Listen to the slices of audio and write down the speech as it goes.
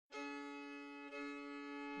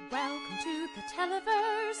Welcome to the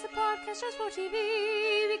Televerse, the podcast just for TV.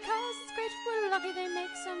 Because it's great, we're lucky they make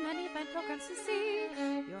so many fine programs to see.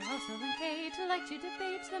 Your host, Noel and Kate, like to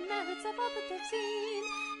debate the merits of all that they've seen.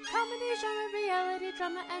 Comedy, genre, reality,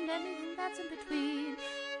 drama, and anything that's in between.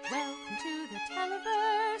 Welcome to the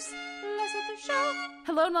Televerse. Let's get the show.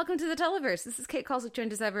 Hello and welcome to the Televerse. This is Kate Kalsick,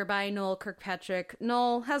 joined as ever by Noel Kirkpatrick.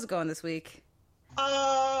 Noel, how's it going this week?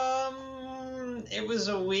 It was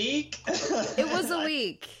a week. It was a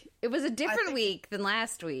week. It was a different week than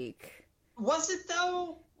last week. Was it,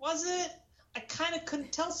 though? Was it? I kind of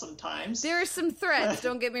couldn't tell sometimes. There are some threads,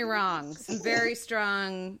 don't get me wrong. Some very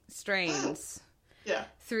strong strains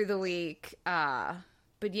through the week.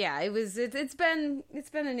 But yeah, it's been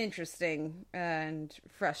an interesting and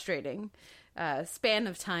frustrating span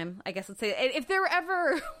of time, I guess let's say. If there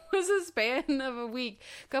ever was a span of a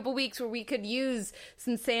couple weeks where we could use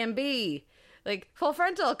some Sam B, like Full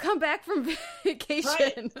Frontal, come back from vacation.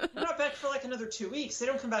 Right. They're not back for like another 2 weeks. They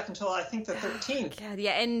don't come back until I think the 13th. God,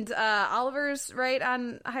 yeah, and Oliver's right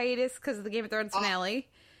on hiatus because of the Game of Thrones finale.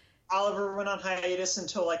 Oliver went on hiatus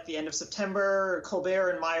until like the end of September.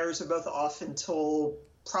 Colbert and Myers are both off until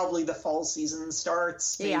probably the fall season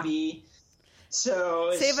starts, maybe. Yeah.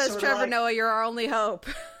 So save us, Trevor Noah. You're our only hope.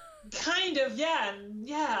 Kind of, yeah.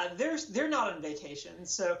 They're not on vacation.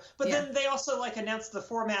 So, but then they also like announced the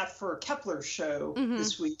format for Kepler's show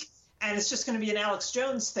this week, and it's just going to be an Alex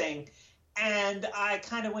Jones thing. And I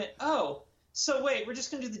kind of went, oh, so wait, we're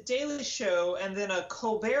just going to do the Daily Show and then a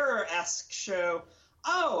Colbert-esque show.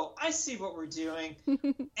 Oh, I see what we're doing.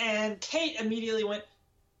 And Kate immediately went,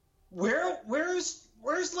 Where's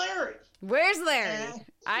Larry? Where's Larry?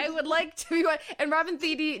 I would like to be one. And Robin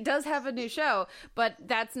Thede does have a new show, but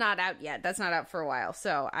that's not out yet. That's not out for a while.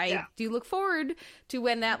 So I do look forward to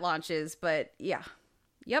when that launches. But yeah.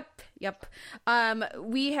 Yep.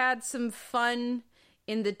 We had some fun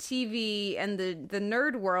in the TV and the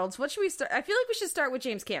nerd worlds. What should we start? I feel like we should start with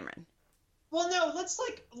James Cameron. Well, no,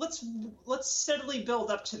 let's steadily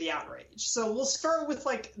build up to the outrage. So we'll start with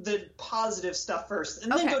like the positive stuff first,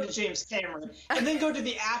 and then go to James Cameron, and then go to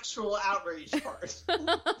the actual outrage part.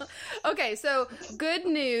 Okay, so good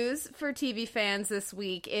news for TV fans this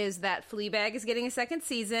week is that Fleabag is getting a second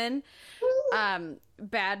season.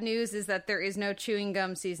 Bad news is that there is no Chewing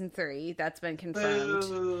Gum season 3. That's been confirmed.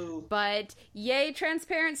 Ooh. But yay,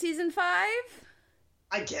 Transparent season 5.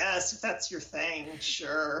 I guess, if that's your thing,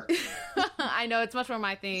 sure. I know, it's much more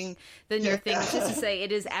my thing than your thing, which is to say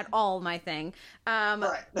it is at all my thing.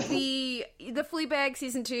 Right. The Fleabag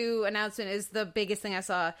Season 2 announcement is the biggest thing I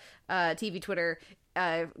saw TV Twitter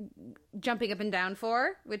jumping up and down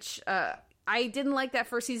for, which I didn't like that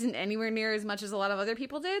first season anywhere near as much as a lot of other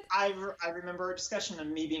people did. I remember a discussion of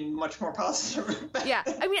me being much more positive. Yeah,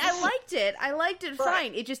 I mean, I liked it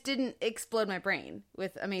fine. It just didn't explode my brain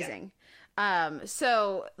with amazing. Yeah.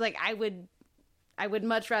 So like I would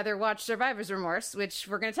much rather watch Survivor's Remorse, which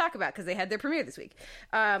we're going to talk about because they had their premiere this week.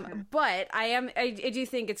 But I do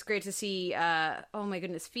think it's great to see, oh my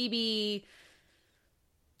goodness, Phoebe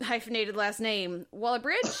hyphenated last name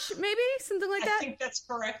Waller-Bridge, maybe something like that. I think that's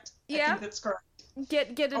correct. Yeah. I think that's correct.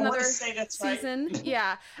 Get another season. Right.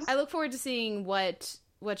 Yeah. I look forward to seeing what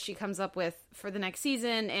she comes up with for the next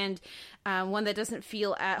season, and one that doesn't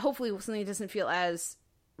feel hopefully something that doesn't feel as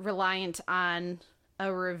reliant on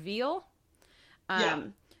a reveal.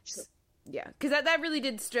 Because that really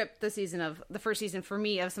did strip the first season for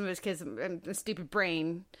me of some of his kids. A stupid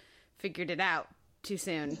brain figured it out too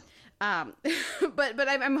soon. But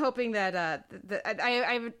I'm hoping that I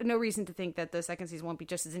have no reason to think that the second season won't be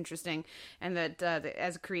just as interesting, and that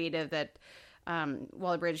as a creative that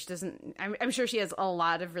Waller-Bridge doesn't. I'm sure she has a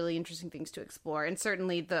lot of really interesting things to explore, and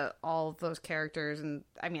certainly all of those characters. And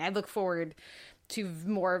I mean, I look forward to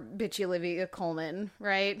more bitchy Olivia Colman,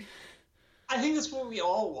 right? I think that's what we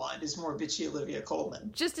all want, is more bitchy Olivia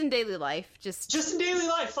Colman. Just in daily life. Just in daily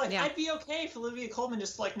life. Like, I'd be okay if Olivia Colman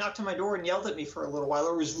just, like, knocked on my door and yelled at me for a little while,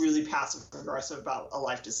 or was really passive-aggressive about a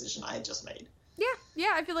life decision I had just made.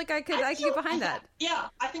 Yeah, I feel like I could get behind that. Yeah,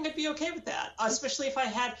 I think I'd be okay with that, especially if I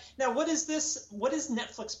had... Now, what is this? What is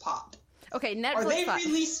Netflix Pop? Okay, Netflix. Are they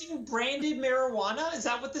releasing branded marijuana? Is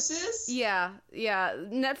that what this is? Yeah.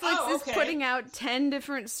 Netflix is putting out 10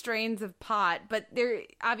 different strains of pot, but they're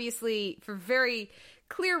obviously, for very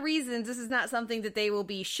clear reasons, this is not something that they will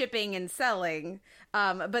be shipping and selling.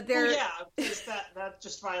 But they're... because that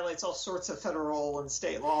just violates all sorts of federal and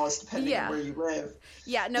state laws depending on where you live.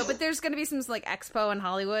 Yeah, no, but there's going to be some like expo in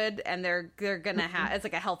Hollywood, and they're going to have, it's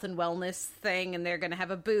like a health and wellness thing, and they're going to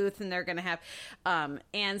have a booth, and they're going to have,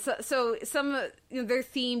 and so some, they're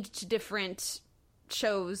themed to different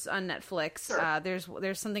shows on Netflix. Sure.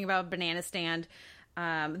 There's something about a banana stand.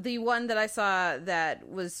 The one that I saw that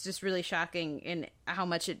was just really shocking in how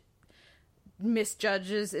much it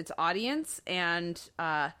misjudges its audience and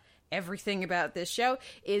everything about this show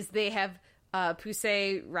is they have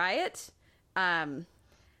Pussy Riot.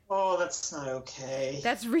 Oh, that's not okay.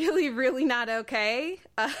 That's really, really not okay.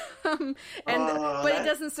 But it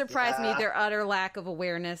doesn't surprise me their utter lack of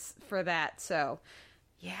awareness for that. So,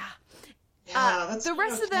 yeah. The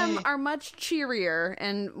rest of them are much cheerier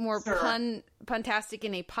and more puntastic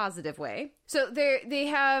in a positive way. So they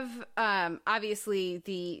have obviously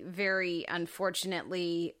the very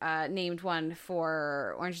unfortunately named one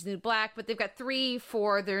for Orange is the New Black, but they've got 3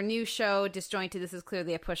 for their new show, Disjointed. This is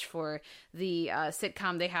clearly a push for the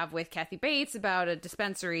sitcom they have with Kathy Bates about a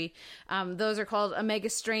dispensary. Those are called Omega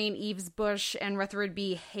Strain, Eves Bush, and Rutherford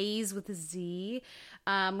B. Hayes with a Z.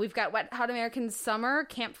 We've got Wet Hot American Summer,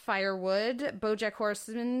 Campfire Wood, BoJack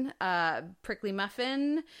Horseman, Prickly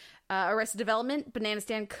Muffin, Arrested Development, Banana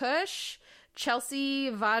Stand Kush,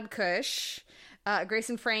 Chelsea Vodkush, Grace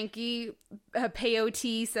and Frankie,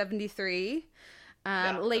 Peyote 73,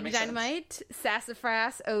 Lady Dynamite,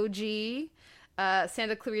 Sassafras OG,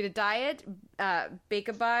 Santa Clarita Diet,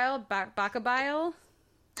 Bacabile.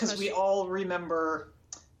 Because we all remember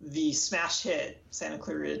the smash hit Santa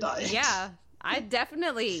Clarita Diet. Yeah. I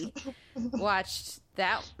definitely watched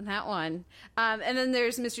that one. And then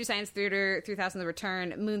there's Mystery Science Theater 3000 The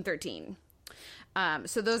Return, Moon 13.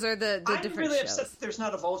 So those are the different shows. I'm really upset that there's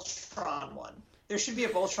not a Voltron one. There should be a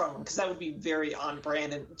Voltron one because that would be very on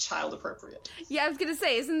brand and child appropriate. Yeah, I was gonna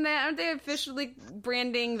say, aren't they officially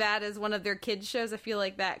branding that as one of their kids shows? I feel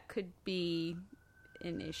like that could be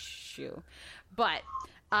an issue. But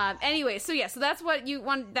anyway, so that's what you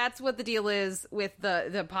want. That's what the deal is with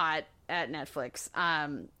the pot at Netflix.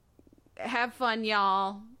 Have fun,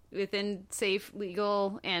 y'all, within safe,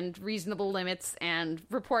 legal, and reasonable limits, and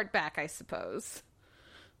report back, I suppose.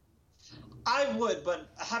 I would, but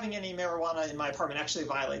having any marijuana in my apartment actually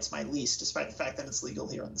violates my lease, despite the fact that it's legal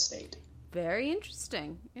here in the state. Very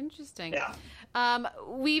interesting. Yeah.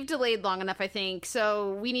 We've delayed long enough, I think,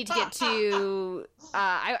 so we need to get to.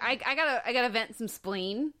 I gotta vent some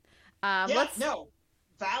spleen.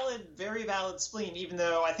 Very valid spleen, even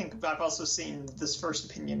though I think I've also seen this first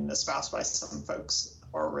opinion espoused by some folks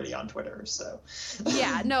already on Twitter, so.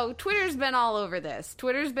 Yeah, no, Twitter's been all over this.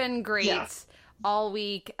 Twitter's been great all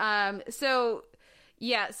week. So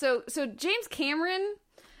James Cameron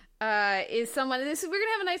is someone, we're going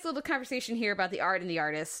to have a nice little conversation here about the art and the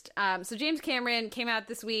artist. So James Cameron came out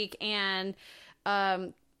this week and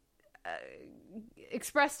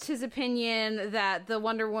expressed his opinion that the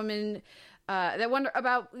Wonder Woman...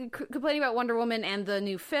 complaining about Wonder Woman and the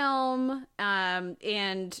new film,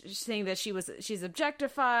 and saying that she's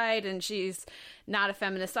objectified and she's not a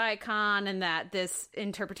feminist icon, and that this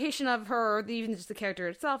interpretation of her, even just the character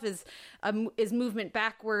itself, is movement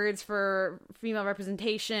backwards for female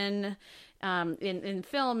representation in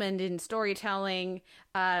film and in storytelling.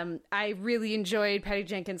 I really enjoyed Patty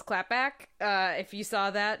Jenkins' clapback. If you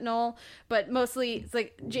saw that, Noel, but mostly it's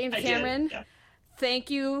like James Cameron. Yeah.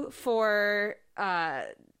 Thank you for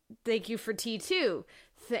T2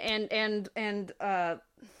 and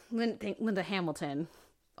Linda Hamilton.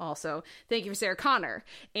 Also, thank you for Sarah Connor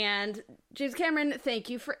and James Cameron.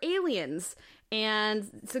 Thank you for Aliens and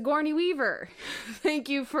Sigourney Weaver. Thank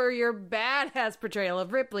you for your badass portrayal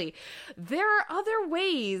of Ripley. There are other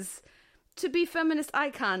ways to be feminist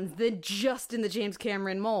icons than just in the James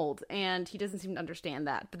Cameron mold, and he doesn't seem to understand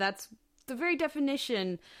that. But that's the very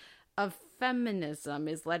definition of feminism,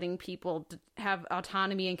 is letting people have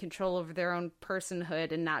autonomy and control over their own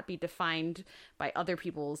personhood and not be defined by other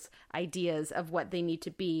people's ideas of what they need to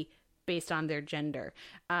be based on their gender,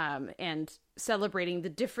 and celebrating the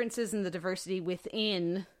differences and the diversity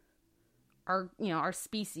within our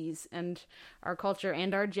species and our culture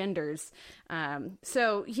and our genders.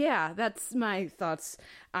 So yeah, that's my thoughts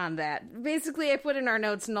on that. Basically, I put in our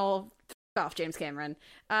notes, Noel, off James Cameron.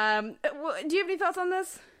 Do you have any thoughts on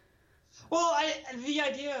this? Well, the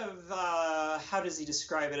idea of how does he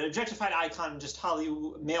describe it? Objectified icon, just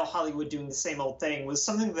male Hollywood doing the same old thing, was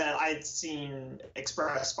something that I'd seen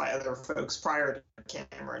expressed by other folks prior to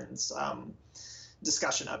Cameron's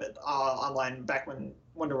discussion of it online back when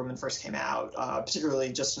Wonder Woman first came out,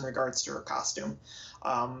 particularly just in regards to her costume,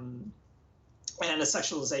 and a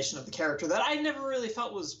sexualization of the character that I never really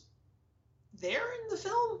felt was there in the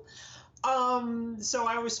film. So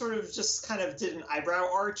I always sort of just kind of did an eyebrow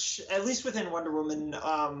arch, at least within Wonder Woman.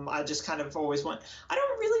 I just kind of always went, I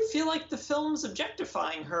don't really feel like the film's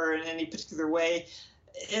objectifying her in any particular way.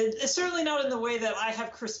 It's certainly not in the way that I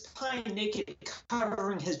have Chris Pine naked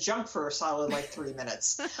covering his junk for a solid 3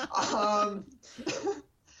 minutes,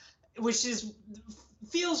 which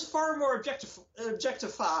feels far more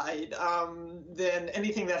objectified than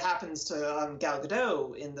anything that happens to Gal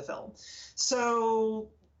Gadot in the film. So,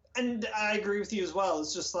 and I agree with you as well.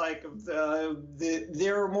 It's just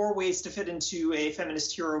there are more ways to fit into a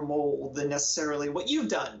feminist hero mold than necessarily what you've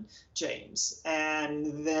done, James.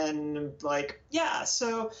 And then,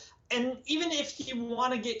 so, and even if you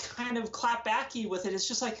want to get kind of clapbacky with it, it's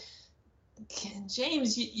just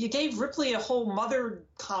James, you gave Ripley a whole mother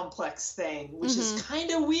complex thing, which is kind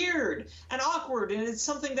of weird and awkward, and it's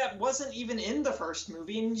something that wasn't even in the first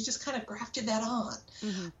movie, and you just kind of grafted that on.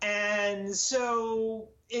 And so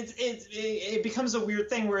it becomes a weird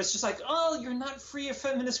thing where it's just you're not free of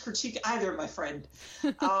feminist critique either, my friend.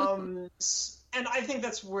 And I think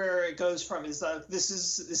that's where it goes from, is this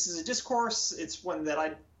is a discourse. It's one that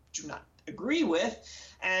I do not agree with,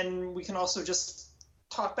 and we can also just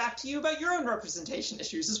talk back to you about your own representation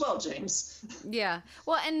issues as well, James. Yeah.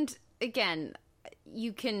 Well, and again,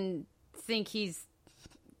 you can think he's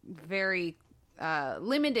very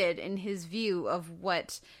limited in his view of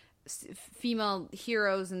what female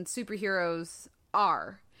heroes and superheroes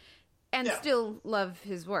are, and still love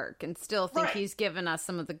his work, and still think he's given us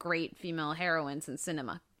some of the great female heroines in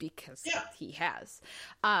cinema, because he has.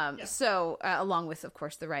 So, along with, of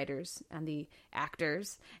course, the writers and the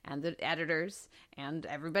actors and the editors and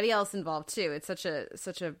everybody else involved too. It's such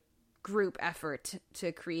a group effort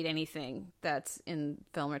to create anything that's in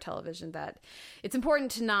film or television, that it's important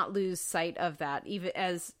to not lose sight of that, even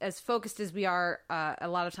as focused as we are a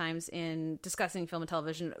lot of times in discussing film and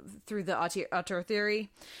television through the auteur theory,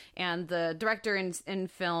 and the director in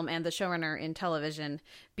film and the showrunner in television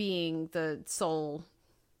being the sole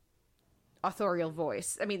authorial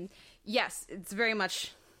voice. I mean, yes, it's very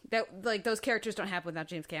much that, those characters don't happen without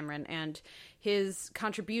James Cameron, and his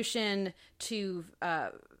contribution to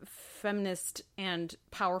feminist and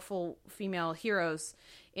powerful female heroes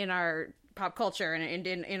in our pop culture and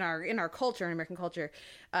in our culture, in American culture,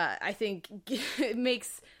 I think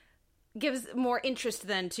gives more interest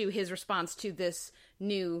then to his response to this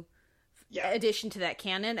new addition to that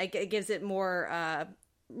canon. It gives it more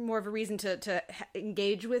of a reason to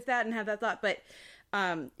engage with that and have that thought, but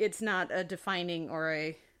it's not a defining or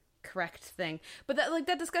a correct thing. But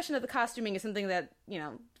that discussion of the costuming is something that,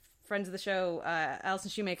 friends of the show, Alison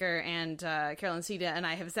Shoemaker and Carolyn Ceda and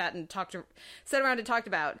I have sat around and talked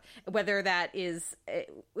about whether that is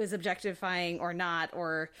objectifying or not,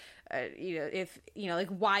 or if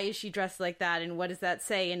why is she dressed like that, and what does that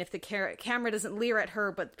say, and if the camera doesn't leer at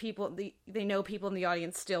her but they know people in the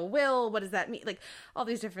audience still will, what does that mean? All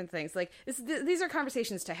these different things. These are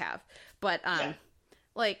conversations to have, but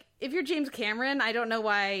if you're James Cameron, I don't know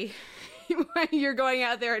why you're going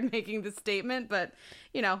out there and making this statement, but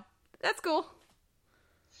that's cool.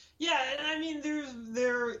 Yeah, and I mean,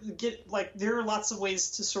 there are lots of ways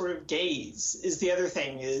to sort of gaze. Is the other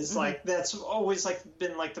thing is that's always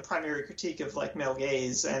been the primary critique of male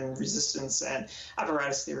gaze and resistance and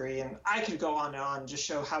apparatus theory, and I could go on and on, just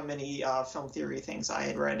show how many film theory things I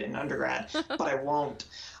had read in undergrad, but I won't.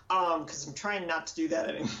 Because I'm trying not to do that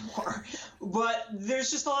anymore. But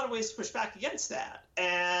there's just a lot of ways to push back against that.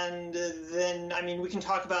 And then, I mean, we can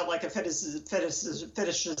talk about a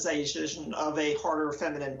fetishization of a harder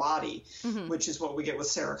feminine body, which is what we get with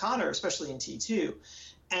Sarah Connor, especially in T2,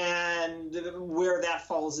 and where that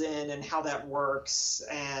falls in and how that works.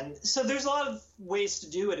 And so there's a lot of ways to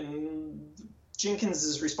do it. And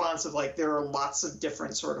Jenkins' response of there are lots of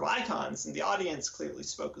different sort of icons, and the audience clearly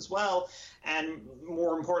spoke as well, and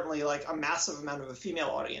more importantly, a massive amount of a female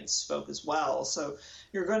audience spoke as well. So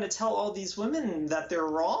you're going to tell all these women that they're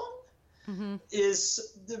wrong, and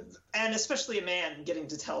especially a man getting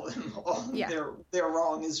to tell them they're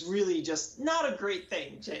wrong is really just not a great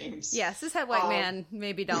thing, James. Yes, cishet white man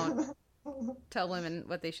maybe don't tell women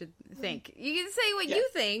what they should think. You can say what you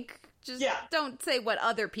think, just don't say what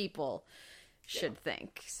other people should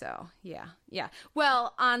think. So yeah.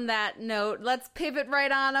 Well, on that note, let's pivot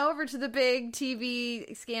right on over to the big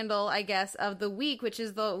TV scandal, I guess, of the week, which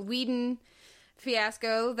is the Whedon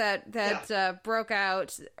fiasco that broke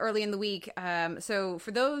out early in the week. So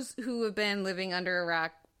for those who have been living under a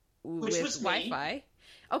rock with Wi-Fi,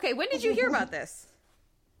 okay, when did you hear about this?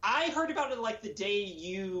 I heard about it the day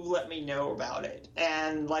you let me know about it.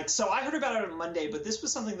 And so I heard about it on Monday, but this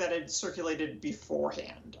was something that had circulated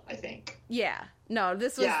beforehand, I think. Yeah. No,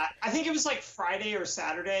 this was... Yeah, I think it was Friday or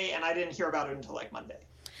Saturday, and I didn't hear about it until Monday.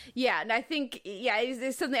 Yeah, and I think,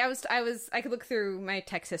 it's something I could look through my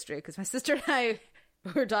text history, because my sister and I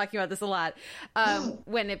We were talking about this a lot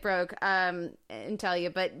when it broke, and tell you.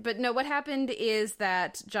 But no, what happened is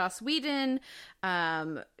that Joss Whedon,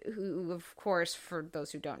 who, of course, for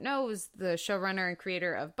those who don't know, was the showrunner and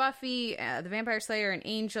creator of Buffy, the Vampire Slayer, and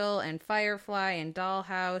Angel, and Firefly, and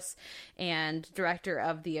Dollhouse, and director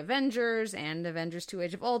of The Avengers, and Avengers 2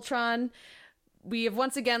 Age of Ultron. We have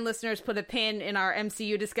once again, listeners, put a pin in our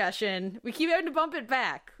MCU discussion. We keep having to bump it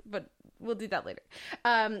back, but we'll do that later.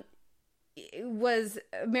 Was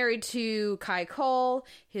married to Kai Cole,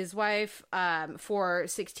 his wife, for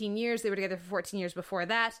 16 years. They were together for 14 years before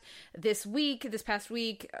that. This past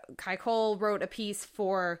week, Kai Cole wrote a piece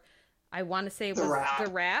for, I want to say it was The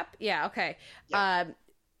Wrap. Yeah, okay. Yeah.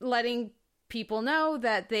 Letting people know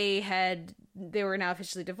that they were now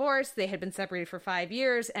officially divorced. They had been separated for 5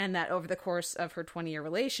 years, and that over the course of her 20-year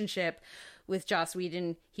relationship with Joss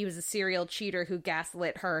Whedon, he was a serial cheater who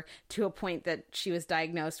gaslit her to a point that she was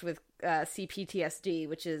diagnosed with CPTSD,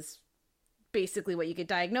 which is basically what you get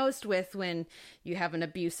diagnosed with when you have an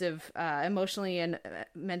abusive, emotionally and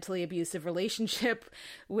mentally abusive relationship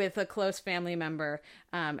with a close family member,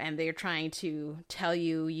 and they're trying to tell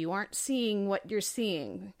you aren't seeing what you're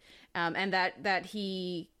seeing, and that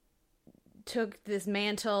he took this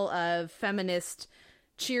mantle of feminist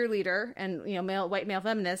cheerleader and white male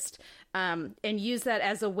feminist, and used that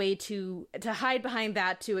as a way to hide behind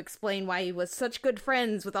that, to explain why he was such good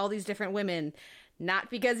friends with all these different women,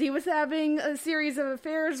 not because he was having a series of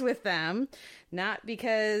affairs with them, not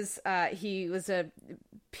because he was a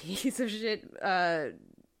piece of shit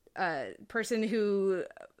person who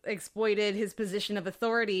exploited his position of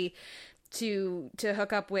authority to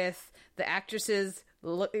hook up with the actresses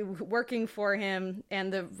working for him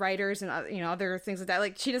and the writers and other things like that.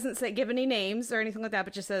 Like, she doesn't give any names or anything like that,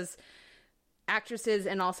 but just says actresses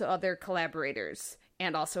and also other collaborators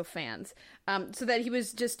and also fans, so that he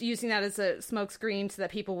was just using that as a smokescreen so that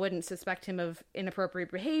people wouldn't suspect him of inappropriate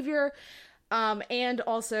behavior, and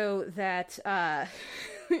also that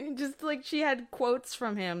just like she had quotes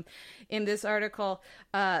from him in this article,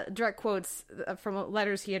 direct quotes from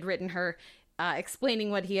letters he had written her,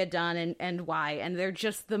 explaining what he had done and why, and they're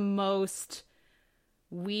just the most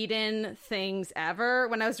Whedon things ever.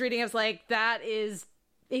 When I was reading, I was like, that is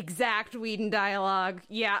exact Whedon dialogue.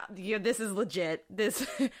 Yeah, this is legit. This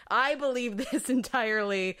I believe this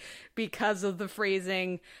entirely because of the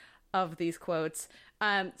phrasing of these quotes.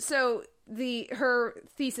 So her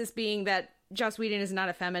thesis being that Joss Whedon is not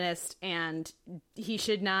a feminist and he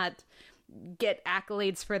should not get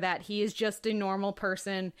accolades for that. He is just a normal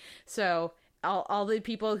person. So all the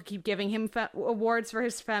people who keep giving him awards for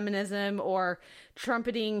his feminism or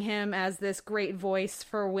trumpeting him as this great voice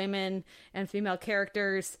for women and female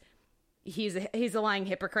characters, he's a lying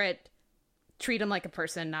hypocrite. Treat him like a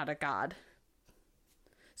person, not a god.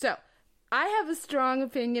 So, I have a strong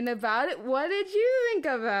opinion about it. What did you think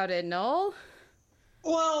about it, Noel?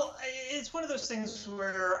 Well, it's one of those things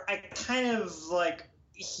where I kind of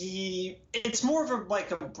it's more of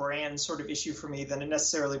a brand sort of issue for me than it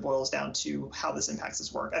necessarily boils down to how this impacts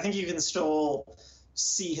his work. I think you can still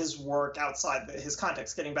see his work outside his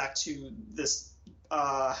context, getting back to this,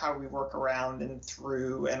 how we work around and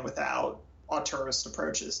through and without auteurist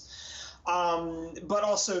approaches. But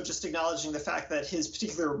also just acknowledging the fact that his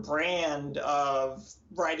particular brand of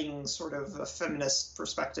writing sort of a feminist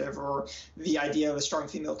perspective or the idea of a strong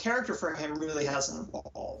female character for him really hasn't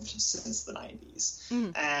evolved since the 90s.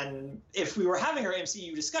 Mm. And if we were having our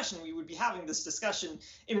MCU discussion, we would be having this discussion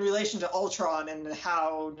in relation to Ultron and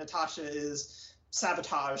how Natasha is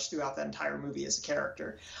sabotaged throughout that entire movie as a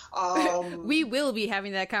character. We will be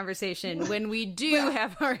having that conversation when we do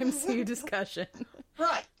have our MCU discussion.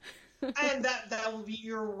 Right. And that will be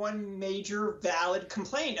your one major valid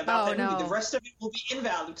complaint about that movie. The rest of it will be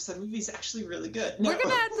invalid because the movie's actually really good. We're going to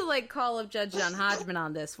have to call up Judge John Hodgman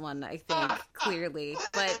on this one, I think, clearly.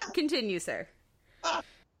 But continue, sir.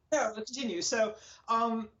 Yeah, we'll continue. So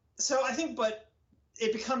I think, but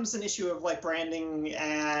it becomes an issue of branding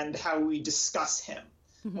and how we discuss him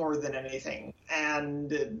more than anything.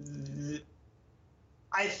 And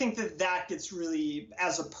I think that gets really,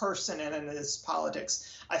 as a person and in his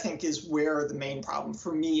politics, I think is where the main problem,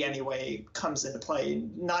 for me anyway, comes into play.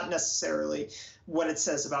 Not necessarily what it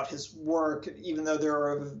says about his work, even though there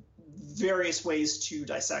are various ways to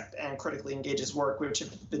dissect and critically engage his work, which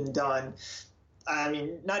have been done. I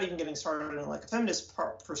mean, not even getting started in a feminist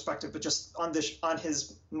perspective, but just on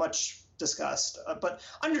his much discussed, but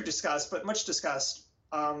under discussed, but much discussed,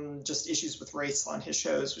 just issues with race on his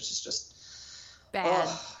shows, which is just bad.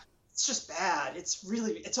 It's just bad.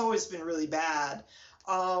 It's always been really bad.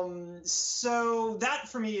 So that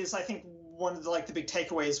for me is, I think, one of the big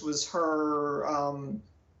takeaways was her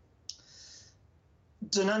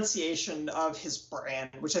denunciation of his brand,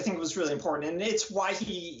 which I think was really important. And it's why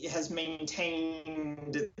he has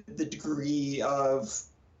maintained the degree of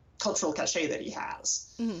cultural cachet that he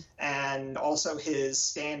has, and also his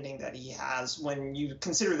standing that he has, when you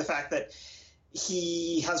consider the fact that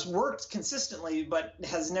he has worked consistently but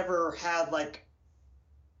has never had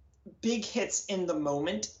big hits in the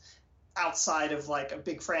moment outside of a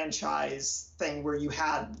big franchise thing where you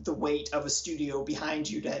had the weight of a studio behind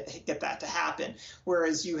you to get that to happen.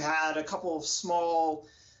 Whereas you had a couple of small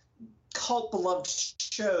cult beloved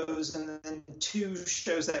shows and then 2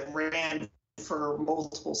 shows that ran for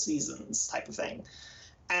multiple seasons type of thing.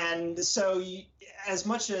 And so as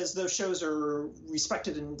much as those shows are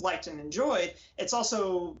respected and liked and enjoyed, it's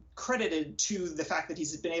also credited to the fact that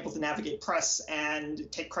he's been able to navigate press and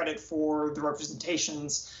take credit for the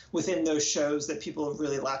representations within those shows that people have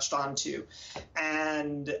really latched onto.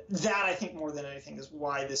 And that, I think, more than anything, is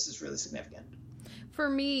why this is really significant. For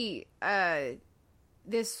me, I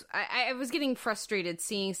was getting frustrated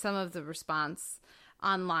seeing some of the response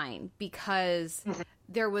online because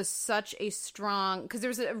there was such a strong, because there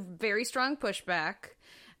was a very strong pushback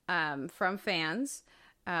from fans.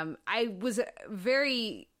 I was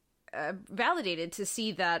very validated to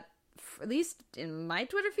see that, at least in my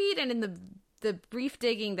Twitter feed and in the brief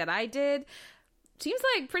digging that I did, seems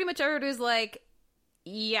like pretty much everybody was like,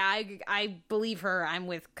 yeah, I believe her. I'm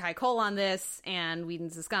with Kai Cole on this, and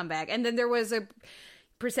Whedon's a scumbag. And then there was a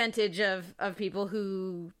percentage of people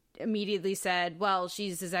who immediately said, well,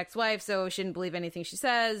 she's his ex-wife, so shouldn't believe anything she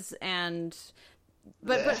says.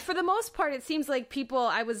 But for the most part, it seems like people,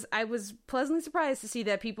 I was pleasantly surprised to see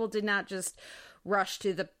that people did not just rush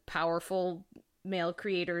to the powerful male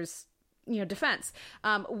creators, defense.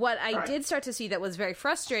 What I did start to see that was very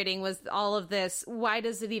frustrating was all of this, why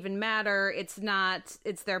does it even matter? It's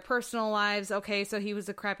their personal lives. Okay, so he was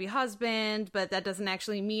a crappy husband, but that doesn't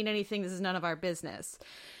actually mean anything. This is none of our business.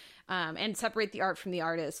 And separate the art from the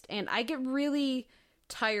artist. And I get really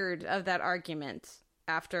tired of that argument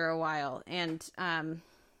after a while. And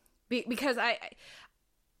because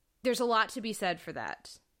there's a lot to be said for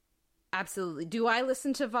that. Absolutely. Do I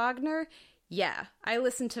listen to Wagner? Yeah, I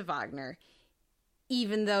listen to Wagner,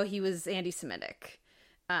 even though he was anti-Semitic.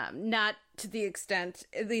 Not to the extent,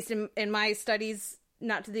 at least in my studies,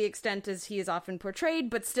 not to the extent as he is often portrayed,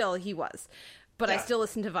 but still he was. But yeah. I still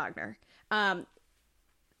listen to Wagner.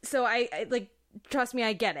 So I trust me,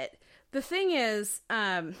 I get it. The thing is,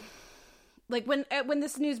 when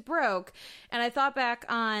this news broke, and I thought back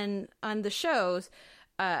on the shows,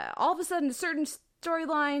 all of a sudden, certain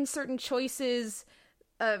storylines, certain choices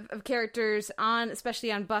of characters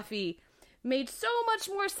especially on Buffy, made so much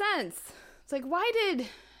more sense. It's like, why did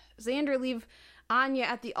Xander leave Anya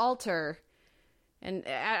at the altar? And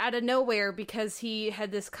out of nowhere, because he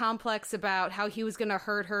had this complex about how he was going to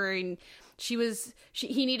hurt her, and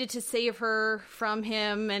he needed to save her from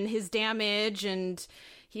him and his damage, and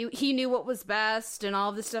he knew what was best, and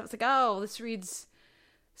all of this stuff. It's like, oh, this reads.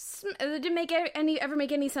 It didn't ever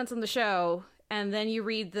make any sense on the show. And then you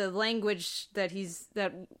read the language that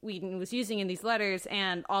Whedon was using in these letters,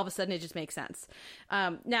 and all of a sudden it just makes sense.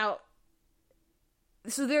 Now,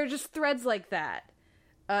 so there are just threads like that.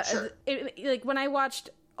 Sure. When I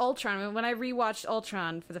watched Ultron, when I rewatched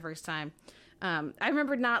Ultron for the first time, I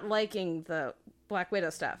remember not liking the Black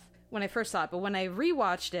Widow stuff when I first saw it, but when I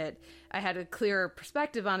rewatched it, I had a clearer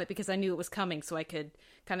perspective on it because I knew it was coming, so I could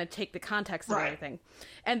kind of take the context of everything.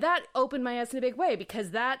 And that opened my eyes in a big way,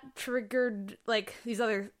 because that triggered these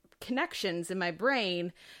other connections in my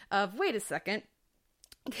brain of, wait a second,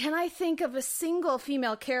 can I think of a single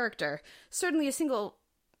female character, certainly a single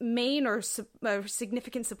main or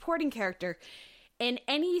significant supporting character, in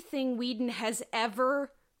anything Whedon has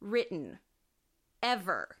ever written,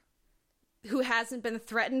 ever, who hasn't been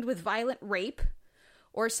threatened with violent rape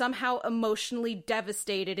or somehow emotionally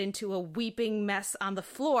devastated into a weeping mess on the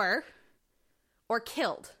floor or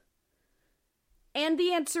killed? And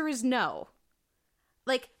the answer is no.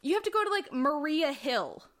 You have to go to Maria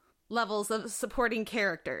Hill levels of supporting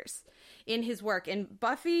characters in his work, in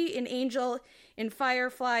Buffy, in Angel, in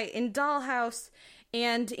Firefly, in Dollhouse,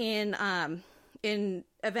 and in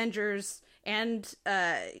Avengers, and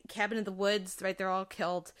Cabin in the Woods, right? They're all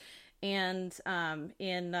killed. And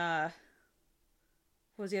in what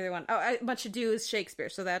was the other one? Oh, Much Ado is Shakespeare.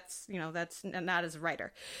 So that's not as a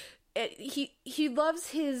writer. He loves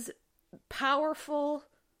his powerful,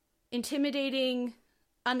 intimidating,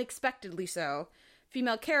 unexpectedly so,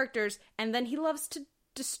 female characters, and then he loves to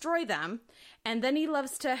destroy them, and then he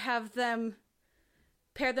loves to have them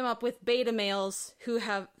pair them up with beta males who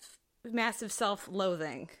have massive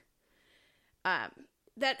self-loathing.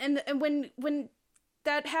 When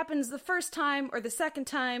that happens the first time or the second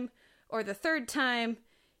time or the third time,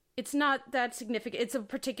 it's not that significant. It's a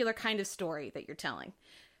particular kind of story that you're telling.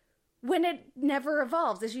 When it never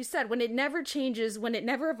evolves, as you said, when it never changes, when it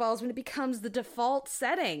never evolves, when it becomes the default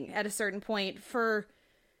setting at a certain point for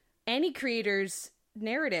any creator's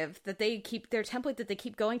narrative that they keep, their template that they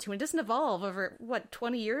keep going to, and it doesn't evolve over,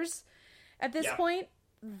 20 years at this point,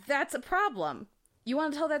 that's a problem. You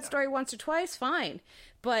want to tell that story once or twice? Fine.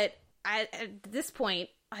 But at this point,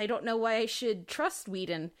 I don't know why I should trust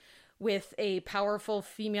Whedon with a powerful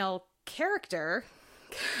female character,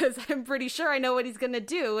 because I'm pretty sure I know what he's going to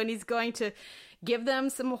do, and he's going to give them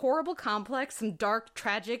some horrible complex, some dark,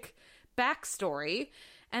 tragic backstory,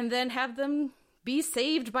 and then have them be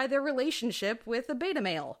saved by their relationship with a beta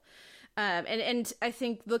male. And I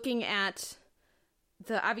think looking at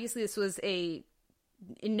obviously this was in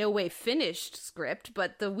no way finished script,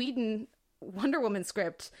 but the Whedon Wonder Woman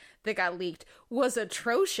script that got leaked was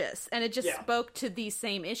atrocious, and it just spoke to these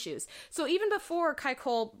same issues. So even before Kai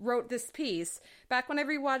Cole wrote this piece, back when I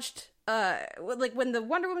rewatched, when the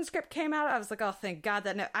Wonder Woman script came out, I was like, oh, thank God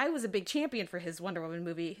that I was a big champion for his Wonder Woman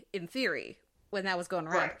movie, in theory, when that was going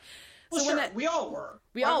around. Right. Well, so sure, we all were.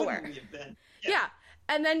 We all were. We have been? Yeah.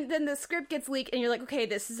 And then the script gets leaked, and you're like, okay,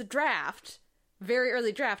 this is a draft, very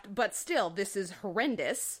early draft, but still, this is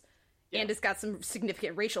horrendous. And it's got some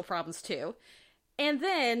significant racial problems, too. And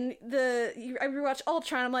then I rewatched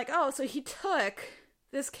Ultron, I'm like, oh, so he took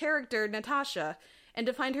this character, Natasha, and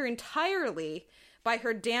defined her entirely by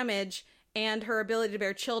her damage and her ability to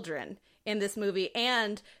bear children in this movie,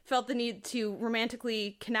 and felt the need to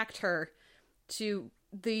romantically connect her to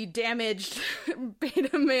the damaged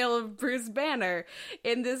beta male of Bruce Banner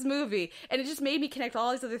in this movie. And it just made me connect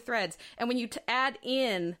all these other threads. And when you add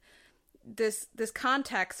in this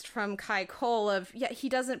context from Kai Cole of, he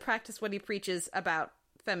doesn't practice what he preaches about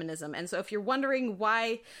feminism. And so if you're wondering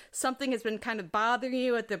why something has been kind of bothering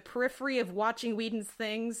you at the periphery of watching Whedon's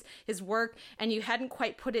things, his work, and you hadn't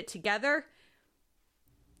quite put it together,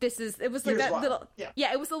 it was like that little,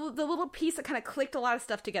 it was the little piece that kind of clicked a lot of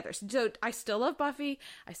stuff together. So I still love Buffy,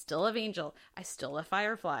 I still love Angel, I still love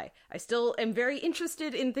Firefly, I still am very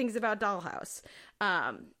interested in things about Dollhouse,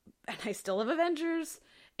 and I still love Avengers,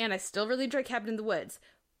 and I still really enjoy Cabin in the Woods.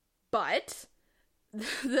 But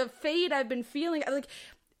the fade I've been feeling,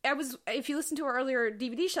 if you listen to our earlier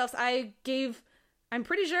DVD shelves, I'm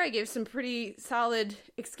pretty sure I gave some pretty solid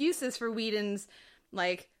excuses for Whedon's,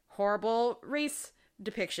 horrible race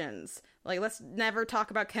depictions. Let's never talk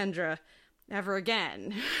about Kendra ever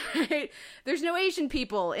again, right? There's no Asian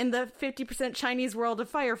people in the 50% Chinese world of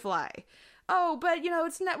Firefly. Oh, but,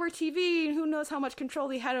 it's network TV, who knows how much control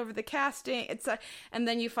he had over the casting. And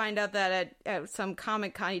then you find out that at some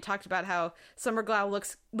Comic-Con, he talked about how Summer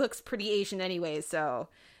Glau looks pretty Asian anyway, so,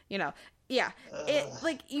 you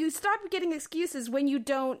stop getting excuses when you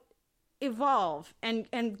don't evolve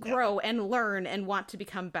and grow and learn and want to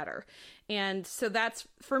become better. And so that's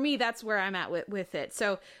where I'm at with it.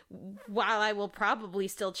 So while I will probably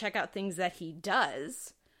still check out things that he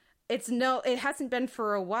does, it hasn't been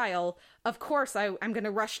for a while. Of course, I'm going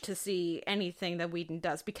to rush to see anything that Whedon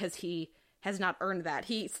does, because he has not earned that.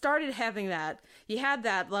 He started having that. He had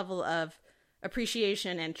that level of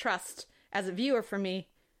appreciation and trust as a viewer for me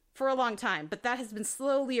for a long time, but that has been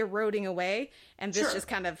slowly eroding away, and this just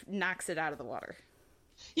kind of knocks it out of the water.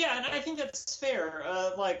 Yeah, and I think that's fair.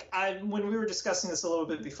 When we were discussing this a little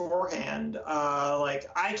bit beforehand,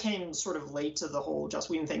 I came sort of late to the whole Joss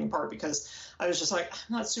Whedon thing, in part because I was just like,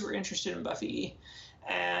 I'm not super interested in Buffy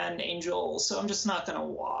and Angel, so I'm just not going to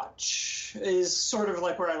watch, is sort of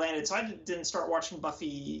like where I landed. So I didn't start watching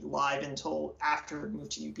Buffy live until after it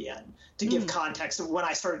moved to UPN, to give context of when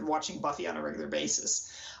I started watching Buffy on a regular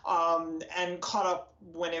basis. And caught up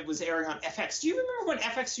when it was airing on FX. Do you remember when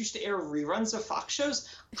FX used to air reruns of Fox shows?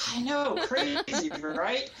 I know, crazy,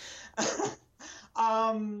 right?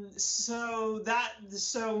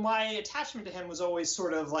 So my attachment to him was always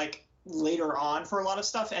sort of later on for a lot of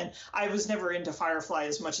stuff, and I was never into Firefly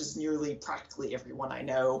as much as nearly practically everyone I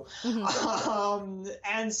know.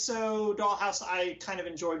 And so Dollhouse I kind of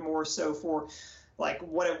enjoyed more so for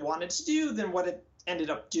what it wanted to do than what it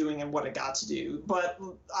ended up doing and what it got to do. But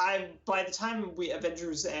by the time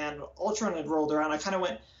Avengers and Ultron had rolled around, I kind of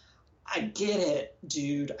went, I get it,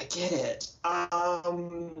 dude. I get it. I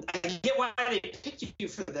get why they picked you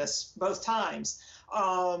for this both times.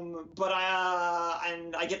 But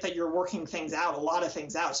I get that you're working things out, a lot of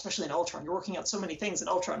things out, especially in Ultron. You're working out so many things in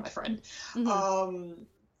Ultron, my friend.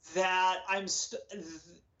 That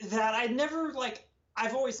I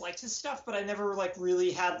I've always liked his stuff, but I never like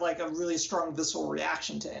really had like a really strong visceral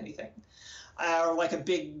reaction to anything. Or like a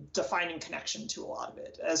big defining connection to a lot of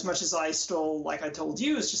it. As much as I still, like I told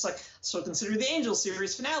you, it's just like, still consider the Angel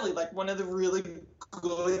series finale like one of the really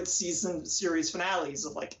good season series finales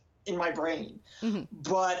of like in my brain. Mm-hmm.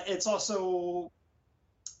 But it's also,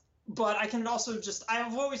 but I can also just,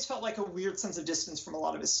 I've always felt like a weird sense of distance from a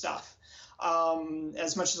lot of his stuff.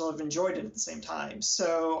 As much as I've enjoyed it at the same time.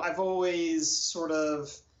 So I've always sort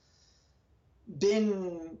of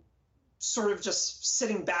been sort of just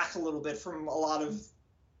sitting back a little bit from a lot of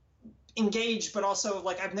engaged, but also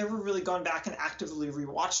like I've never really gone back and actively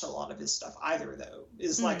rewatched a lot of his stuff either, though,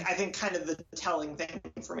 is like I think kind of the telling thing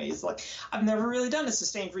for me is like I've never really done a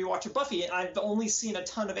sustained rewatch of Buffy, and I've only seen a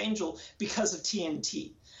ton of Angel because of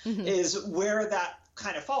TNT. Is where that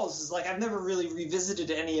kind of falls, is like I've never really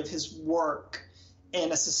revisited any of his work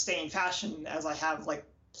in a sustained fashion as I have like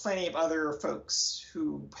plenty of other folks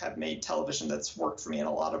who have made television that's worked for me in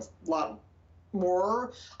a lot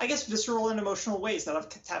more, I guess, visceral and emotional ways that I've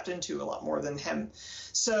tapped into a lot more than him.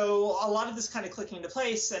 So a lot of this kind of clicking into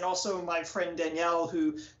place, and also my friend Danielle,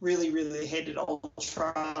 who really, really hated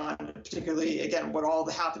Ultron, particularly, again, what all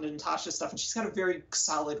that happened in Natasha's stuff, and she's got a very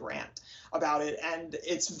solid rant about it, and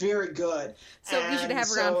it's very good. So we should have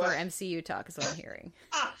her on for MCU talk, is what I'm hearing.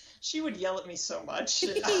 She would yell at me so much.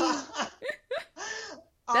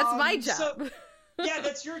 That's my job. So, yeah,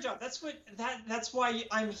 that's your job. That's why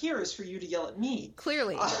I'm here, is for you to yell at me.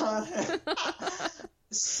 Clearly. And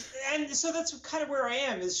so that's kind of where I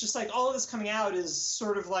am. Is just like all of this coming out is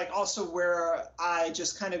sort of like also where I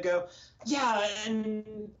just kind of go, yeah,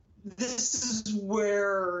 and this is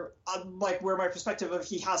where where my perspective of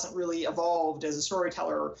he hasn't really evolved as a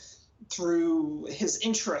storyteller through his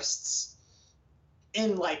interests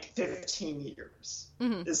in like 15 years.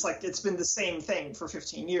 Mm-hmm. It's like it's been the same thing for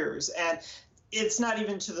 15 years, and it's not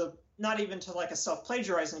even to like a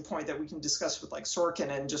self-plagiarizing point that we can discuss with like Sorkin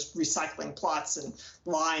and just recycling plots and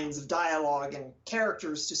lines of dialogue and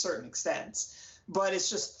characters to certain extents. But it's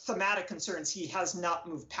just thematic concerns. He has not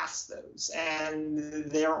moved past those, and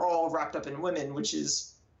they're all wrapped up in women, which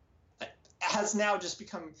has now just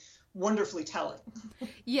become wonderfully telling.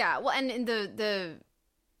 Yeah, well, and in the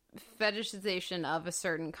fetishization of a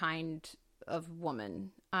certain kind of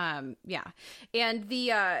woman, yeah, and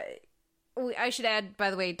the I should add, by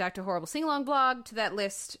the way, Dr. Horrible Sing-Along blog to that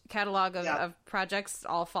list catalog of projects,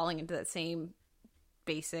 all falling into that same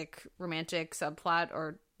basic romantic subplot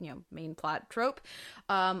or main plot trope.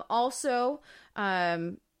 Also,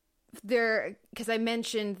 there, because I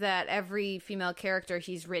mentioned that every female character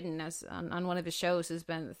he's written as on one of his shows has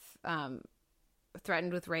been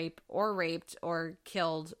threatened with rape or raped or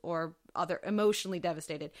killed or other emotionally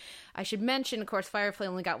devastated. I should mention, of course, Firefly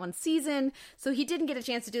only got one season, so he didn't get a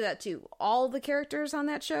chance to do that to all the characters on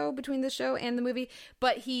that show, between the show and the movie,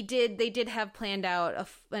 but they did have planned out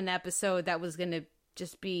an episode that was going to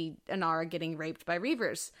just be Inara getting raped by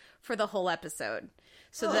Reavers for the whole episode.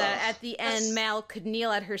 So that at the end, Mal could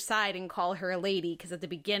kneel at her side and call her a lady, because at the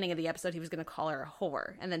beginning of the episode, he was going to call her a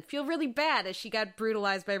whore. And then feel really bad as she got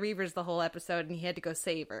brutalized by Reavers the whole episode, and he had to go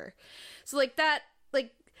save her. So,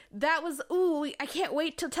 that was, ooh, I can't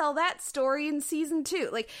wait to tell that story in season 2.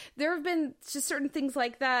 Like, there have been just certain things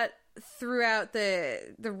like that throughout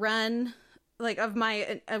the run, like, of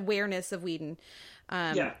my awareness of Whedon.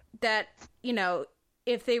 That,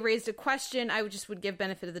 if they raised a question, I would give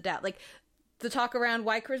benefit of the doubt. Like, the talk around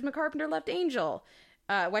why Charisma Carpenter left Angel,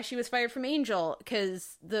 why she was fired from Angel,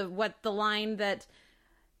 because the line that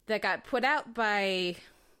got put out by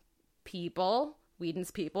people,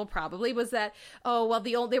 Whedon's people probably, was that, oh,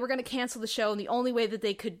 well, they were going to cancel the show, and the only way that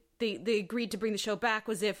they agreed to bring the show back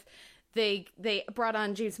was if they brought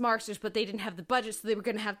on James Marsters, but they didn't have the budget, so they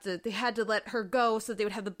had to let her go so they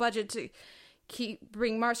would have the budget to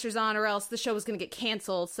bring Marsters on, or else the show was going to get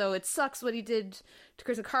canceled. So it sucks what he did to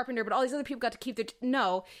Charisma Carpenter, but all these other people got to keep their...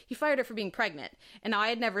 No, he fired her for being pregnant. And now I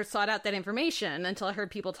had never sought out that information until I heard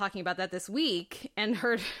people talking about that this week and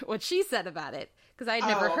heard what she said about it, because I had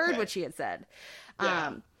never heard what she had said.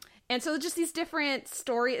 Yeah. And so just these different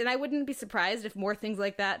stories, and I wouldn't be surprised if more things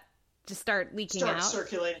like that just start leaking out.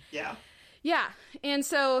 Circulating, yeah. Yeah, and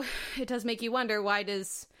so it does make you wonder, why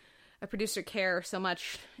does a producer care so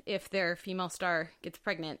much if their female star gets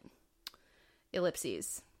pregnant?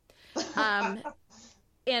 Ellipses.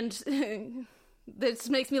 And this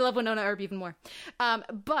makes me love Winona Earp even more.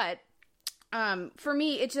 But for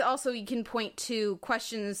me, it's also, you can point to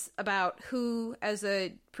questions about who, as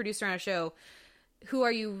a producer on a show, who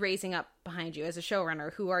are you raising up behind you as a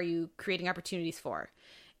showrunner? Who are you creating opportunities for?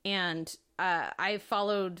 And I've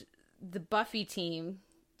followed the Buffy team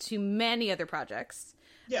to many other projects.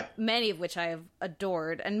 Yeah. Many of which I have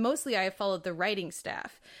adored, and mostly I have followed the writing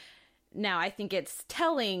staff. Now, I think it's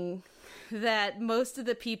telling that most of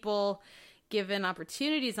the people given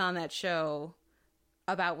opportunities on that show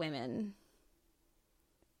about women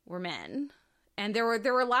were men. And there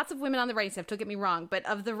were lots of women on the writing staff, don't get me wrong, but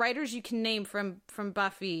of the writers you can name from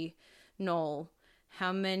Buffy, Noel,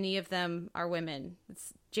 how many of them are women?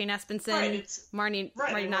 It's Jane Espenson, right, Marty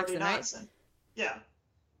Noxon, right? Yeah.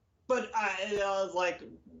 But like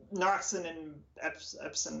Noxon and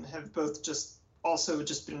Epson have both just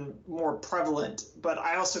been more prevalent. But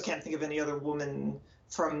I also can't think of any other woman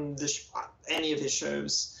from any of his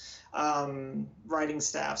shows, writing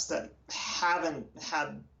staffs that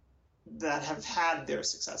have had their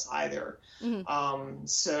success either. Mm-hmm.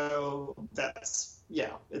 So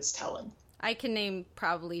it's telling. I can name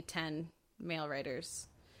probably 10 male writers,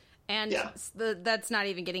 and that's not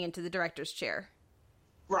even getting into the director's chair.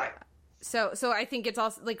 Right. So I think it's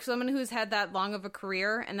also like someone who's had that long of a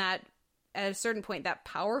career, and that at a certain point that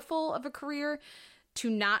powerful of a career,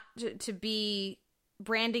 to be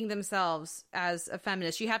branding themselves as a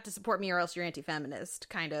feminist. You have to support me or else you're anti-feminist,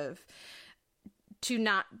 kind of. To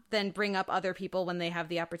not then bring up other people when they have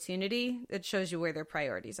the opportunity, it shows you where their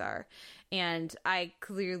priorities are. And I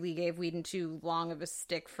clearly gave Whedon too long of a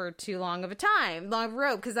stick for too long of a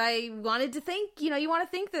rope, because I wanted to think, you want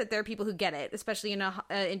to think that there are people who get it, especially in an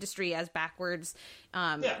industry as backwards,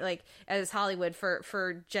 like as Hollywood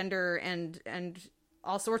for gender and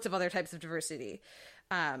all sorts of other types of diversity.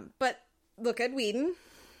 But look at Whedon.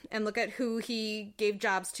 And look at who he gave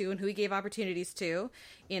jobs to and who he gave opportunities to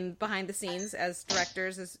in behind the scenes as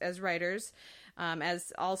directors, as writers,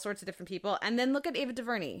 as all sorts of different people. And then look at Ava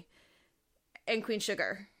DuVernay and Queen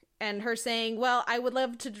Sugar and her saying, well, I would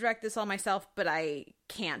love to direct this all myself, but I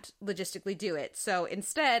can't logistically do it. So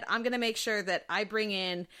instead, I'm going to make sure that I bring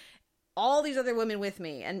in all these other women with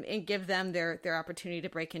me and give them their opportunity to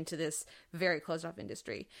break into this very closed off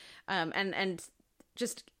industry. And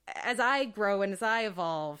just as I grow and as I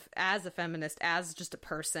evolve as a feminist, as just a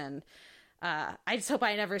person, I just hope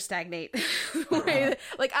I never stagnate.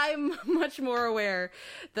 Like, I'm much more aware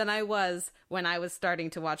than I was when I was starting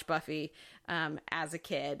to watch Buffy as a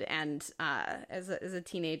kid and as a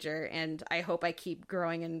teenager. And I hope I keep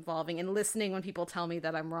growing and evolving and listening when people tell me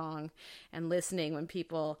that I'm wrong, and listening when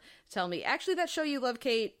people tell me, actually, that show you love,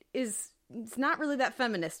 Kate, it's not really that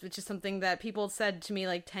feminist, which is something that people said to me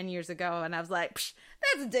like 10 years ago. And I was like,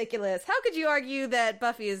 that's ridiculous. How could you argue that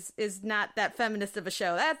Buffy is not that feminist of a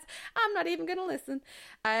show? I'm not even going to listen.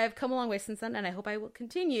 I've come a long way since then, and I hope I will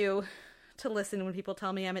continue to listen when people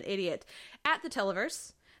tell me I'm an idiot. At the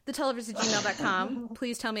Televerse, theteleverse@gmail.com.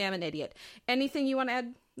 Please tell me I'm an idiot. Anything you want to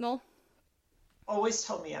add, Noel? Always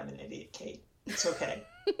tell me I'm an idiot, Kate. It's okay.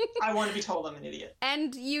 I want to be told I'm an idiot.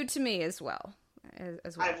 And you to me as well.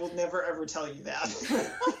 I will never ever tell you that.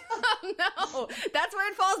 No, that's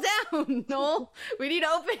where it falls down, Noel. We need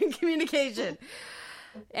open communication.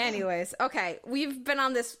 Anyways, okay, we've been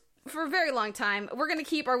on this for a very long time. We're going to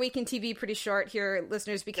keep our week in TV pretty short here,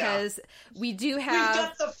 listeners, because we do have... We've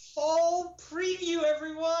got the fall preview,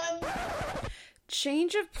 everyone!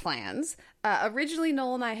 Change of plans. Originally,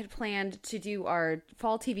 Noel and I had planned to do our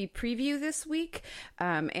fall TV preview this week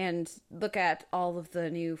and look at all of the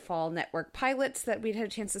new fall network pilots that we'd had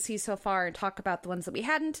a chance to see so far and talk about the ones that we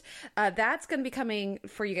hadn't. That's going to be coming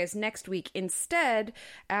for you guys next week. Instead,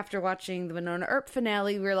 after watching the Wynonna Earp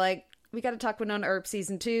finale, we were like, we got to talk Wynonna Earp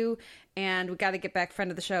season 2, and we got to get back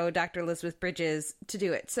friend of the show, Dr. Elizabeth Bridges, to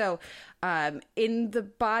do it. So, in the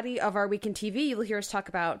body of our week in TV, you'll hear us talk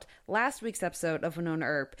about last week's episode of Wynonna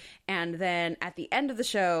Earp, and then at the end of the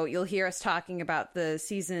show, you'll hear us talking about the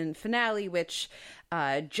season finale, which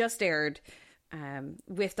just aired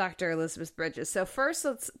with Dr. Elizabeth Bridges. So first,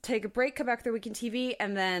 let's take a break, come back to the week in TV,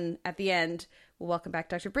 and then at the end, we'll welcome back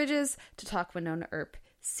Dr. Bridges to talk Wynonna Earp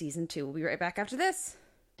season 2. We'll be right back after this.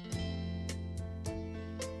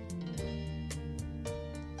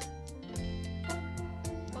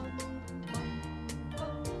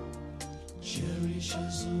 Cherish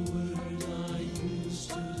is a word I use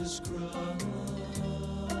to describe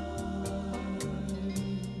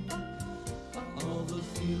all the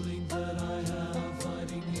feeling that I have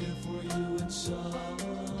hiding here for you inside.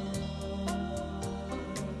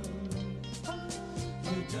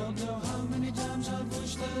 You don't know how many times I've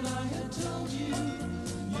wished that I had told you.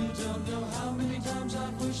 You don't know how many times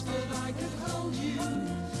I've wished that I could hold you.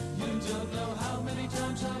 You don't know how many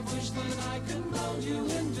times I've wished that I could mold you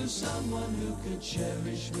into someone who could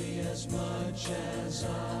cherish me as much as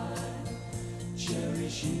I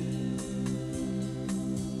cherish you.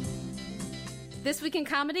 This week in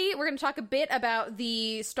comedy, we're going to talk a bit about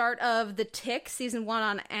the start of The Tick, season 1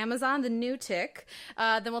 on Amazon, the new Tick.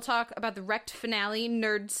 Then we'll talk about the wrecked finale,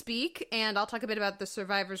 Nerd Speak, and I'll talk a bit about the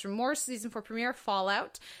Survivor's Remorse season 4 premiere,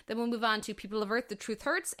 Fallout. Then we'll move on to People of Earth, The Truth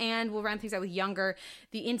Hurts, and we'll round things out with Younger,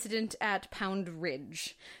 The Incident at Pound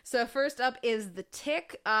Ridge. So first up is The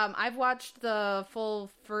Tick. I've watched the full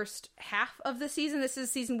first half of the season. This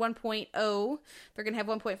is season 1.0. They're going to have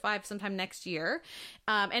 1.5 sometime next year.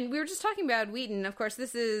 And we were just talking about Wheaton. Of course,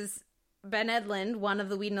 this is Ben Edlund, one of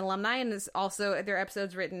the Whedon alumni, and is also their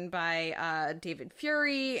episodes written by David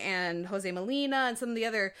Fury and Jose Molina and some of the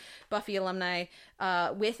other Buffy alumni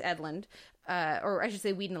with Edlund. Or I should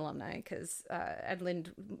say Whedon alumni, because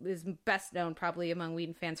Edlund is best known probably among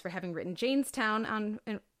Whedon fans for having written Janestown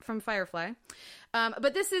from Firefly.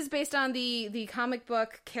 But this is based on the comic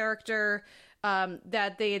book character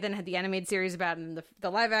that they then had the animated series about, and the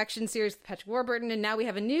live action series with Patrick Warburton, and now we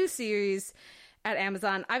have a new series at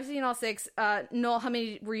Amazon. I've seen all 6. Noel, how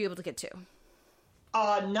many were you able to get to?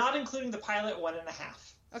 Not including the pilot,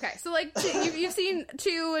 1.5. Okay, so like you've seen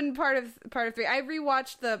 2 and part of 3. I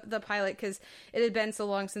rewatched the pilot because it had been so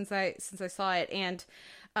long since I saw it, and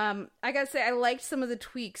I gotta say I liked some of the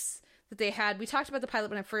tweaks that they had. We talked about the pilot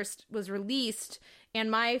when it first was released, and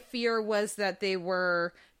my fear was that they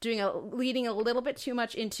were leading a little bit too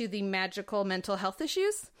much into the magical mental health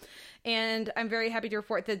issues. And I'm very happy to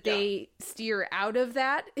report that they steer out of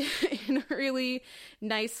that in a really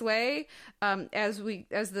nice way. As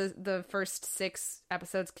the first 6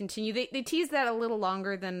 episodes continue, they tease that a little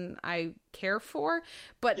longer than I care for,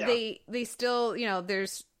 but they still,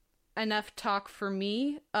 there's enough talk for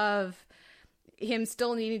me of him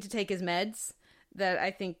still needing to take his meds that I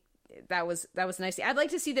think that was nice. I'd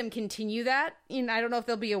like to see them continue that. I don't know if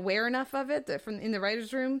they'll be aware enough of it in the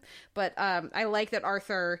writer's room, but I like that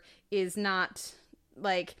Arthur is not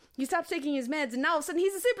like he stops taking his meds and now all of a sudden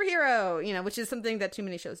he's a superhero, which is something that too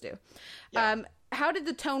many shows do. Yeah. How did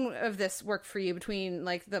the tone of this work for you between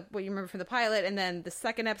like what you remember from the pilot and then the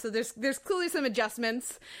second episode? There's clearly some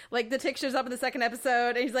adjustments. Like the Tick shows up in the second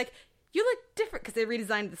episode and he's like, "You look different," because they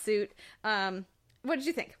redesigned the suit. What did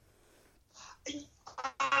you think?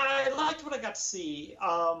 I liked what I got to see,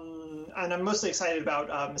 and I'm mostly excited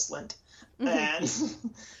about Miss Lind. And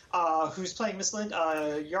who's playing Miss Lind?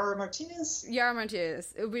 Yara Martinez? Yara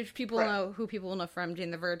Martinez, which people know will know from Jane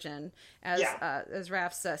the Virgin as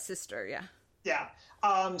Raph's sister, Yeah.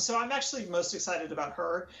 So I'm actually most excited about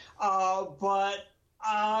her. But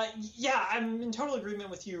I'm in total agreement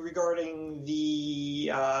with you regarding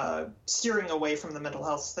the steering away from the mental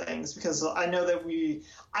health things, because I know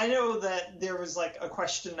that there was like a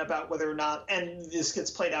question about whether or not, and this gets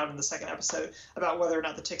played out in the second episode, about whether or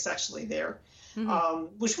not the Tick's actually there,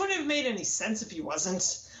 which wouldn't have made any sense if he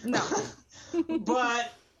wasn't. No.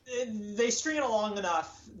 But they string it along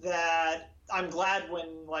enough that I'm glad when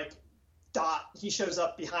Dot, he shows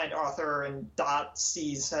up behind Arthur and Dot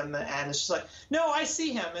sees him and it's just like, no, I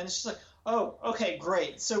see him. And it's just like, oh, okay,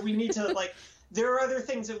 great. So we need to there are other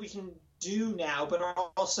things that we can do now, but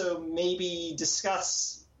also maybe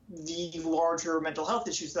discuss the larger mental health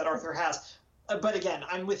issues that Arthur has. But again,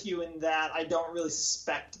 I'm with you in that I don't really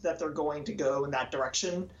suspect that they're going to go in that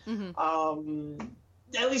direction.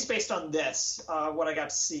 At least based on this, what I got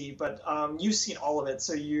to see. But you've seen all of it,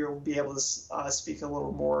 so you'll be able to speak a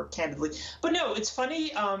little more candidly. But no, it's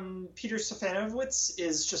funny. Peter Serafinowicz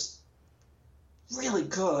is just really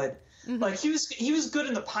good. Like he was good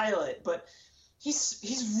in the pilot, but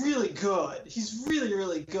he's really good. He's really,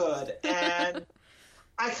 really good. And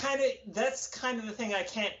that's kind of the thing I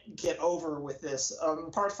can't get over with this.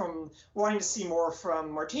 Apart from wanting to see more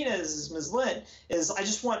from Martinez as Ms. Lind, is I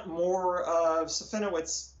just want more of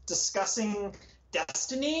Serafinowicz discussing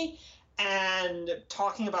Destiny and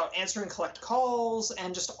talking about answering collect calls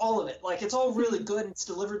and just all of it. Like, it's all really good and it's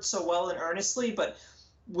delivered so well and earnestly, but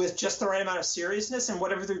with just the right amount of seriousness, and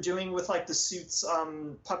whatever they're doing with the suit's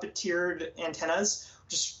puppeteered antennas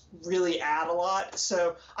just really add a lot.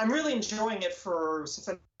 So I'm really enjoying it for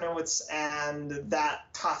Serafinowicz, and that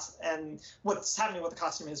and what's happening with the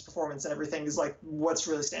costume and his performance and everything is what's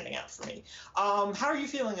really standing out for me. How are you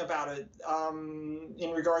feeling about it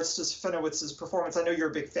in regards to Serafinowicz's performance? I know you're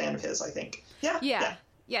a big fan of his, I think. Yeah.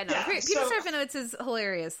 Peter Serafinowicz is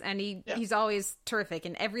hilarious, and he's always terrific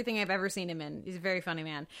in everything I've ever seen him in. He's a very funny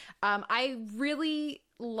man. I really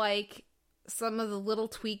like some of the little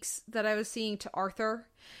tweaks that I was seeing to Arthur.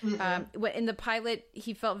 In the pilot,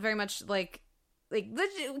 he felt very much like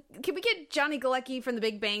can we get Johnny Galecki from The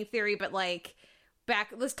Big Bang Theory, but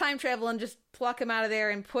let's time travel and just pluck him out of there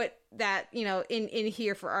and put that in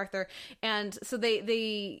here for Arthur. And so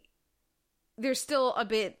they're still a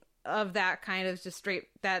bit of that kind of just straight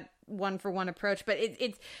that one for one approach, but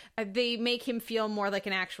it's they make him feel more like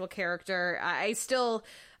an actual character. I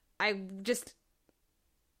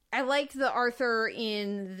liked the Arthur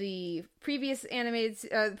in the previous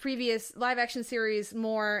previous live action series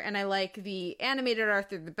more, and I like the animated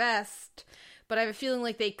Arthur the best, but I have a feeling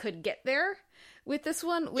like they could get there with this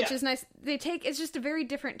one, which is nice. It's just a very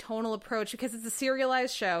different tonal approach because it's a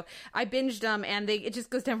serialized show. I binged them and it just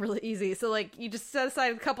goes down really easy. So like you just set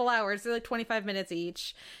aside a couple hours, they're like 25 minutes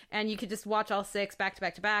each, and you could just watch all 6 back to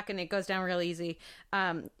back to back, and it goes down real easy.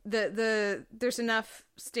 There's enough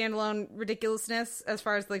standalone ridiculousness as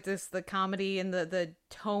far as like the comedy and the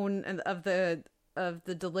tone and of the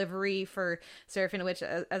delivery for Seraphina Witch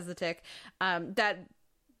as the Tick,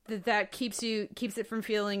 that keeps it from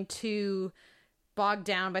feeling too bogged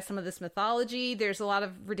down by some of this mythology. There's a lot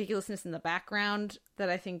of ridiculousness in the background that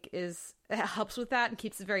I think helps with that and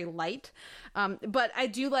keeps it very light. But I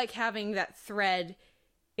do like having that thread,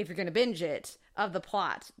 if you're going to binge it, of the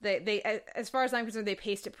plot. They as far as I'm concerned, they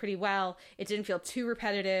paced it pretty well. It didn't feel too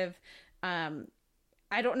repetitive.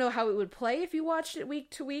 I don't know how it would play if you watched it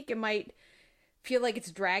week to week. It might feel like it's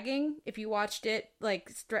dragging if you watched it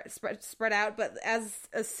like spread out, but as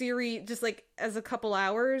a series, just like as a couple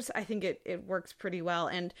hours, I think it works pretty well.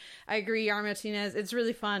 And I agree, Yara Martinez, it's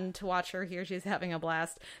really fun to watch her here. She's having a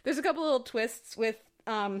blast. There's a couple little twists with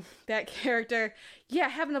that character. Yeah,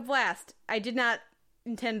 having a blast. I did not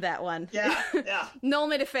intend that one. Yeah. Noel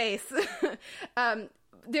made a face.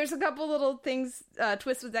 There's a couple little things,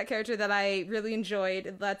 twists with that character that I really enjoyed.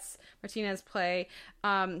 It lets Martinez play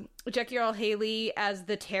Jackie Earle Haley as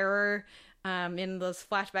the Terror in those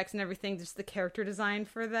flashbacks and everything. Just the character design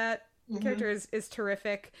for that character is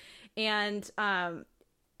terrific. And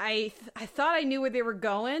I thought I knew where they were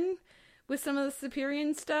going with some of the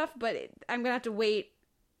Superior stuff, but I'm gonna have to wait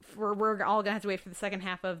we're all gonna have to wait for the second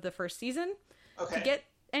half of the first season to get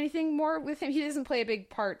anything more with him. He doesn't play a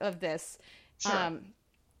big part of this. Sure.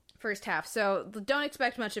 First half, so don't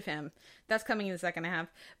expect much of him. That's coming in the second half,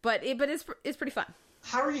 but it's pretty fun.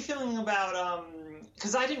 How are you feeling about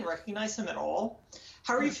because I didn't recognize him at all.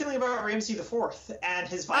 How are you feeling about Ramsay the Fourth and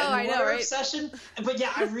his vitamin water obsession? But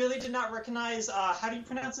yeah, I really did not recognize. How do you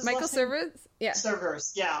pronounce his Michael last name? Cerveris? Yeah,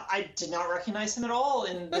 Cerveris. Yeah, I did not recognize him at all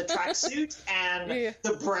in the tracksuit and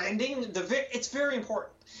the branding. It's very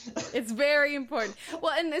important. It's very important.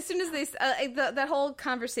 Well, and as soon as they that whole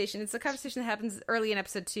conversation, it's a conversation that happens early in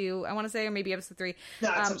episode 2, I want to say, or maybe episode 3.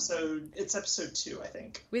 No, it's episode 2, I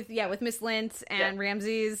think. With Miss Lint and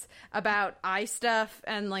Ramses about eye stuff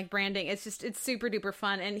and like branding. It's super duper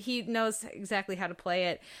fun, and he knows exactly how to play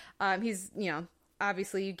it. He's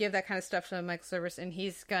obviously you give that kind of stuff to Michael Cerveris and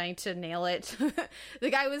he's going to nail it. The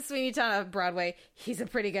guy with Sweeney Todd on Broadway, he's a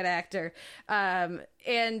pretty good actor. And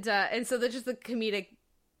so there's just the comedic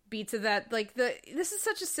beats of that. Like this is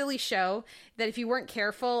such a silly show that if you weren't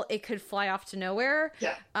careful, it could fly off to nowhere.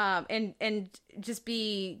 Yeah. And just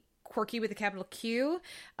be quirky with a capital Q.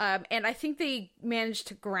 And I think they managed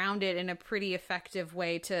to ground it in a pretty effective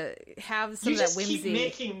way to have some of that whimsy. You just keep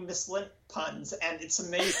making Miss Lint puns, and it's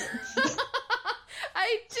amazing.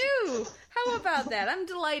 I do. How about that? I'm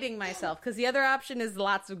delighting myself because the other option is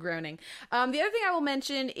lots of groaning. The other thing I will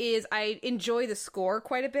mention is I enjoy the score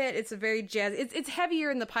quite a bit. It's a very jazz. It's heavier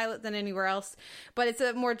in the pilot than anywhere else, but it's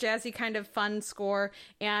a more jazzy kind of fun score.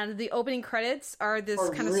 And the opening credits are this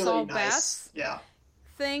kind of really Saul nice. Bass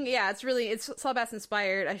thing. Yeah, it's Saul Bass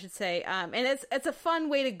inspired, I should say. And it's a fun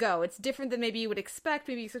way to go. It's different than maybe you would expect.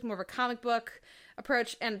 Maybe you expect more of a comic book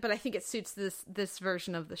approach, but I think it suits this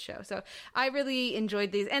version of the show. So I really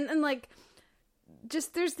enjoyed these, and like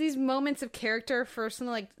just there's these moments of character for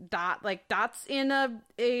something like Dot's in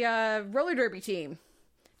a roller derby team.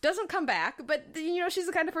 Doesn't come back, but she's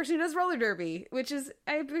the kind of person who does roller derby, which is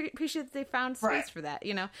I appreciate that they found space for that.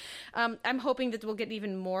 I'm hoping that we'll get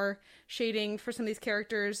even more shading for some of these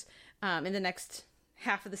characters in the next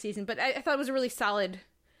half of the season. But I thought it was a really solid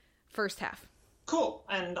first half. Cool,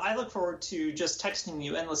 and I look forward to just texting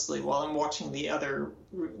you endlessly while I'm watching the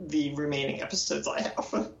remaining episodes I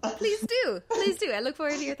have. Please do. I look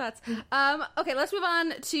forward to your thoughts. Okay, let's move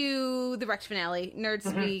on to the Wrecked finale, Nerd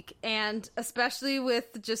Speak, and especially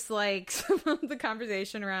with just like some of the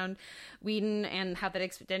conversation around Whedon and how that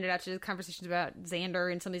extended out to the conversations about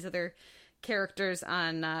Xander and some of these other characters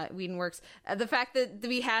on Whedon Works. The fact that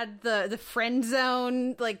we had the friend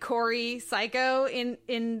zone, like Corey Psycho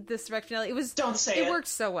in this Wrecked finale, it worked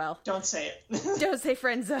so well. Don't say it. Don't say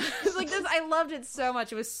friend zone. Like this, I loved it so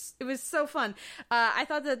much. It was so fun. I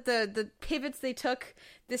thought that the pivots they took,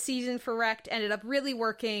 this season for Wrecked ended up really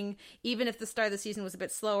working, even if the start of the season was a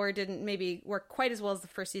bit slower, didn't maybe work quite as well as the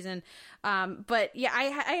first season. But yeah, I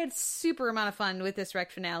had super amount of fun with this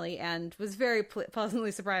Wrecked finale and was very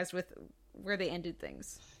pleasantly surprised with where they ended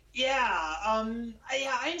things. Yeah,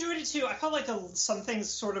 I enjoyed it too. I felt like some things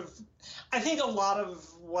sort of, I think a lot of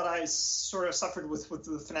what I sort of suffered with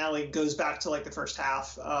the finale goes back to like the first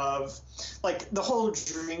half of like the whole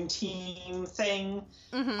Dream Team thing.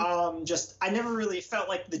 Mm-hmm. Just, I never really felt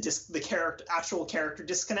like the actual character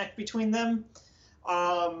disconnect between them.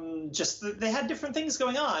 Just they had different things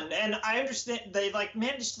going on, and I understand they like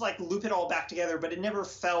managed to like loop it all back together, but it never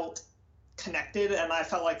felt connected, and I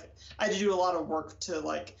felt like I had to do a lot of work to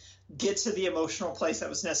like get to the emotional place that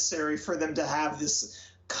was necessary for them to have this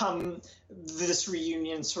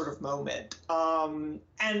reunion sort of moment,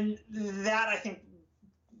 and that I think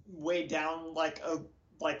weighed down like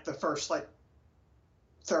the first like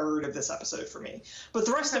third of this episode for me, but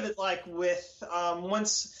the rest of it, like with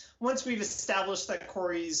once we've established that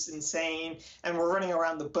Corey's insane and we're running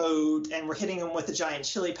around the boat and we're hitting him with a giant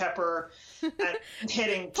chili pepper and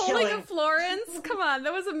killing a Florence. Come on,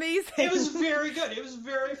 that was amazing. It was very good. It was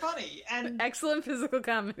very funny and excellent physical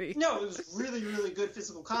comedy. No, it was really, really good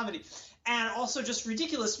physical comedy, and also just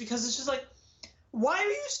ridiculous because it's just like, why are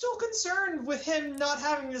you still concerned with him not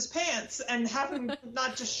having his pants and having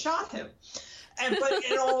not just shot him? But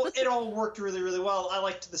it all worked really, really well. I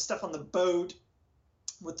liked the stuff on the boat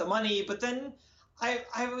with the money, but then I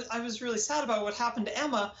was really sad about what happened to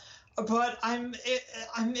Emma. But I'm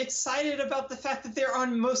excited about the fact that they're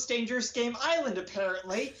on Most Dangerous Game Island,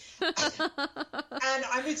 apparently, and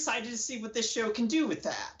I'm excited to see what this show can do with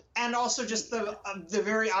that. And also just the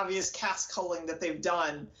very obvious cast culling that they've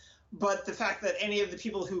done. But the fact that any of the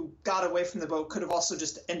people who got away from the boat could have also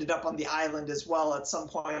just ended up on the island as well at some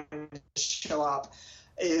point and show up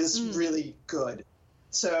is really good.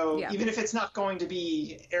 So even if it's not going to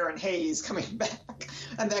be Aaron Hayes coming back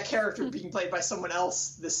and that character being played by someone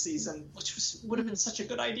else this season, which would have been such a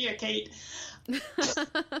good idea, Kate.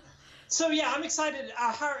 So yeah, I'm excited.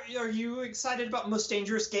 How are you excited about Most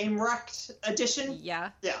Dangerous Game Wrecked edition?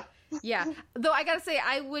 Yeah. Yeah. Yeah. Though I gotta say,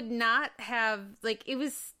 I would not have, like, it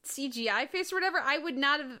was CGI face or whatever, I would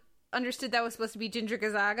not have understood that was supposed to be Ginger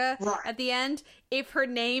Gazaga at the end if her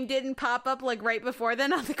name didn't pop up like right before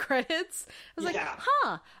then on the credits. I was like,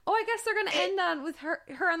 oh, I guess they're gonna end on with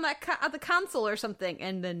her on that at the console or something,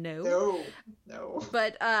 and then no.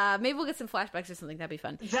 But maybe we'll get some flashbacks or something. That'd be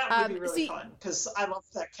fun. That would be really fun because I love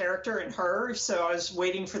that character and her, so I was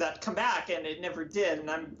waiting for that to come back and it never did, and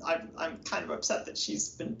I'm kind of upset that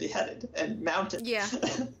she's been beheaded and mounted. Yeah.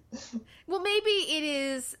 Well, maybe it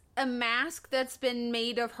is a mask that's been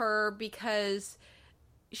made of her because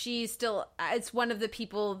she's still, it's one of the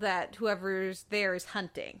people that whoever's there is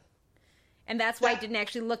hunting, and that's why it didn't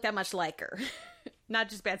actually look that much like her. Not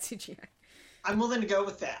just bad CGI. I'm willing to go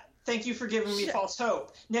with that. Thank you for giving me false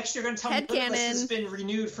hope. Next you're going to tell me Limitless has been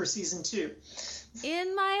renewed for season 2.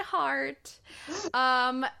 In my heart.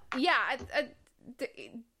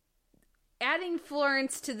 Adding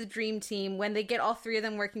Florence to the Dream Team when they get all three of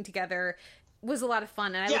them working together was a lot of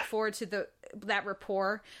fun, and I look forward to that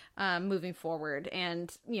rapport moving forward.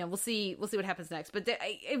 And we'll see what happens next. But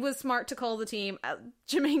it was smart to call the team.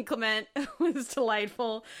 Jermaine Clement was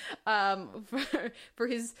delightful for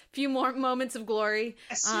his few more moments of glory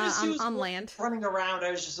as soon as he was on land, running around.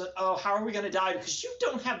 I was just like, oh, how are we going to die? Because you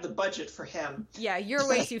don't have the budget for him. Yeah, you're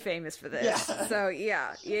way too famous for this. So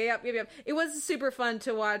yep. It was super fun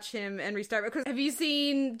to watch him and restart. Because have you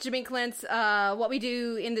seen Jermaine Clement's What We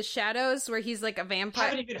Do in the Shadows, where he's like a vampire? I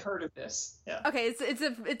haven't even heard of this. Yeah. Okay,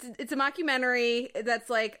 it's a mockumentary that's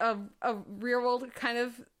like a real world kind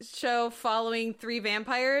of show following 3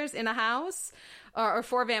 vampires in a house, or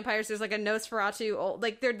 4 vampires. There's like a Nosferatu,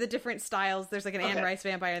 like they're the different styles. There's like an Anne Rice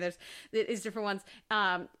vampire. There's different ones,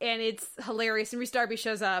 and it's hilarious. And Rhys Darby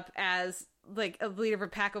shows up as like a leader of a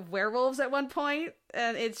pack of werewolves at one point,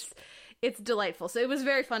 and it's delightful. So it was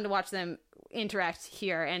very fun to watch them interact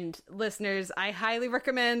here. And listeners, I highly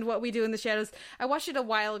recommend What We Do in the Shadows. I watched it a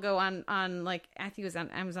while ago on like, I think it was on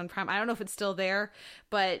Amazon Prime. I don't know if it's still there,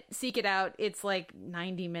 but seek it out. It's like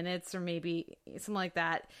 90 minutes or maybe something like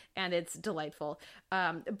that, and it's delightful.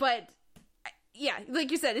 But yeah,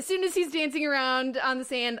 like you said, as soon as he's dancing around on the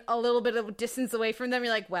sand a little bit of distance away from them,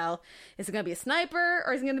 you're like, well, is it going to be a sniper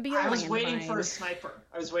or is it going to be a landmine? I was waiting for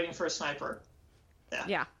a sniper.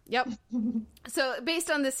 Yeah. Yep. So based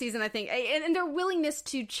on this season, I think, and their willingness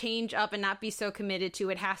to change up and not be so committed to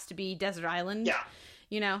it has to be Desert Island.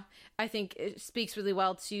 Yeah. I think it speaks really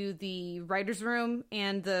well to the writer's room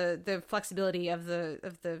and the flexibility of the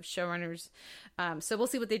showrunners. So we'll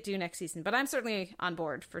see what they do next season. But I'm certainly on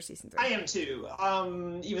board for season 3. I am too.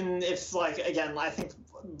 Even if, like, again, I think,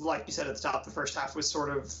 like you said at the top, the first half was sort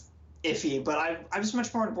of iffy, but I was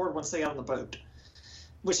much more on board once they got on the boat.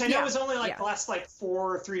 Which I know was only the last 3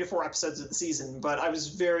 to 4 episodes of the season, but I was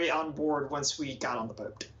very on board once we got on the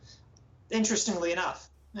boat. Interestingly enough.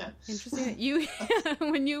 Yeah. Interesting. You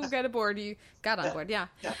when you got aboard, you got on board. Yeah.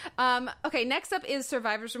 Okay. Next up is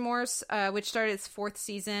Survivor's Remorse, which started its 4th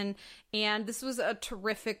season, and this was a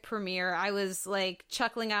terrific premiere. I was like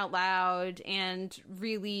chuckling out loud and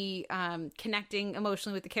really connecting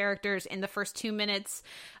emotionally with the characters in the first 2 minutes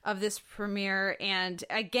of this premiere. And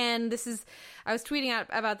again, I was tweeting out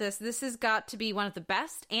about this. This has got to be one of the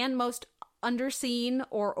best and most underseen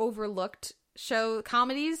or overlooked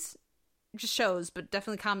comedies. Just shows, but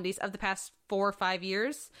definitely comedies of the past 4 or 5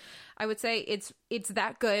 years. I would say it's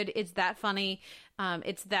that good, it's that funny,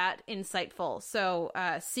 it's that insightful. So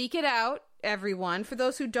seek it out, everyone. For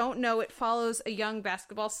those who don't know, it follows a young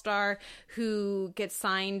basketball star who gets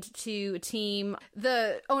signed to a team.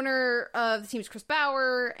 The owner of the team is Chris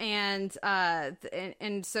Bauer, and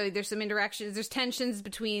so there's some interactions. There's tensions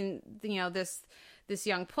between this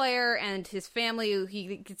young player and his family.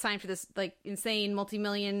 He gets signed for this like insane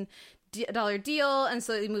multi-million-dollar deal, and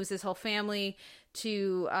so he moves his whole family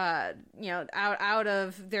to out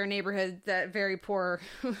of their neighborhood, that very poor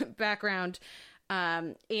background,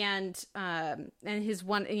 and his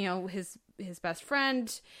one his best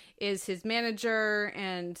friend is his manager,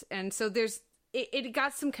 and so there's it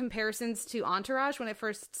got some comparisons to Entourage when it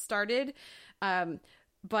first started,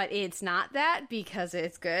 but it's not that, because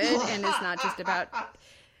it's good and it's not just about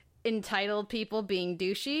entitled people being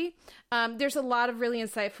douchey. There's a lot of really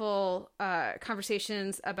insightful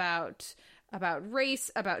conversations about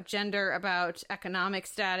race, about gender, about economic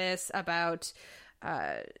status, about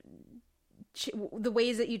the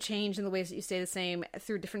ways that you change and the ways that you stay the same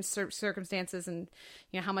through different circumstances, and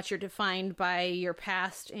how much you're defined by your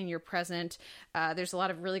past and your present. There's a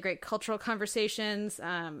lot of really great cultural conversations,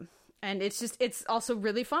 and it's also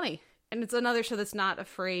really funny, and it's another show that's not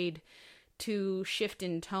afraid to shift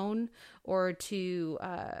in tone or to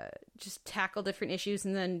just tackle different issues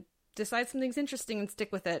and then decide something's interesting and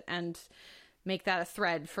stick with it and make that a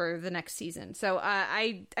thread for the next season. So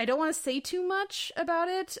I don't want to say too much about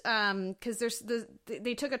it, because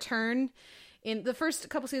they took a turn. In the first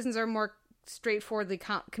couple seasons are more straightforwardly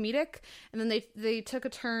comedic, and then they took a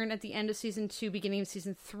turn at the end of season 2, beginning of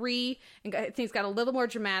season 3, and things got a little more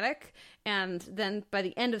dramatic. And then by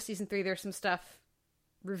the end of season 3, there's some stuff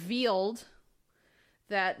revealed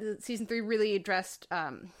that season 3 really addressed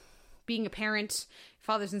being a parent,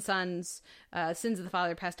 fathers and sons, sins of the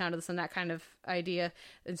father passed down to the son, that kind of idea,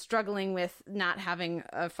 and struggling with not having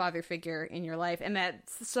a father figure in your life. And that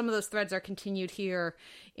some of those threads are continued here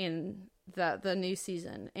in the new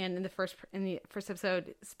season and in the first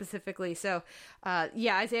episode specifically. So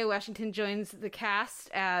Isaiah Washington joins the cast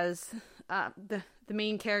as the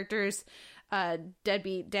main character's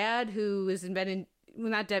deadbeat dad, who has been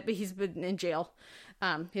not dead, but he's been in jail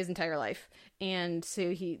his entire life, and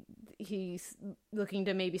so he's looking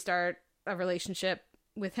to maybe start a relationship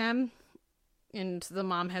with him, and the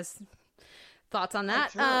mom has thoughts on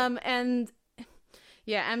that. Sure. And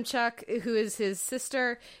Chuck, who is his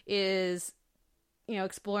sister, is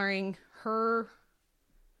exploring her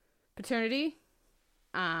paternity.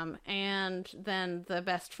 And then the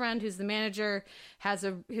best friend, who's the manager,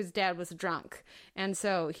 his dad was drunk, and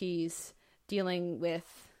so he's dealing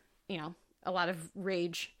with a lot of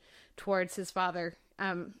rage towards his father,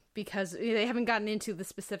 because they haven't gotten into the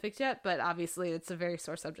specifics yet, but obviously it's a very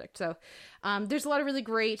sore subject. So there's a lot of really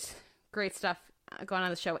great stuff going on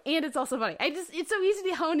in the show, and it's also funny. It's so easy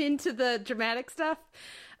to hone into the dramatic stuff,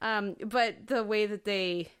 but the way that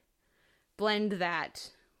they blend that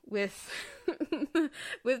with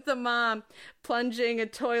with the mom plunging a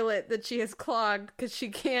toilet that she has clogged because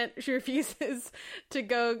she refuses to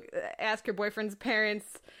go ask her boyfriend's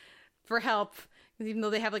parents for help, even though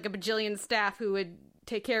they have like a bajillion staff who would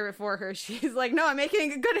take care of it for her. She's like, no, I'm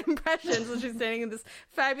making a good impression. So she's standing in this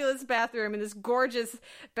fabulous bathroom in this gorgeous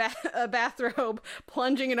bathrobe,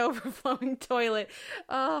 plunging an overflowing toilet.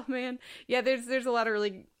 Oh man, yeah. There's a lot of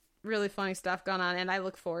really, really funny stuff going on, and I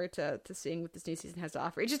look forward to seeing what this new season has to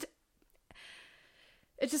offer. It's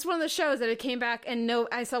just one of those shows that it came back, and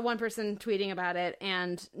I saw one person tweeting about it,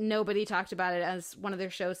 and nobody talked about it as one of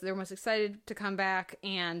their shows they're most excited to come back.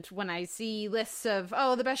 And when I see lists of,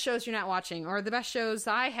 the best shows you're not watching, or the best shows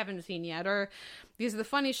I haven't seen yet, or these are the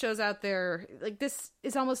funny shows out there, like, this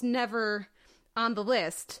is almost never on the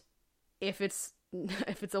list if it's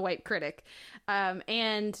if it's a white critic.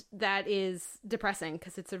 And that is depressing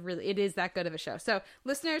because it is that good of a show. So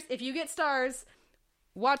listeners, if you get stars,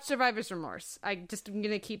 watch Survivor's Remorse. I'm going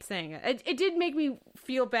to keep saying it. It did make me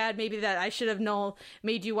feel bad, maybe, that I should have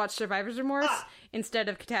made you watch Survivor's Remorse instead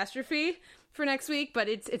of Catastrophe for next week, but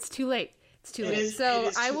it's too late. It's too late.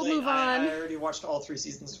 So I will move on. I already watched all 3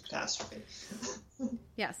 seasons of Catastrophe.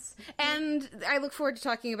 Yes. And I look forward to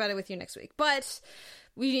talking about it with you next week. But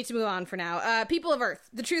we need to move on for now. People of Earth,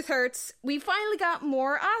 The Truth Hurts. We finally got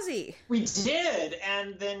more Ozzy. We did,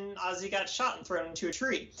 and then Ozzy got shot and thrown into a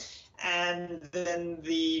tree. And then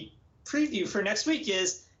the preview for next week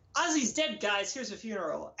is, Ozzy's dead, guys, here's a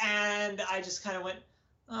funeral. And I just kind of went,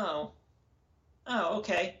 oh,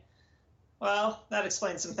 okay. Well, that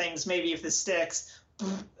explains some things, maybe if this sticks.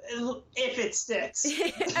 If it sticks.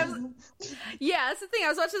 Yeah, that's the thing. I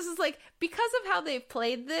was watching this, is like, because of how they've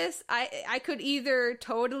played this, I could either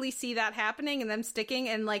totally see that happening and them sticking,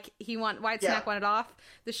 and like Whitesnake wanted off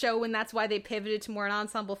the show, and that's why they pivoted to more an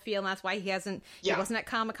ensemble feel, and that's why he wasn't at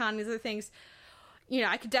Comic-Con and these other things. You know,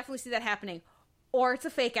 I could definitely see that happening. Or it's a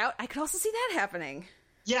fake out. I could also see that happening.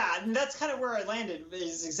 Yeah, and that's kind of where I landed,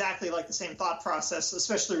 is exactly like the same thought process,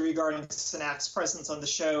 especially regarding Synak's presence on the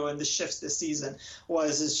show and the shifts this season,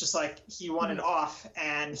 it's just like he wanted off,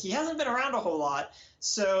 and he hasn't been around a whole lot,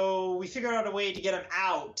 so we figured out a way to get him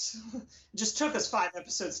out. It just took us 5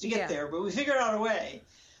 episodes to get there, but we figured out a way.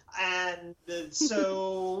 And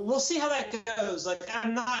so we'll see how that goes. Like,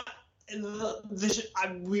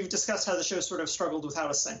 we've discussed how the show sort of struggled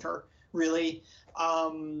without a center, really.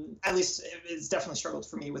 At least it's definitely struggled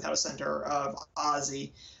for me without a center of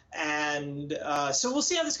Ozzy, and so we'll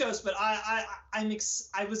see how this goes. But I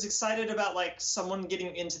was excited about like someone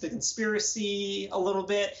getting into the conspiracy a little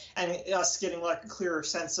bit, and us getting like a clearer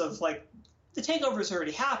sense of like the takeover's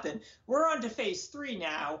already happened. We're on to phase 3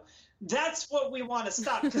 now. That's what we want to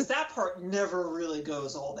stop, because that part never really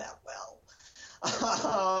goes all that well.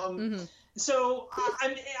 So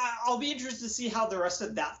I'll be interested to see how the rest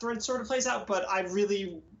of that thread sort of plays out, but I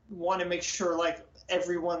really want to make sure like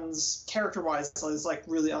everyone's character-wise is like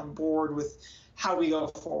really on board with how we go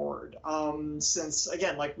forward. Since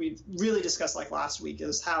again, like we really discussed like last week,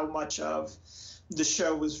 is how much of the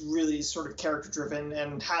show was really sort of character-driven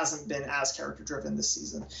and hasn't been as character-driven this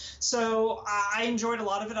season. So I enjoyed a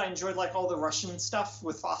lot of it. I enjoyed like all the Russian stuff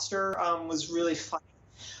with Foster, was really fun.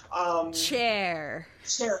 Chair.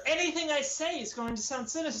 Anything I say is going to sound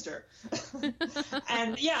sinister.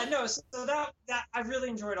 And so that I really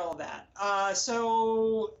enjoyed all of that.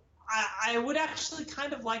 So I would actually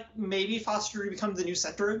kind of like maybe Foster to become the new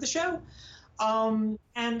center of the show.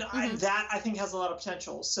 That I think has a lot of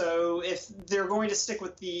potential. So if they're going to stick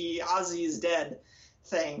with the Ozzy is dead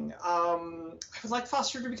thing, I would like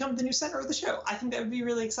Foster to become the new center of the show. I think that would be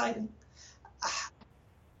really exciting.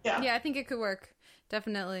 Yeah, I think it could work.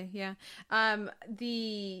 Definitely, yeah.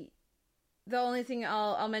 The only thing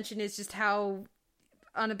I'll mention is just how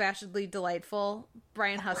unabashedly delightful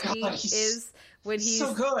Brian Husky is when he's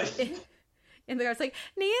so good. In the car. It's like,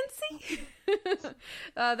 Nancy. It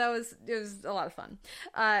was a lot of fun.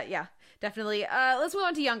 Yeah, definitely. Let's move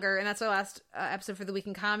on to Younger, and that's our last episode for the week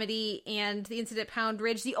in comedy and the incident at Pound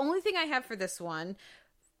Ridge. The only thing I have for this one,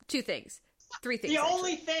 2 things. 3 things. The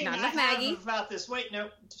only thing I have about this. Wait,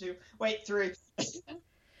 2. Wait, 3.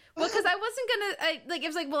 Well, because I wasn't gonna. It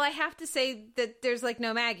was like, well, I have to say that there's like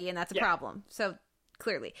no Maggie, and that's a problem. So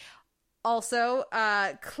clearly, also,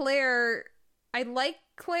 Claire. I like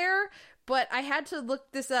Claire, but I had to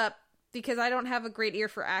look this up because I don't have a great ear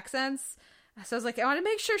for accents. So I was like, I want to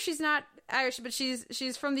make sure she's not Irish, but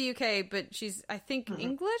she's from the UK, but she's, I think,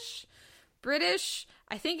 English, British.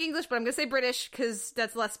 I think English, but I'm gonna say British because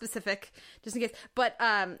that's less specific, just in case. But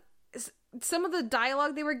some of the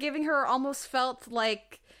dialogue they were giving her almost felt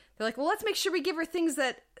like they're like, well, let's make sure we give her things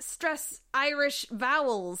that stress Irish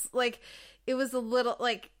vowels. Like, it was a little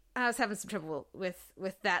like I was having some trouble with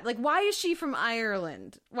that. Like, why is she from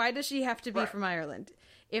Ireland? Why does she have to be from Ireland?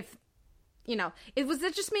 If was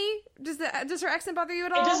that just me? Does her accent bother you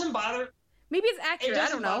at all? It doesn't bother. Maybe it's accurate. I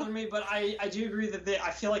don't know. It doesn't bother me, but I do agree that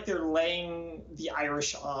I feel like they're laying the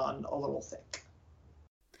Irish on a little thick.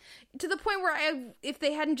 To the point where if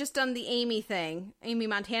they hadn't just done the Amy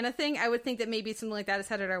Montana thing, I would think that maybe something like that is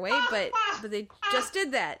headed our way, but they just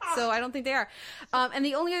did that, so I don't think they are. And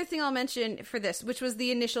the only other thing I'll mention for this, which was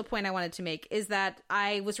the initial point I wanted to make, is that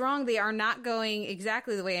I was wrong. They are not going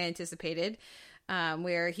exactly the way I anticipated,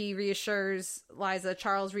 where he reassures Liza,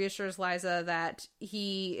 Charles reassures Liza that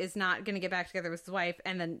he is not going to get back together with his wife,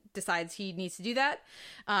 and then decides he needs to do that.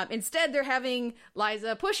 Instead, they're having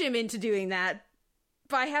Liza push him into doing that,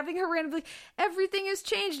 by having her randomly, everything has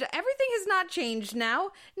changed. Everything has not changed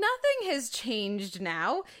now. Nothing has changed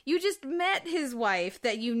now. You just met his wife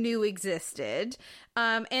that you knew existed,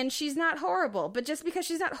 and she's not horrible. But just because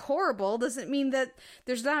she's not horrible doesn't mean that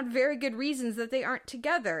there's not very good reasons that they aren't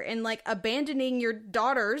together. And, like, abandoning your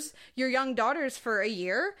young daughters for a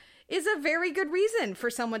year is a very good reason for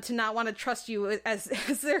someone to not want to trust you as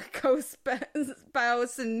their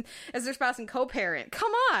co-spouse and as their spouse and co-parent.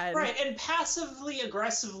 Come on. Right, and passively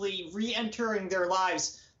aggressively re-entering their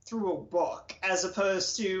lives through a book, as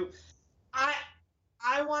opposed to,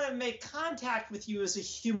 I want to make contact with you as a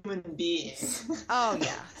human being. Oh,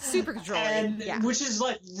 yeah. Super controlling. And yeah. Which is,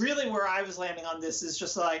 like, really where I was landing on this, is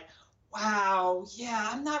just like, wow, yeah,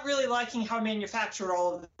 I'm not really liking how manufactured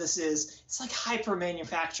all of this is. It's like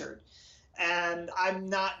hyper-manufactured, and I'm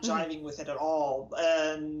not jiving with it at all.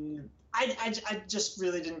 And I just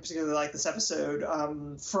really didn't particularly like this episode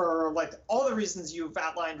for, like, all the reasons you've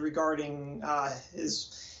outlined regarding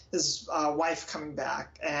his wife coming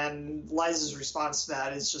back, and Liza's response to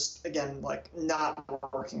that is just, again, like, not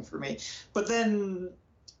working for me. But then,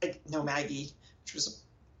 like, no Maggie, which was a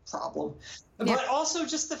problem. Yeah. But also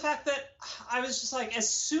just the fact that I was just like, as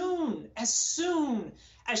soon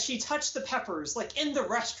as she touched the peppers, like, in the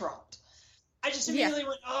restaurant, I just immediately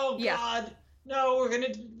went, oh, God, no,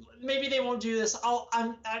 maybe they won't do this.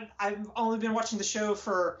 I've only been watching the show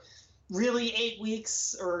for really 8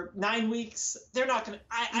 weeks or 9 weeks. They're not going to,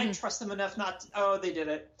 I trust them enough not to, they did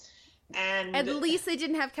it. And at least they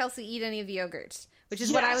didn't have Kelsey eat any of the yogurts, which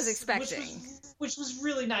is what I was expecting. Which was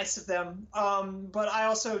really nice of them. But I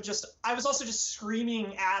was also just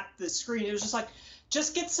screaming at the screen. It was just like,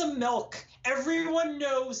 just get some milk. Everyone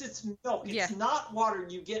knows it's milk. It's not water.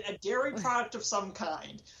 You get a dairy product of some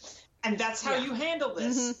kind. And that's how you handle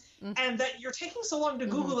this. Mm-hmm. And that you're taking so long to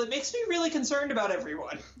Google it makes me really concerned about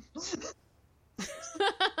everyone.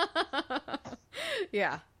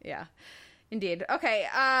 Yeah. Indeed. Okay,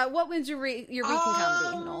 what wins your week in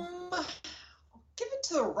comedy, Noel? Give it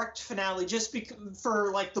to the wrecked finale, just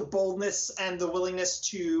for, like, the boldness and the willingness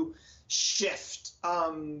to shift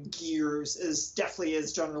gears as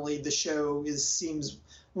generally the show seems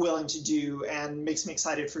willing to do, and makes me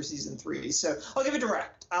excited for season 3. So I'll give it to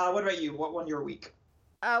Wrecked. What about you? What won your week?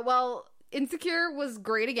 Well, Insecure was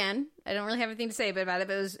great again. I don't really have anything to say about it,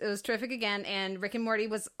 but it was terrific again. And Rick and Morty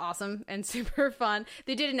was awesome and super fun.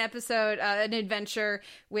 They did an episode, an adventure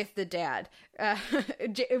with the dad.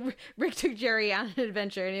 Rick took Jerry on an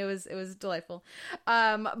adventure, and it was delightful.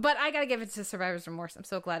 But I gotta give it to Survivor's Remorse. I'm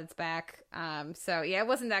so glad it's back. So yeah, it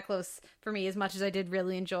wasn't that close for me, as much as I did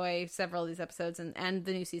really enjoy several of these episodes and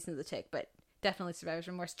the new season of The Tick. But definitely Survivor's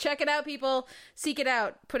Remorse. Check it out, people. Seek it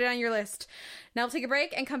out. Put it on your list. Now we'll take a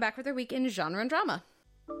break and come back with our week in genre and drama.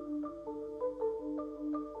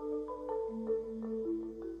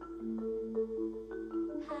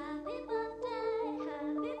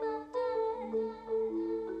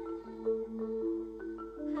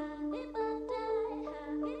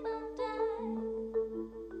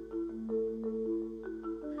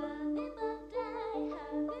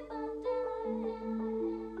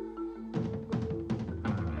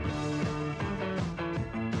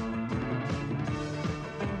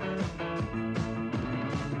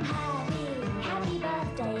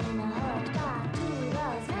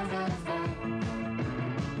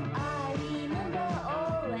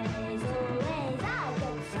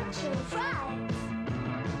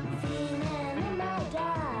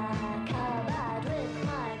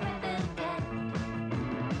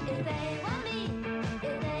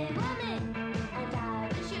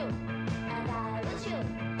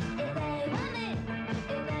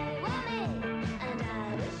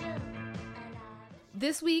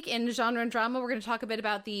 This week in genre and drama, we're going to talk a bit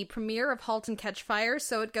about the premiere of *Halt and Catch Fire*,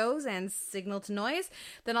 So It Goes, and *Signal to Noise*.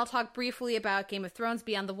 Then I'll talk briefly about *Game of Thrones*,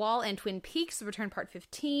 *Beyond the Wall*, and *Twin Peaks: Return Part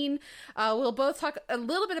 15. We'll both talk a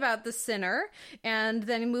little bit about *The Sinner*, and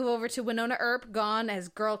then move over to Winona Earp, *Gone as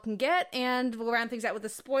Girl Can Get*, and we'll round things out with a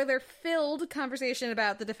spoiler-filled conversation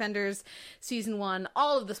about *The Defenders* Season 1.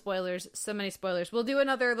 All of the spoilers, so many spoilers. We'll do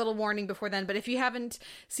another little warning before then, but if you haven't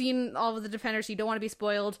seen all of *The Defenders*, you don't want to be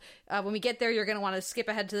spoiled. When we get there, you're going to want to skip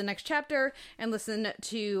ahead to the next chapter and listen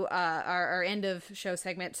to our end of show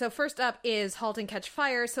segment. So first up is *Halt and Catch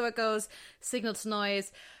Fire*, So It Goes, *Signal to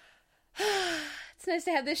Noise*. It's nice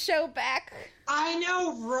to have this show back. I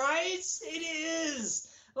know, right? It is.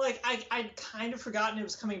 Like, I'd kind of forgotten it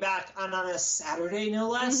was coming back on a Saturday, no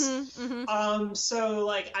less. So,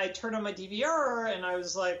 like, I turned on my DVR, and I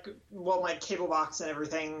was like, well, my cable box and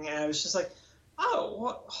everything, and I was just like,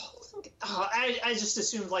 oh, think. Oh, I just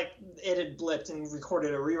assumed like it had blipped and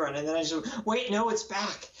recorded a rerun, and then I just wait. No, it's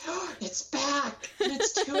back. It's back. And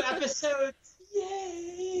it's 2 episodes.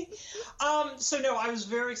 Yay! So no, I was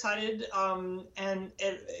very excited, and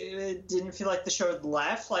it didn't feel like the show had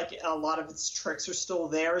left. Like a lot of its tricks are still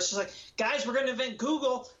there. It's just like, guys, we're gonna invent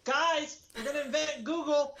Google. Guys, we're gonna invent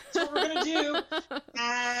Google. That's what we're gonna do.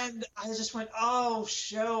 And I just went, oh,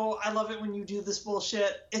 show! I love it when you do this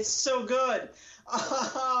bullshit. It's so good.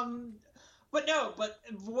 But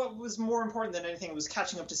what was more important than anything was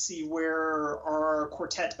catching up to see where our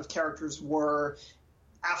quartet of characters were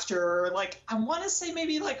after, like, I want to say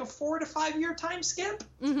maybe like a 4 to 5 year time skip,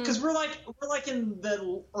 because we're like in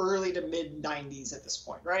the early to mid 90s at this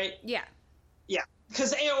point, right? Yeah,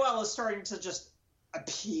 because AOL is starting to just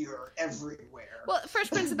appear everywhere. Well,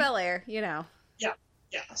 Fresh Prince of Bel-Air, you know. Yeah.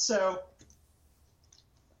 So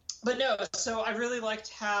I really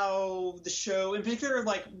liked how the show, in particular,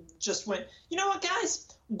 like, just went, you know what, guys,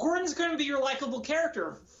 Gordon's going to be your likable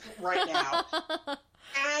character right now,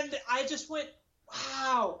 and I just went,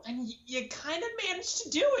 wow, and you kind of managed to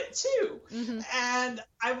do it too. And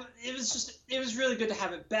it was really good to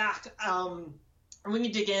have it back. When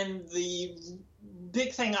you dig in, the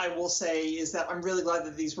big thing I will say is that I'm really glad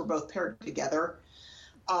that these were both paired together.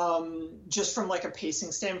 Just from like a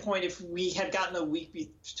pacing standpoint, if we had gotten a week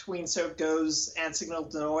between Soap Goes and Signal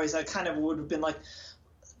to Noise, I kind of would have been like,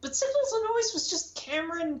 but Signal to Noise was just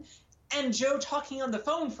Cameron and Joe talking on the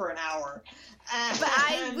phone for an hour. But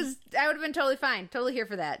I would have been totally fine, totally here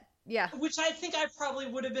for that. Yeah. Which I think I probably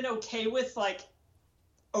would have been okay with, like,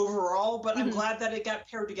 overall, but I'm glad that it got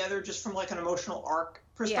paired together just from, like, an emotional arc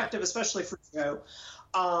perspective, especially for Joe.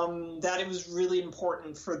 That it was really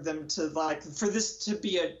important for them to, like, for this to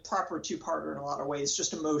be a proper 2-parter in a lot of ways,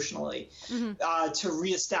 just emotionally, to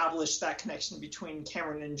reestablish that connection between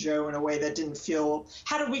Cameron and Joe in a way that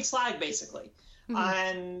had a week's lag, basically.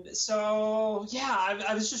 And so, yeah,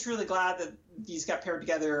 I was just really glad that these got paired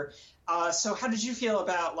together. So how did you feel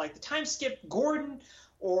about, like, the time skip, Gordon,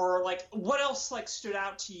 or, like, what else, like, stood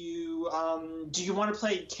out to you? Do you want to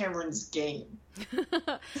play Cameron's game?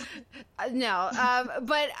 No,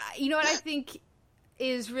 but you know what I think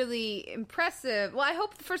is really impressive? Well,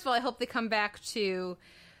 first of all, I hope they come back to,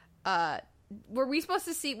 were we supposed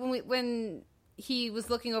to see, when he was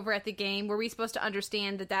looking over at the game, were we supposed to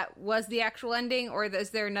understand that was the actual ending, or is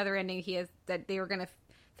there another ending that they were going to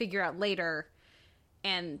figure out later,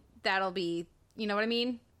 and that'll be, you know what I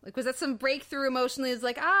mean? Like, was that some breakthrough emotionally? It's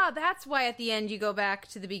like, that's why at the end you go back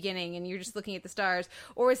to the beginning and you're just looking at the stars,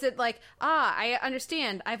 or is it like, I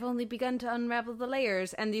understand, I've only begun to unravel the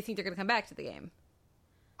layers, and do you think they're going to come back to the game?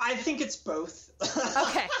 I think it's both.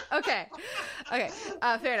 Okay.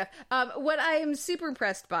 Fair enough. What I am super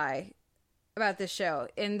impressed by about this show,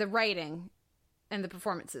 in the writing and the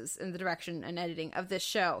performances and the direction and editing of this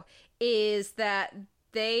show, is that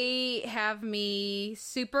they have me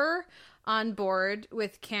super on board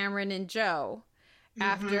with Cameron and Joe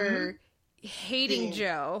after hating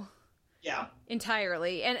Joe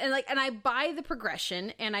entirely, and I buy the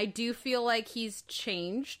progression, and I do feel like he's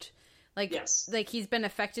changed, like he's been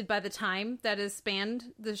affected by the time that has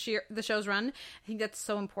spanned the show's run. I think that's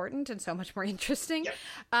so important and so much more interesting.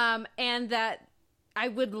 And that I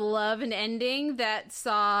would love an ending that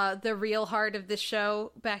saw the real heart of this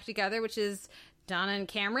show back together, which is Donna and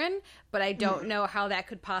Cameron, but I don't know how that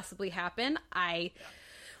could possibly happen. I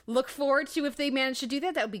look forward to, if they manage to do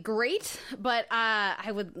that would be great, but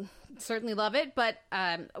I would certainly love it. But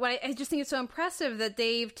I just think it's so impressive that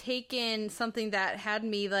they've taken something that had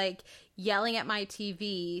me, like, yelling at my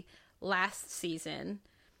TV last season,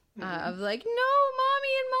 of like, no, mommy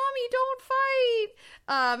and mommy don't fight,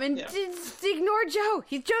 and just ignore Joe.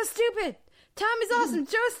 Joe's stupid. Tom is awesome.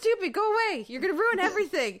 Joe's stupid. Go away. You're gonna ruin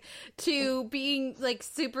everything. To being, like,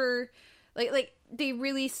 super, like they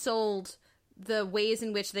really sold the ways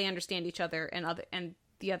in which they understand each other, and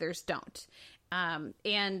the others don't.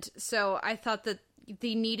 And so I thought that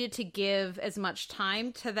they needed to give as much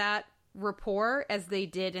time to that rapport as they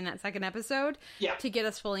did in that second episode to get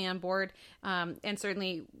us fully on board. And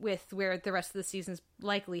certainly with where the rest of the season's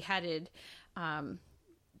likely headed, I'm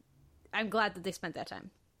glad that they spent that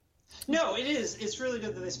time. No, it is. It's really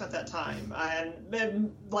good that they spent that time,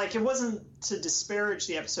 and like, it wasn't to disparage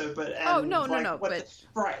the episode, but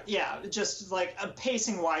just like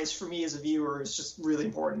pacing wise for me as a viewer, it's just really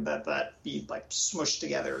important that be, like, smushed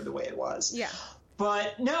together the way it was. Yeah.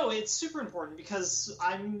 But no, it's super important because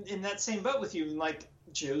I'm in that same boat with you. Like,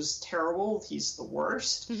 Joe's terrible. He's the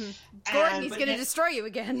worst. Gordon, he's going to destroy you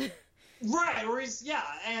again. Right, or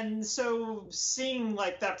and so seeing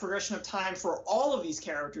like that progression of time for all of these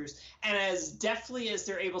characters, and as deftly as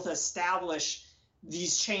they're able to establish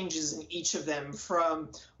these changes in each of them, from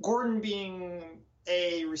Gordon being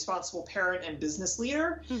a responsible parent and business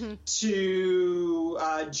leader to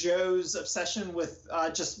Joe's obsession with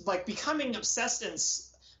just like becoming obsessed and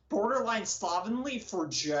borderline slovenly for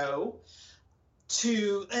Joe,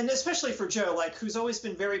 and especially for Joe, like, who's always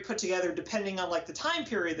been very put together depending on like the time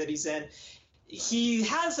period that he's in. He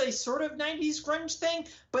has a sort of 90s grunge thing,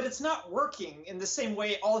 but it's not working in the same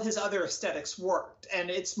way all his other aesthetics worked, and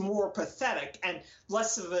it's more pathetic and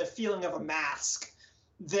less of a feeling of a mask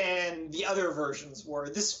than the other versions were.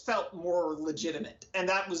 This felt more legitimate, and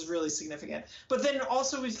that was really significant. But then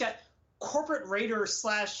also we've got corporate raider /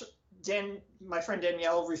 my friend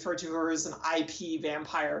Danielle referred to her as an IP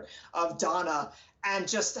vampire of Donna, and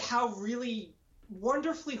just how really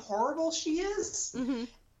wonderfully horrible she is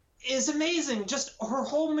is amazing. Just her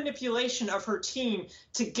whole manipulation of her team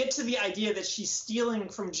to get to the idea that she's stealing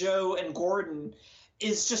from Joe and Gordon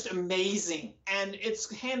is just amazing. And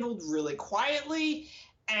it's handled really quietly,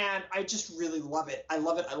 and I just really love it. I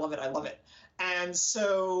love it. I love it. I love it. And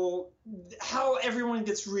so how everyone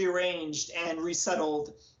gets rearranged and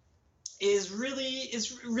resettled is really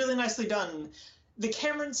nicely done. The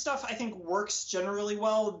Cameron stuff, I think, works generally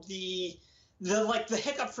well. The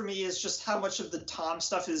hiccup for me is just how much of the Tom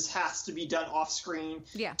stuff has to be done off screen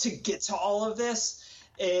to get to all of this.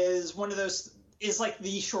 Is like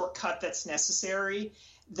the shortcut that's necessary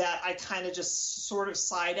that I kind of just sort of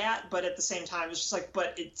side at, but at the same time it's just like,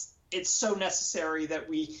 but it's so necessary that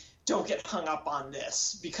we don't get hung up on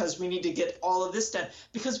this, because we need to get all of this done,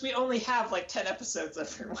 because we only have like 10 episodes,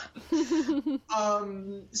 everyone.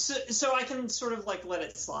 So I can sort of like let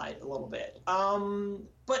it slide a little bit.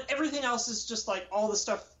 But everything else is just like all the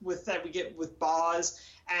stuff that we get with Boz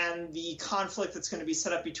and the conflict that's going to be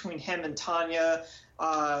set up between him and Tanya,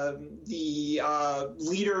 the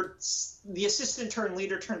assistant turned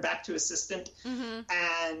leader turned back to assistant,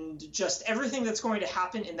 and just everything that's going to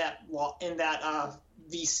happen in that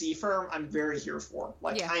VC firm, I'm very here for.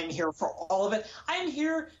 I'm here for all of it. I'm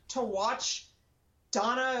here to watch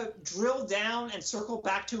Donna drill down and circle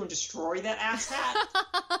back to and destroy that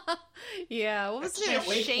asshat. Yeah, what was it,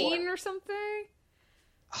 Shane or something?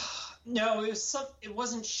 No, it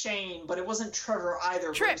wasn't Shane, but it wasn't Trevor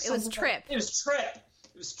either. Trip. It was Trip. It was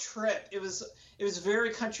Trip. It was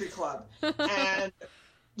very country club. And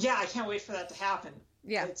yeah, I can't wait for that to happen.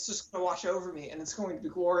 Yeah. It's just going to wash over me, and it's going to be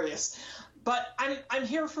glorious. But I'm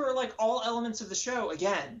here for like all elements of the show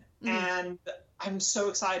again, and I'm so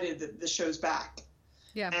excited that the show's back.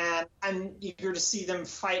 Yeah. And I'm eager to see them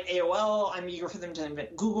fight AOL. I'm eager for them to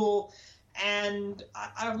invent Google, and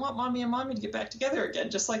I want Mommy and Mommy to get back together again,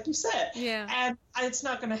 just like you said. Yeah. And it's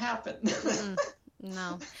not going to happen.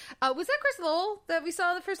 No. Was that Chris Lowell that we saw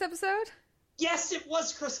in the first episode? Yes, it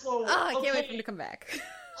was Chris Lowell. Oh, I can't wait for him to come back.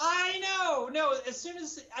 I know. No, as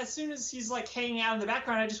soon as he's like hanging out in the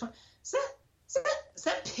background, I just went, is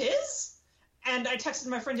that Piz? And I texted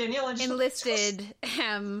my friend Danielle and just enlisted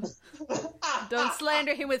him. Don't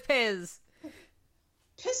slander him with Piz.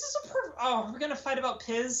 Piz is we're gonna fight about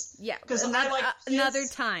Piz? Yeah, because another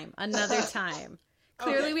time.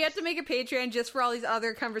 Clearly, we have to make a Patreon just for all these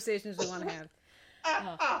other conversations we want to have.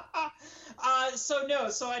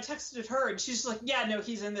 So I texted her, and she's like, "Yeah, no,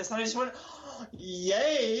 he's in this," and I just went, oh,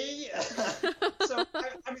 "Yay!" So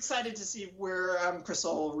I'm excited to see where Chris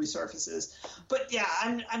Lowell resurfaces. But yeah,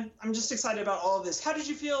 I'm just excited about all of this. How did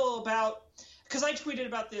you feel about? Because I tweeted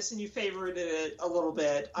about this, and you favorited it a little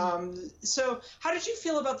bit. So how did you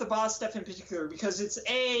feel about the Boz stuff in particular? Because it's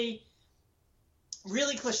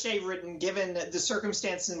really cliche written, given the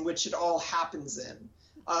circumstance in which it all happens in.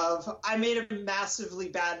 I made a massively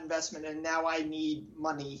bad investment, and now I need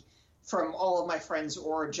money from all of my friends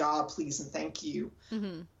or a job, please and thank you.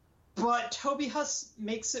 Mm-hmm. But Toby Huss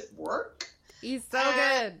makes it work. He's so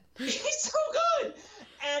good. He's so good.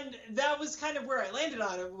 And that was kind of where I landed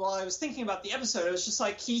on it while I was thinking about the episode. It was just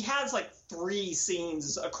like he has like 3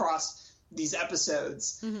 scenes across these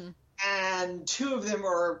episodes. Mm-hmm. And 2 of them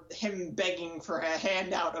are him begging for a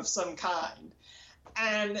handout of some kind.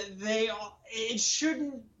 And it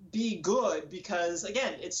shouldn't be good because,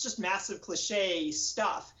 again, it's just massive cliche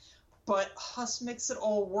stuff. But Huss makes it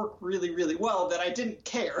all work really, really well that I didn't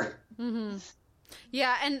care. Mm-hmm.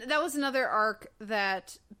 Yeah, and that was another arc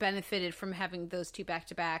that benefited from having those 2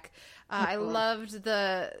 back-to-back. I loved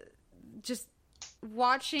just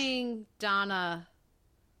watching Donna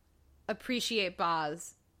appreciate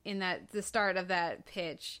Boz in the start of that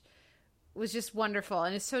pitch was just wonderful,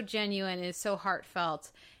 and it's so genuine, it's so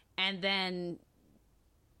heartfelt, and then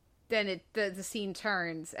then the scene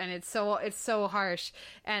turns, and it's so harsh,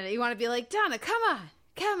 and you want to be like, Donna, come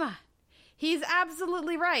on, he's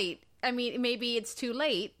absolutely right. I mean, maybe it's too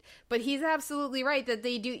late, but he's absolutely right that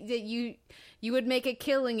you would make a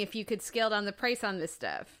killing if you could scale down the price on this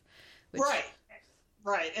stuff.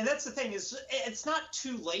 Right, and that's the thing, is it's not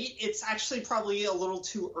too late. It's actually probably a little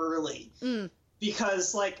too early,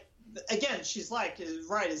 because, like, again, she's like,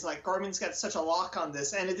 right, is like, Garmin's got such a lock on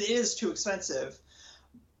this, and it is too expensive.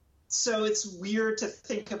 So it's weird to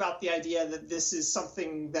think about the idea that this is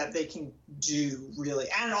something that they can do, really,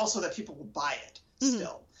 and also that people will buy it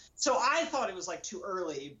still. So I thought it was, like, too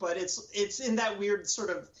early, but it's in that weird sort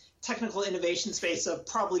of technical innovation space of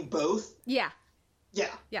probably both. Yeah.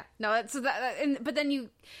 Yeah. No, so but then you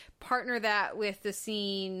partner that with the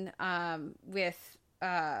scene with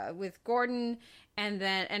Gordon,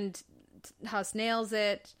 and Huss nails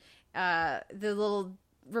it. The little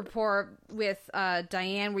rapport with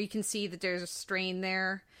Diane, where you can see that there's a strain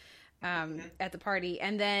there at the party,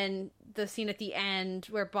 and then the scene at the end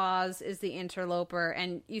where Boz is the interloper,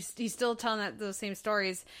 and he's still telling those same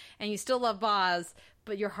stories, and you still love Boz,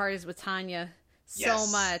 but your heart is with Tanya so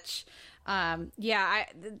much.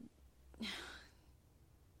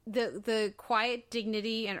 The quiet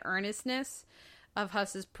dignity and earnestness of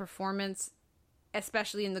Huss's performance,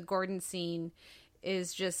 especially in the Gordon scene,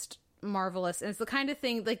 is just marvelous. And it's the kind of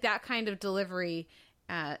thing, like that kind of delivery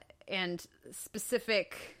and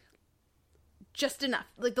specific, just enough,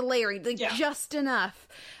 like the layering, just enough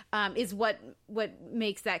is what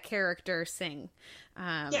makes that character sing.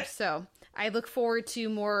 So I look forward to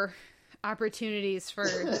more opportunities for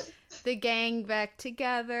the gang back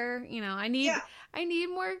together. I need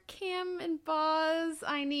more Kim and Boz.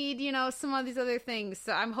 I need, some of these other things.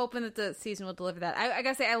 So I'm hoping that the season will deliver that. I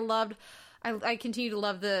gotta say, I continue to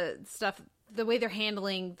love the stuff, the way they're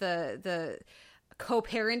handling the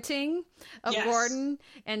co-parenting of Gordon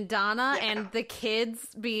and Donna, and the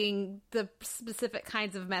kids being the specific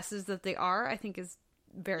kinds of messes that they are, I think is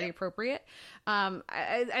very appropriate.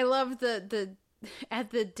 I love the at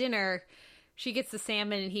the dinner, she gets the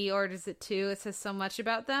salmon and he orders it too. It says so much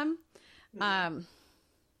about them.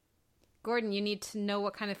 Gordon, you need to know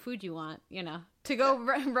what kind of food you want, to go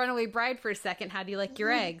runaway bride for a second. How do you like your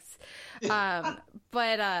eggs?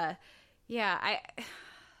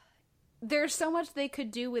 There's so much they could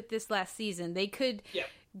do with this last season. They could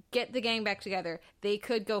get the gang back together. They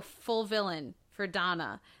could go full villain for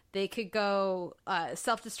Donna. They could go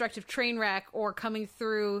self-destructive train wreck, or coming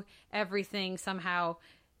through everything somehow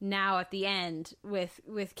now at the end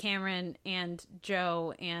with Cameron and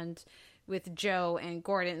Joe, and with Joe and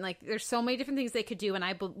Gordon. Like, there's so many different things they could do, and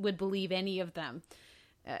I would believe any of them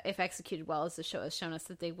if executed well, as the show has shown us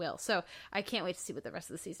that they will. So I can't wait to see what the rest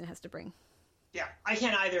of the season has to bring. Yeah, I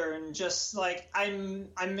can't either, and just, like, I'm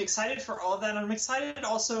excited for all of that. I'm excited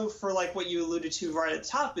also for, like, what you alluded to right at the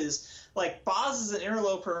top is, like, Boz is an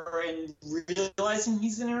interloper, and realizing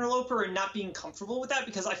he's an interloper and not being comfortable with that,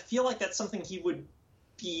 because I feel like that's something he would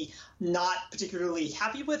be not particularly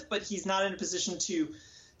happy with, but he's not in a position to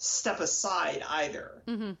step aside either.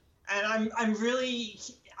 And I'm really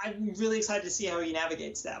excited to see how he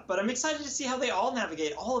navigates that. But I'm excited to see how they all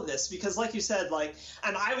navigate all of this, because like you said, like,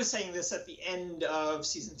 and I was saying this at the end of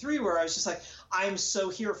season 3, where I was just like, I'm so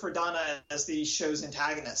here for Donna as the show's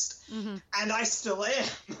antagonist. And I still am.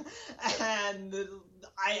 And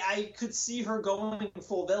I could see her going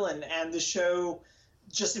full villain, and the show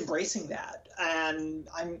just embracing that. And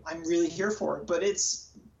I'm really here for it. But it's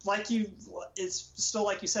still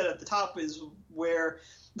like you said at the top, is where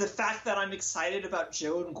the fact that I'm excited about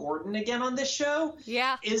Joe and Gordon again on this show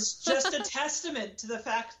is just a testament to the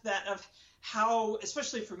fact that of how,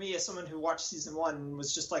 especially for me as someone who watched season 1 and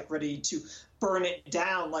was just like ready to burn it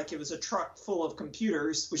down like it was a truck full of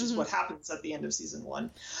computers, which is what happens at the end of season 1.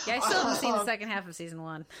 Yeah, I still haven't seen the second half of season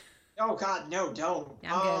 1. Oh God, no, don't.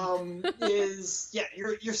 Yeah,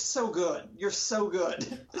 You're so good. You're so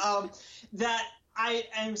good. That I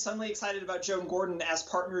am suddenly excited about Joe and Gordon as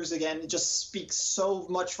partners again. It just speaks so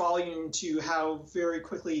much volume to how very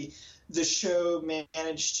quickly the show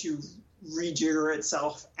managed to rejigger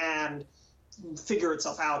itself and figure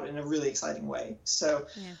itself out in a really exciting way. So,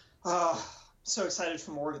 so excited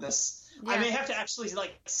for more of this. Yeah. I may have to actually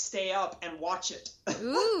stay up and watch it.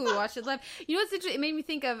 Ooh, watch it live. You know what's interesting? It made me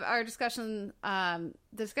think of our discussion, the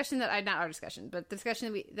discussion that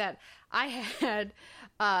I had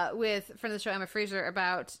with friend of the show Emma Fraser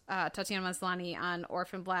about Tatiana Maslany on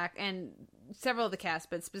Orphan Black, and several of the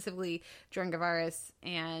cast, but specifically Jordan Gavaris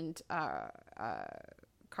and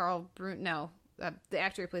Carl Brun. No, the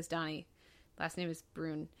actor who plays Donnie, last name is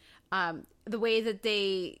Brun. The way that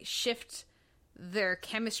they shift their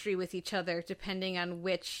chemistry with each other depending on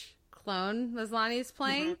which clone Maslany is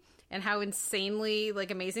playing, and how insanely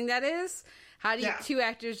like amazing that is. How do you two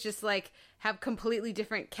actors just like have completely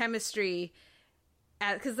different chemistry?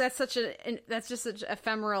 Because that's just such an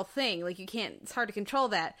ephemeral thing. Like, you can't, it's hard to control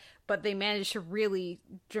that, but they managed to really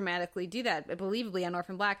dramatically do that, believably, on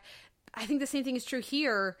Orphan Black. I think the same thing is true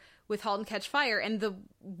here with *Halt and Catch Fire*, and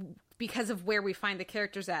because of where we find the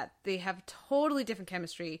characters at, they have totally different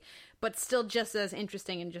chemistry, but still just as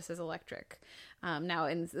interesting and just as electric. Now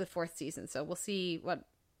in the 4th season, so we'll see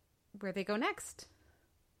where they go next.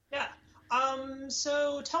 Yeah.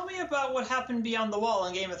 So tell me about what happened beyond the wall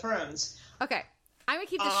in Game of Thrones. Okay. I'm gonna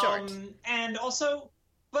keep this short. And also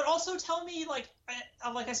tell me, like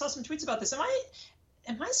I saw some tweets about this. Am I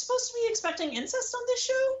supposed to be expecting incest on this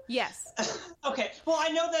show? Yes. Okay. Well, I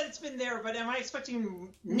know that it's been there, but am I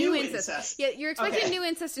expecting new incest? Yeah, you're expecting new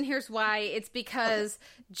incest, and here's why. It's because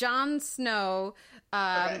Jon Snow,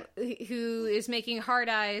 who is making hard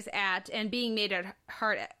eyes at and being made at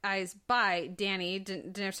hard eyes by Dany,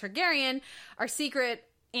 Daenerys Targaryen, are secret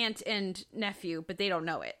aunt and nephew, but they don't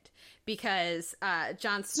know it. Because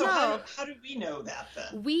Jon Snow... So how do we know that,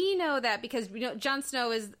 then? We know that because Jon Snow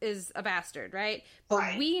is a bastard, right?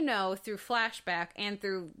 But we know through flashback and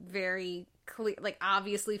through very clear, like,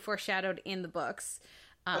 obviously foreshadowed in the books.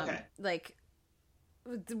 Like,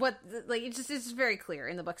 it's just very clear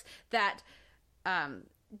in the books that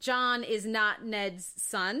Jon is not Ned's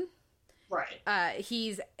son. Right. He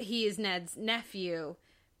is Ned's nephew,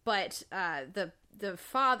 but the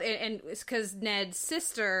father, and it's because Ned's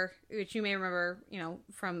sister, which you may remember,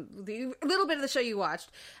 from the little bit of the show you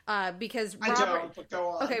watched, because Robert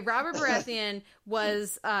Baratheon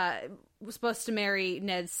was supposed to marry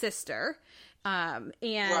Ned's sister,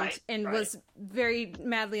 was very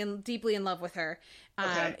madly and deeply in love with her.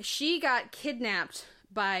 She got kidnapped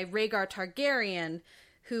by Rhaegar Targaryen,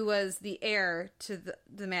 who was the heir to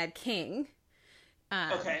the Mad King.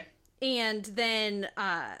 And then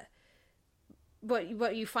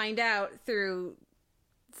what you find out through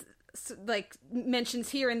like mentions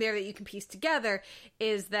here and there that you can piece together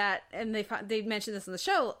is that, and they mentioned this on the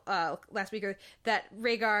show last week, that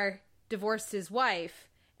Rhaegar divorced his wife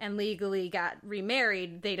and legally got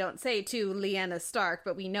remarried. They don't say to Lyanna Stark,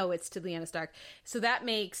 but we know it's to Lyanna Stark. So that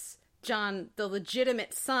makes Jon the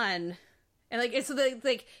legitimate son, and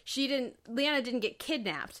Lyanna didn't get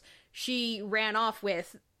kidnapped. She ran off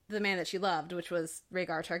with the man that she loved, which was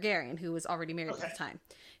Rhaegar Targaryen, who was already married at the time.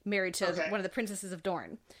 Married to one of the princesses of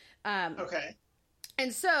Dorne.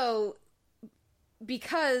 And so,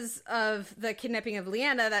 because of the kidnapping of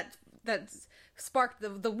Lyanna, that sparked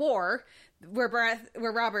the war, where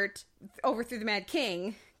Robert overthrew the Mad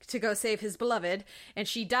King to go save his beloved, and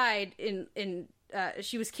she died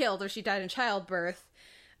she was killed, or she died in childbirth,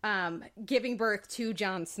 giving birth to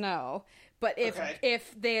Jon Snow. But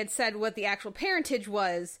if they had said what the actual parentage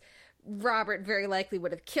was, Robert very likely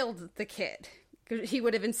would have killed the kid. He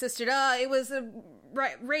would have insisted, it was a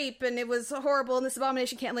rape, and it was horrible, and this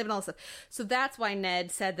abomination can't live, and all this stuff. So that's why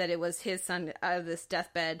Ned said that it was his son out of this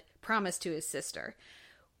deathbed promise to his sister.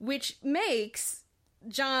 Which makes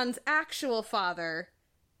Jon's actual father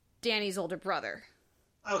Dany's older brother.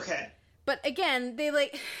 Okay. But again,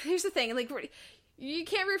 here's the thing, you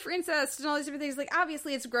can't root for incest and all these different things. Like,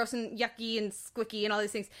 obviously it's gross and yucky and squicky and all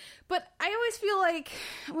these things. But I always feel like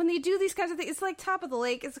when they do these kinds of things, it's like Top of the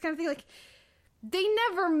Lake. It's the kind of thing like, they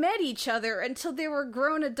never met each other until they were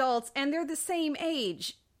grown adults and they're the same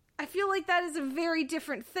age. I feel like that is a very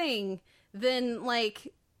different thing than,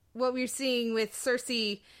 like, what we're seeing with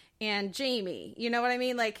Cersei and Jaime. You know what I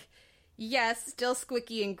mean? Like, yes, still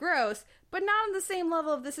squicky and gross, but not on the same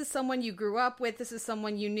level of this is someone you grew up with, this is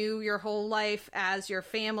someone you knew your whole life as your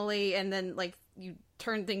family, and then, like, you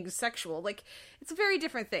turn things sexual. Like, it's a very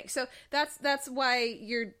different thing. So that's why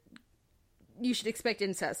you should expect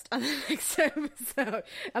incest on the next episode,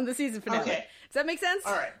 on the season finale. Okay. Does that make sense?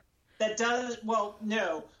 All right. That does, well,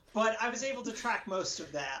 no, but I was able to track most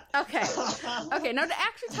of that. Okay. Okay, now to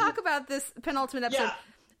actually talk about this penultimate episode,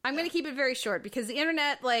 I'm going to keep it very short because the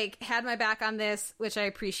internet, had my back on this, which I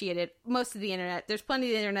appreciated. Most of the internet. There's plenty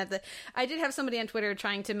of the internet that... I did have somebody on Twitter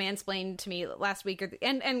trying to mansplain to me last week,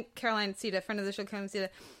 and Caroline Sita, friend of the show, Caroline Sita,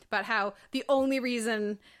 about how the only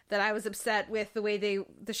reason that I was upset with the way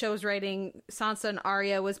the show was writing Sansa and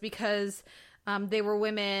Arya was because they were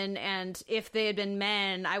women, and if they had been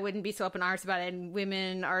men, I wouldn't be so up in arms about it, and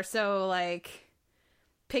women are so,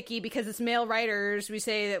 picky because it's male writers. We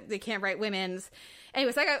say that they can't write women's.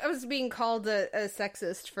 Anyways, I was being called a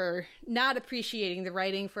sexist for not appreciating the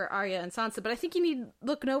writing for Arya and Sansa, but I think you need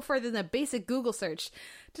look no further than a basic Google search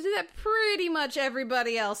to do that. Pretty much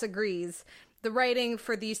everybody else agrees the writing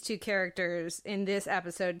for these two characters in this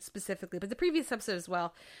episode specifically, but the previous episode as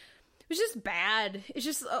well, was just bad. It's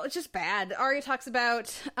just bad. Arya talks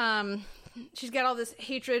about she's got all this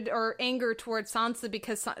hatred or anger towards Sansa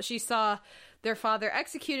because she saw their father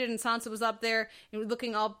executed, and Sansa was up there and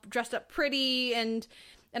looking all dressed up pretty, and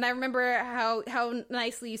I remember how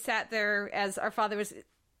nicely you sat there as our father was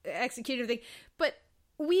executed. Everything, but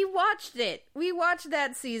we watched it. We watched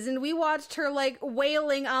that season. We watched her, like,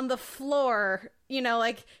 wailing on the floor. You know,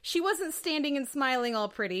 like, she wasn't standing and smiling all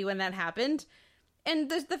pretty when that happened.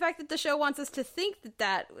 And the fact that the show wants us to think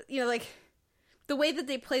that, you know, like, the way that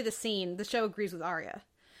they play the scene, the show agrees with Arya.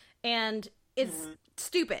 And it's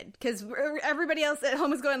stupid, because everybody else at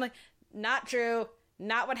home is going, like, not true,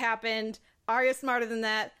 not what happened, Arya's smarter than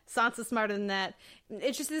that, Sansa's smarter than that.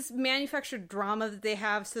 It's just this manufactured drama that they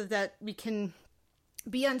have so that we can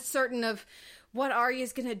be uncertain of what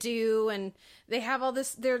Arya's gonna do, and they have all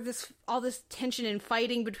this tension and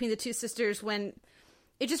fighting between the two sisters when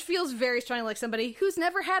it just feels very strongly like somebody who's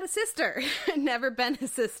never had a sister, never been a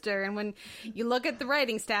sister. And when you look at the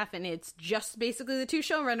writing staff and it's just basically the two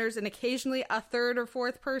showrunners and occasionally a third or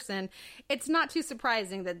fourth person, it's not too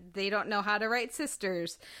surprising that they don't know how to write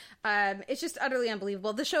sisters. It's just utterly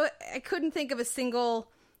unbelievable. The show, I couldn't think of a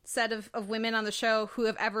single set of women on the show who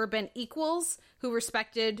have ever been equals, who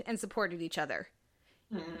respected and supported each other.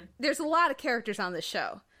 Mm-hmm. There's a lot of characters on this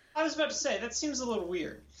show. I was about to say, that seems a little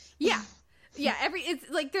weird. Yeah. Yeah, it's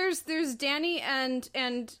like there's Dany and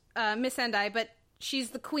Miss Missandei, but she's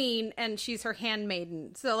the queen and she's her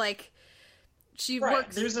handmaiden. So, like, she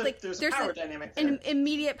works. There's a power dynamic there. An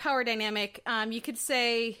immediate power dynamic. You could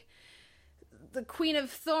say the Queen of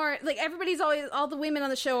Thorn. Like, all the women on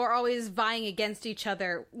the show are always vying against each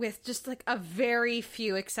other with just, like, a very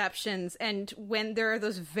few exceptions. And when there are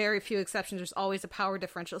those very few exceptions, there's always a power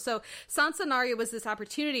differential. So Sansa and Arya was this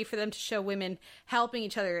opportunity for them to show women helping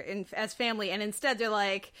each other as family. And instead they're,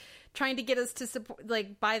 like, trying to get us to support,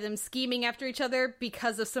 like, by them scheming after each other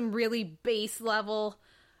because of some really base level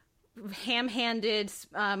ham-handed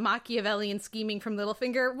Machiavellian scheming from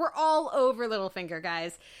Littlefinger. We're all over Littlefinger,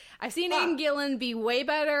 guys. I've seen Aidan Gillen be way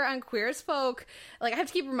better on Queer as Folk. Like, I have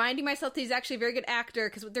to keep reminding myself that he's actually a very good actor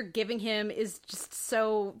because what they're giving him is just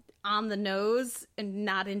so on the nose and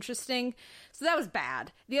not interesting. So that was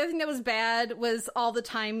bad. The other thing that was bad was all the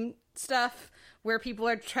time stuff where people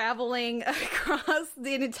are traveling across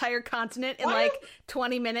the entire continent in,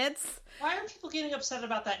 20 minutes. Why are people getting upset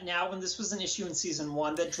about that now when this was an issue in season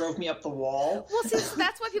 1 that drove me up the wall? Well, see,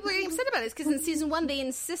 that's why people are getting upset about it, because in season 1 they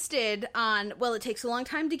insisted on, well, it takes a long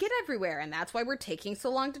time to get everywhere, and that's why we're taking so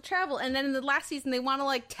long to travel. And then in the last season they want to,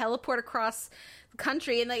 like, teleport across the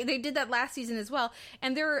country, and they did that last season as well.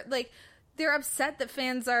 And they're upset that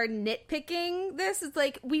fans are nitpicking this. It's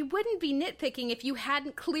like, we wouldn't be nitpicking if you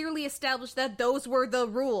hadn't clearly established that those were the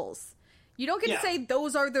rules. You don't get to say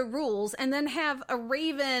those are the rules and then have a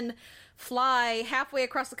raven fly halfway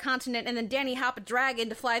across the continent and then Dany hop a dragon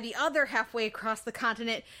to fly the other halfway across the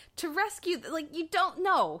continent to rescue. Like, you don't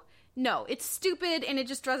know. No, it's stupid and it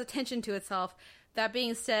just draws attention to itself. That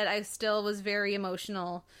being said, I still was very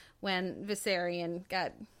emotional when Viserion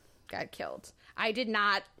got killed. I did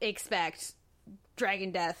not expect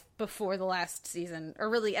dragon death before the last season, or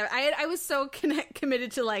really, I was so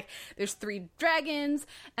committed to, like, there's 3 dragons,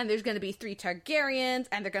 and there's going to be 3 Targaryens,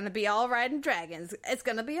 and they're going to be all riding dragons. It's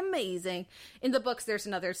going to be amazing. In the books, there's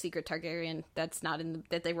another secret Targaryen that's not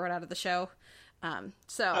that they wrote out of the show.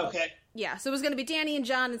 Okay. Yeah, so it was going to be Dany and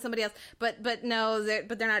Jon and somebody else, but no,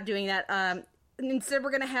 they're not doing that. Instead,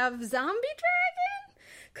 we're going to have zombie dragon.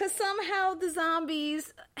 Because somehow the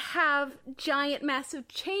zombies have giant, massive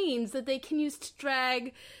chains that they can use to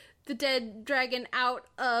drag the dead dragon out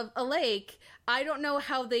of a lake. I don't know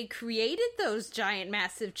how they created those giant,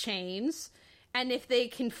 massive chains. And if they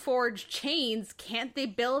can forge chains, can't they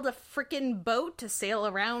build a frickin' boat to sail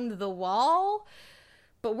around the wall?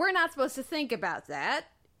 But we're not supposed to think about that,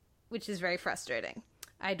 which is very frustrating.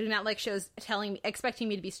 I do not like shows expecting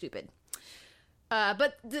me to be stupid.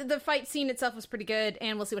 But the fight scene itself was pretty good,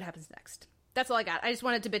 and we'll see what happens next. That's all I got. I just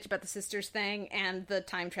wanted to bitch about the sisters thing and the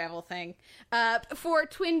time travel thing. For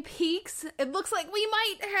Twin Peaks, it looks like we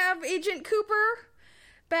might have Agent Cooper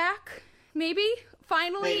back, maybe,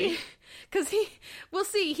 finally. Because we'll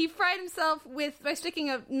see. He fried himself by sticking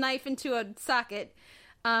a knife into a socket.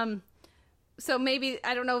 So maybe,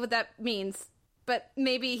 I don't know what that means, but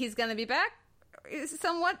maybe he's going to be back.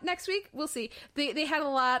 Somewhat next week. We'll see. They had a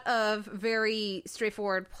lot of very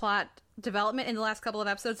straightforward plot development in the last couple of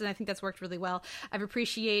episodes, and I think that's worked really well. I've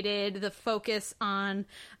appreciated the focus on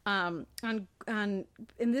in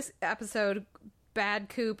this episode, Bad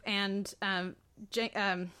Coop and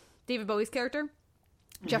David Bowie's character,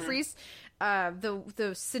 Jeffries.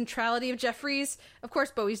 The centrality of Jeffries. Of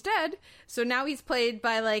course, Bowie's dead, so now he's played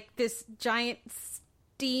by like this giant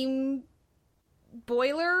steam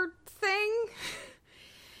boiler thing.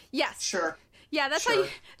 Yes, sure. Yeah, that's how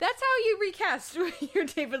you recast your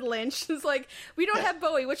David Lynch. It's like, we don't have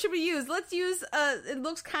Bowie. What should we use? Let's use it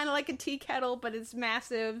looks kind of like a tea kettle, but it's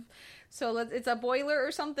massive. So it's a boiler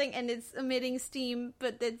or something, and it's emitting steam,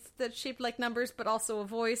 but that's shaped like numbers, but also a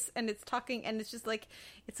voice, and it's talking, and it's just like,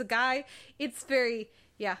 it's a guy. It's very,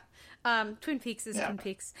 Twin Peaks is Twin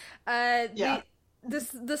Peaks.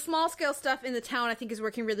 The small scale stuff in the town, I think, is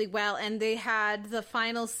working really well, and they had the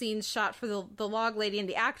final scenes shot for the log lady, and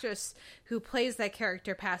the actress who plays that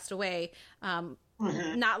character passed away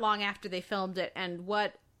not long after they filmed it, and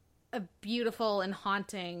what a beautiful and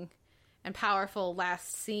haunting and powerful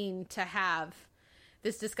last scene to have.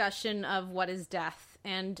 This discussion of what is death,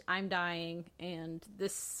 and I'm dying, and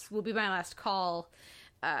this will be my last call.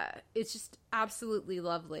 It's just absolutely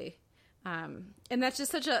lovely. And that's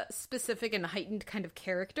just such a specific and heightened kind of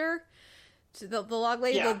character to the log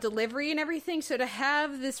lady, the delivery and everything. So to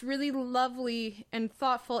have this really lovely and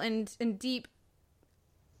thoughtful and deep,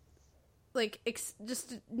 like,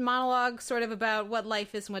 just monologue sort of about what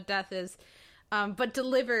life is and what death is, but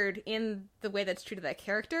delivered in the way that's true to that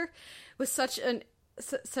character, was such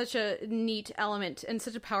a neat element and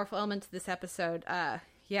such a powerful element to this episode.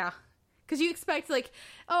 Because you expect, like,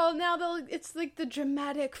 oh, now it's like the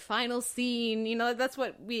dramatic final scene. You know, that's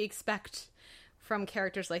what we expect from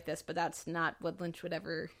characters like this, but that's not what Lynch would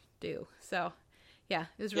ever do. So, yeah,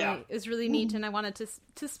 it was really neat, and I wanted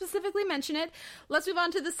to specifically mention it. Let's move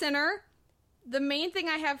on to The Sinner. The main thing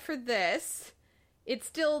I have for this, it's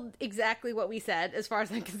still exactly what we said as far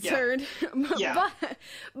as I'm concerned. Yeah.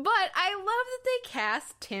 But I love that they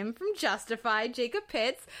cast Tim from Justified, Jacob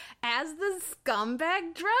Pitts, as the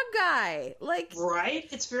scumbag drug guy. Like, right?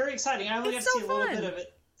 It's very exciting. I only got to see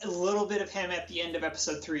a little bit of him at the end of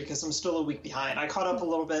episode 3 because I'm still a week behind. I caught up a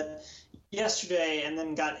little bit yesterday and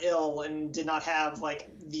then got ill and did not have like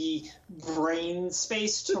the brain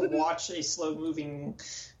space to watch a slow moving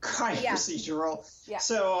crime procedural. Yeah.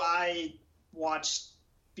 So I watched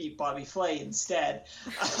Beat Bobby Flay instead.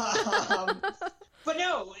 But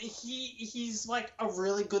no, he's like a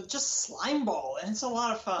really good just slime ball, and it's a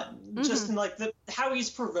lot of fun. Just in like how he's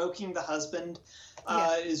provoking the husband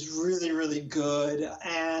is really, really good.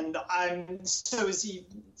 And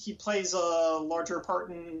he plays a larger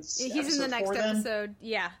part in he's in the next episode.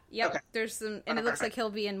 Yeah. Yep. Okay. There's some, and it looks like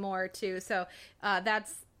he'll be in more too. So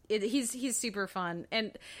that's he's super fun.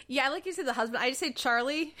 And yeah, like you said, the husband, I just say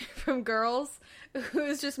Charlie from Girls, who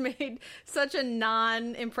has just made such a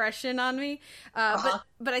non-impression on me.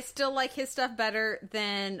 But I still like his stuff better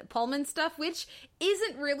than Pullman's stuff, which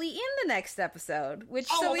isn't really in the next episode,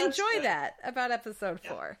 so enjoy that about episode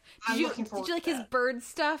 4. Did you like his bird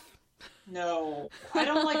stuff? No, I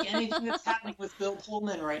don't like anything that's happening with Bill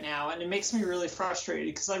Pullman right now, and it makes me really frustrated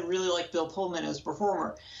because I really like Bill Pullman as a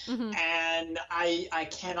performer, and I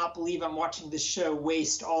cannot believe I'm watching this show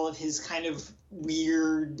waste all of his kind of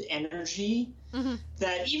weird energy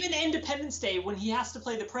that even Independence Day, when he has to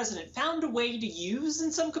play the president, found a way to use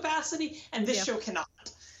in some capacity, and this show cannot.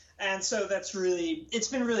 And so it's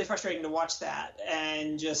been really frustrating to watch that,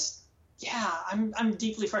 and just, I'm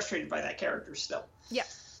deeply frustrated by that character still. Yeah.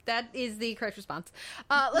 That is the correct response.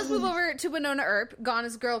 Let's move over to Winona Earp, Gone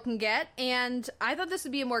as a Girl Can Get. And I thought this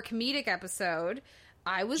would be a more comedic episode.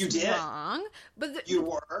 I was wrong. But you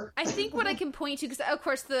were. I think what I can point to, because of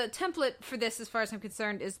course the template for this, as far as I'm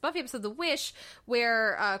concerned, is Buffy episode The Wish,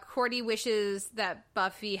 where Cordy wishes that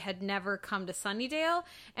Buffy had never come to Sunnydale.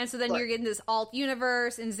 And so then you're getting this alt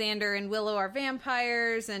universe, and Xander and Willow are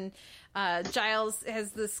vampires, and Giles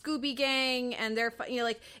has the Scooby Gang, and they're,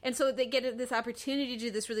 and so they get this opportunity to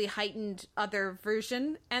do this really heightened other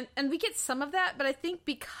version, and we get some of that, but I think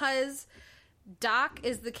because Doc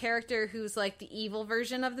is the character who's like the evil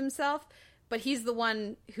version of himself, but he's the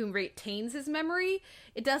one who retains his memory,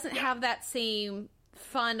 it doesn't have that same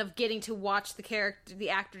fun of getting to watch the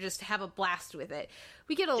actor just have a blast with it.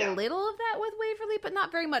 We get a little of that with Waverly, but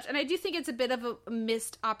not very much. And I do think it's a bit of a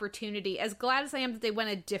missed opportunity. As glad as I am that they went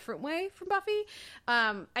a different way from Buffy,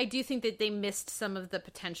 I do think that they missed some of the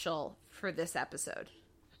potential for this episode.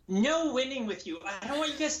 No winning with you. I don't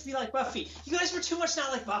want you guys to be like Buffy. You guys were too much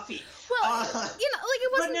not like Buffy. Well,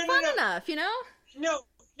 it wasn't fun enough, No,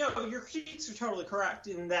 your critiques are totally correct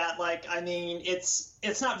in that,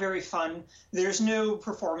 it's not very fun. There's no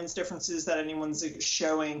performance differences that anyone's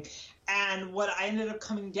showing. And what I ended up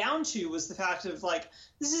coming down to was the fact of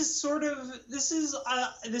this is sort of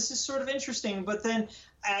interesting, but then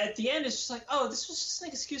at the end, it's just like, oh, this was just an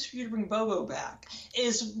excuse for you to bring Bobo back,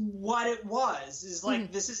 is what it was. Is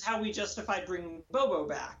like, this is how we justified bringing Bobo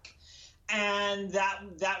back. And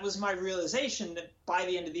that was my realization that by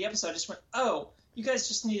the end of the episode, I just went, oh, you guys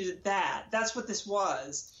just needed that. That's what this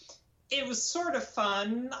was. It was sort of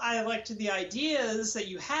fun. I liked the ideas that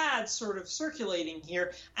you had sort of circulating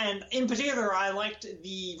here. And in particular, I liked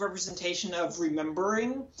the representation of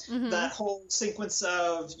remembering, that whole sequence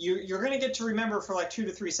of you're going to get to remember for like 2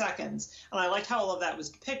 to 3 seconds. And I liked how all of that was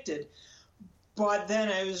depicted. But then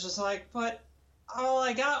I was just like, but all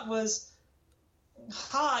I got was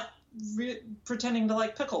Hot pretending to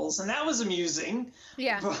like pickles. And that was amusing.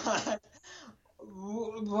 Yeah. But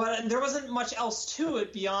there wasn't much else to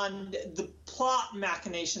it beyond the plot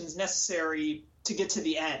machinations necessary to get to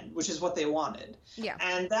the end, which is what they wanted. Yeah.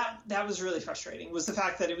 And that was really frustrating, was the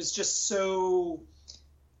fact that it was just so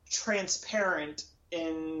transparent.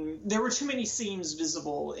 There were too many seams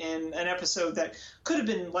visible in an episode that could have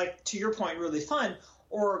been, like, to your point, really fun,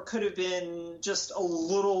 or could have been just a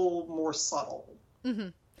little more subtle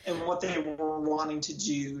in what they were wanting to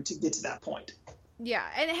do to get to that point. Yeah,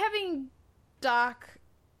 and having Doc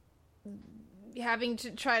having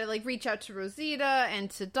to try to like reach out to Rosita and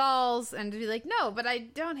to Dolls and to be like, no, but I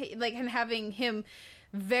don't hate, like, and having him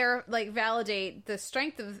validate the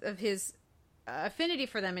strength of his affinity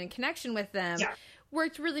for them and connection with them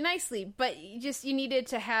worked really nicely. But you needed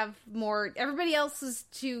to have more. Everybody else is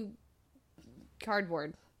too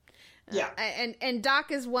cardboard. Yeah. And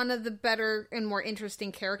Doc is one of the better and more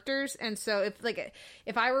interesting characters. And so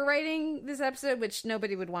if I were writing this episode, which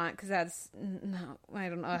nobody would want, because I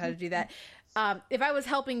don't know how to do that. If I was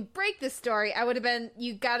helping break this story, I would have been,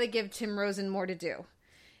 you got to give Tim Rosen more to do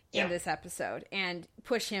in this episode and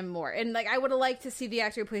push him more. And I would have liked to see the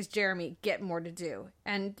actor who plays Jeremy get more to do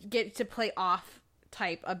and get to play off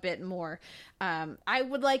type a bit more. I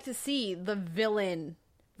would like to see the villain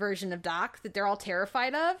version of Doc that they're all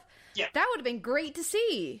terrified of. Yeah. That would have been great to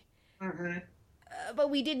see. But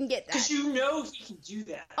we didn't get that. Because he can do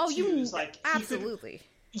that. Oh, absolutely.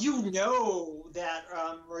 You know that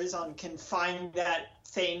Morazan can find that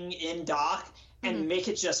thing in Doc and make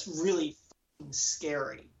it just really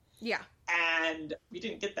scary. Yeah. And we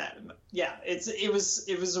didn't get that. Yeah, it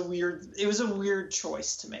was a weird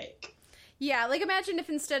choice to make. Yeah, imagine if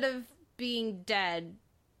instead of being dead,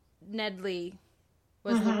 Nedley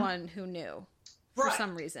was the one who knew. For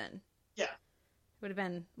some reason. Yeah. It would have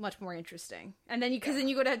been much more interesting. And then you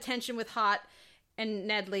go to have tension with Hot and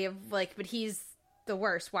Nedley of but he's the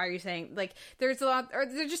worst. Why are you saying, there's a lot, or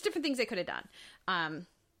there's just different things they could have done.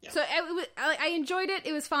 So I enjoyed it.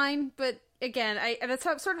 It was fine. But again, that's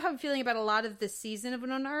sort of how I'm feeling about a lot of this season of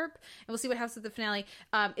Wynonna Earp. And we'll see what happens with the finale.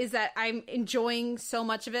 Is that I'm enjoying so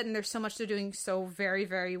much of it. And there's so much they're doing so very,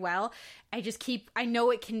 very well. I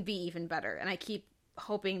know it can be even better. And I keep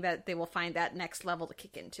hoping that they will find that next level to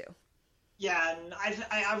kick into. Yeah, and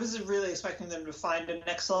I was really expecting them to find a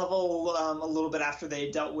next level a little bit after they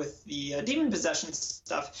dealt with the demon possession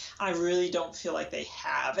stuff. I really don't feel like they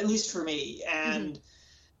have, at least for me. And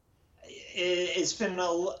it's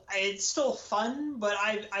still fun, but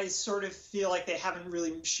I sort of feel like they haven't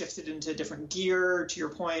really shifted into a different gear, to your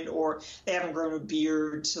point, or they haven't grown a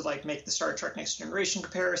beard to make the Star Trek Next Generation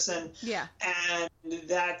comparison. Yeah. And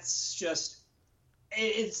that's just...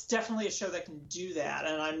 It's definitely a show that can do that,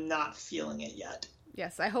 and I'm not feeling it yet.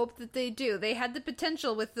 Yes, I hope that they do. They had the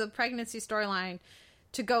potential with the pregnancy storyline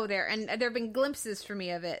to go there, and there have been glimpses for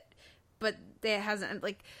me of it, but it hasn't.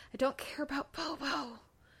 I don't care about Bobo.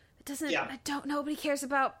 It doesn't. Yeah. Nobody cares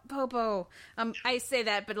about Bobo. I say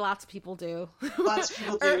that, but lots of people do. Lots of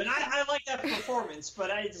people do, and I like that performance, but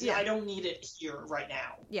I don't need it here right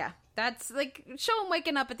now. Yeah. That's show him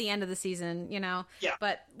waking up at the end of the season, Yeah.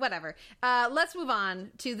 But whatever. Let's move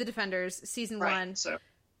on to The Defenders, season 1. So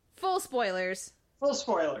full spoilers.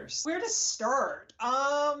 Where to start?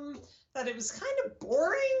 That it was kind of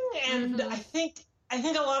boring, and I think a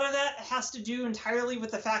lot of that has to do entirely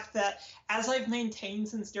with the fact that, as I've maintained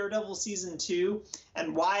since Daredevil season 2,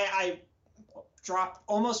 and why I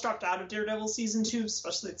almost dropped out of Daredevil season 2,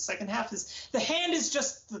 especially the second half, is the Hand is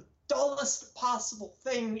just the dullest possible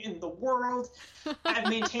thing in the world. I've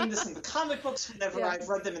maintained this in the comic books whenever I've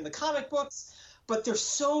read them in the comic books, but they're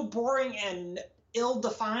so boring and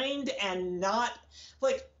ill-defined and not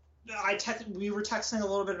we were texting a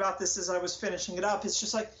little bit about this as I was finishing it up. It's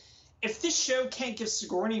just if this show can't give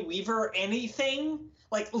Sigourney Weaver anything,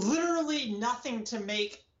 literally nothing to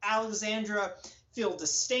make Alexandra feel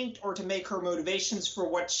distinct or to make her motivations for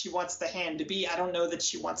what she wants the Hand to be, I don't know that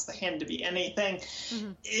she wants the Hand to be anything,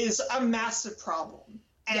 is a massive problem.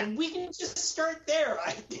 And we can just start there,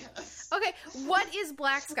 I guess. Okay, what is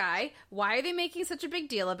Black Sky? Why are they making such a big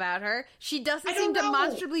deal about her? She doesn't seem know.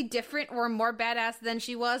 demonstrably different or more badass than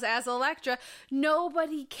she was as Elektra.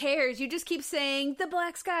 Nobody cares. You just keep saying, the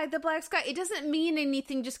Black Sky, the Black Sky. It doesn't mean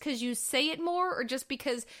anything just because you say it more or just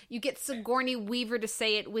because you get Sigourney Weaver to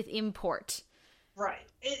say it with import. Right.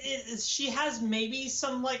 She has maybe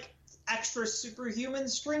some, like, extra superhuman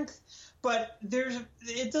strength, but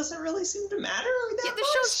it doesn't really seem to matter that much. The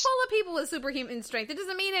show's full of people with superhuman strength. It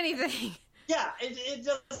doesn't mean anything. Yeah, it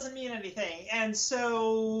doesn't mean anything. And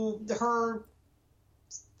so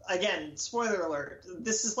again, spoiler alert,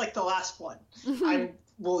 this is like the last one I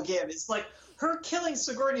will give. It's like her killing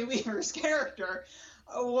Sigourney Weaver's character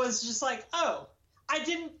was just like, oh, I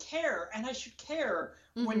didn't care, and I should care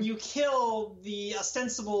when you kill the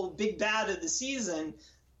ostensible big bad of the season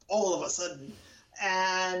all of a sudden.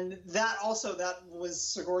 And that was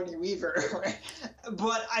Sigourney Weaver.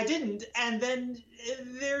 But I didn't. And then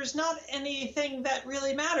there's not anything that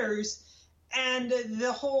really matters. And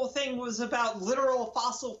the whole thing was about literal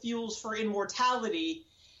fossil fuels for immortality.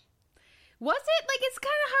 Was it? Like, it's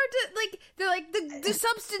kind of hard to, like, they're like, the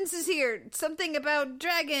substance is here. Something about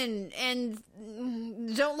dragon, and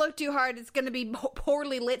don't look too hard. It's going to be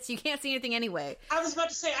poorly lit, so you can't see anything anyway. I was about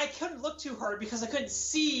to say, I couldn't look too hard because I couldn't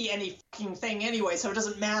see any fucking thing anyway, so it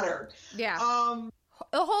doesn't matter. Yeah.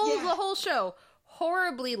 The whole show,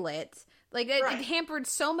 horribly lit. Like, it hampered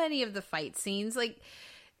so many of the fight scenes. Like,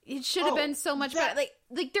 it should have been so much better.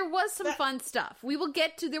 Like there was some fun stuff.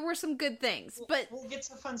 There were some good things, but we'll get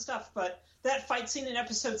to the fun stuff. But that fight scene in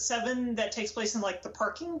episode 7 that takes place in, like, the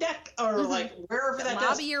parking deck or like wherever the that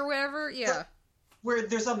lobby or wherever, yeah. Where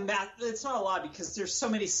there's a map. It's not a lobby because there's so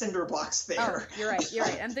many cinder blocks there. Oh, you're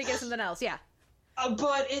right. I'm thinking of something else. Yeah.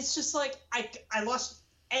 But it's just like I lost.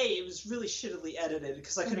 It was really shittily edited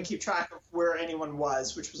because I couldn't keep track of where anyone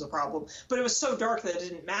was, which was a problem. But it was so dark that it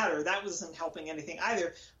didn't matter. That wasn't helping anything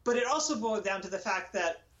either. But it also boiled down to the fact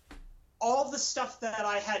that all the stuff that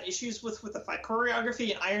I had issues with the fight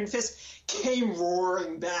choreography in Iron Fist came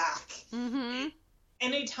roaring back. Mm-hmm.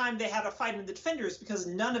 Anytime they had a fight in the Defenders, because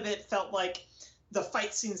none of it felt like the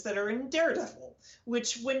fight scenes that are in Daredevil,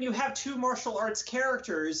 which when you have two martial arts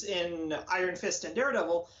characters in Iron Fist and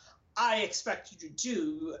Daredevil, I expect you to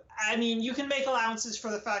do. I mean, you can make allowances for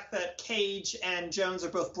the fact that Cage and Jones are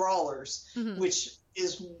both brawlers, which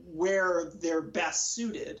is where they're best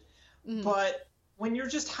suited. Mm-hmm. But when you're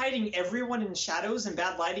just hiding everyone in shadows and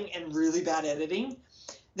bad lighting and really bad editing,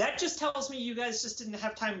 that just tells me you guys just didn't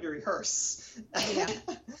have time to rehearse. Yeah.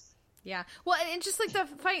 Yeah. Well, and just like the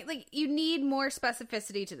fight, like, you need more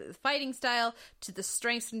specificity to the fighting style, to the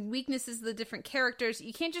strengths and weaknesses of the different characters.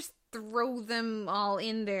 You can't just throw them all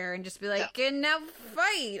in there and just be like, and now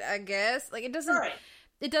fight, I guess. Like, it doesn't,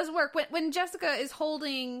 it does work. When Jessica is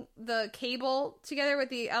holding the cable together with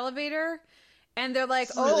the elevator and they're like,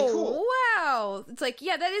 really cool. Wow. It's like,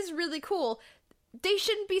 yeah, that is really cool. They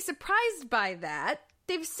shouldn't be surprised by that.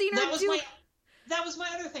 They've seen her do it. That was my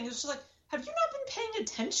other thing. It's just like, have you not been paying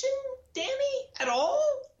attention, Danny, at all?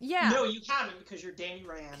 Yeah. No, you haven't because you're Danny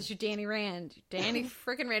Rand. Because you're Danny Rand. Danny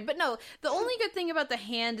freaking Rand. But no, the only good thing about the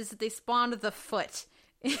hand is that they spawned the foot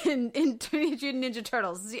in Teenage Mutant Ninja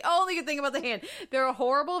Turtles. It's the only good thing about the hand. They're a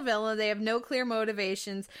horrible villain. They have no clear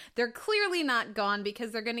motivations. They're clearly not gone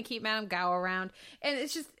because they're going to keep Madame Gao around. And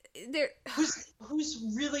it's just, they're... Who's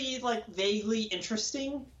really, like, vaguely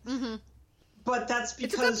interesting. Mm-hmm. But that's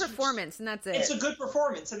because... It's a good performance, and that's it. It's a good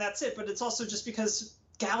performance, and that's it. But it's also just because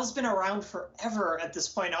Gal's been around forever at this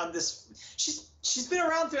point on this... She's been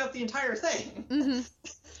around throughout the entire thing. Mm-hmm.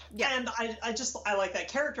 Yeah. And I like that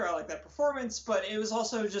character, I like that performance, but it was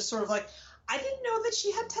also just sort of like, I didn't know that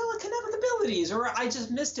she had telekinetic abilities, or I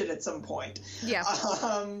just missed it at some point. Yeah.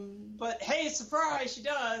 But hey, surprise, she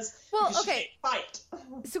does. Well, okay. She can't fight.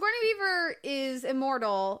 Sigourney Weaver is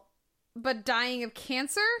immortal, but dying of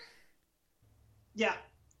cancer? Yeah.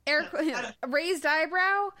 Raised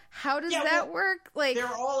eyebrow? How does that work? Like, they're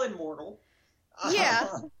all immortal. Yeah,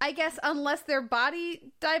 I guess unless their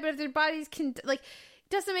body die, but if their bodies can, like, it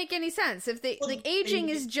doesn't make any sense. If they, like, aging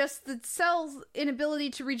is just the cell's inability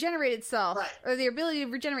to regenerate itself, or the ability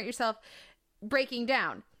to regenerate yourself breaking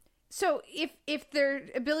down. So if their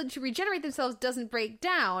ability to regenerate themselves doesn't break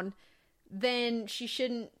down, then she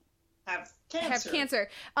shouldn't have cancer.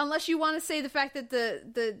 Unless you want to say the fact that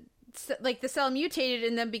the cell mutated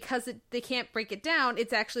in them because they can't break it down,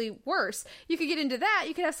 it's actually worse. You could get into that.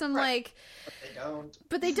 You could have some like...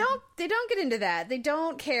 But they don't. They don't get into that. They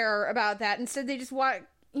don't care about that. Instead, they just watch...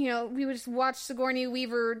 we would just watch Sigourney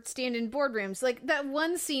Weaver stand in boardrooms. Like, that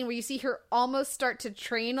one scene where you see her almost start to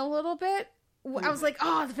train a little bit I was like,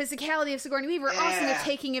 oh, the physicality of Sigourney Weaver, awesome, they're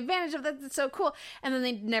taking advantage of that, that's so cool. And then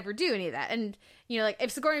they never do any of that. And, you know, like,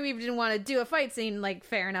 if Sigourney Weaver didn't want to do a fight scene, like,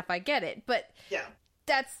 fair enough, I get it. But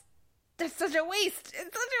that's such a waste. It's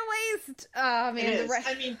such a waste. Oh, man. It is.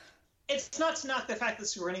 I mean, it's not to knock the fact that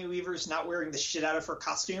Sigourney Weaver's not wearing the shit out of her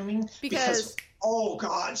costuming. Because oh,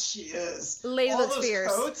 God, she is. Lady looks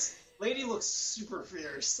fierce. Coats, Lady looks super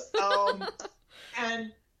fierce.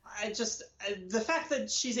 And the fact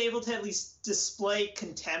that she's able to at least display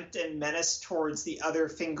contempt and menace towards the other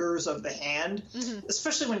fingers of the hand,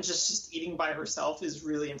 especially when just eating by herself, is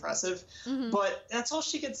really impressive. But that's all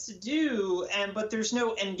she gets to do, but there's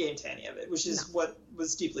no end game to any of it, which is what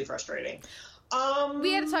was deeply frustrating.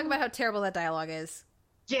 We had to talk about how terrible that dialogue is.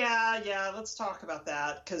 Yeah, let's talk about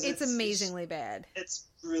that, because it's amazingly bad. It's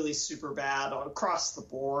really super bad across the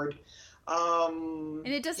board. And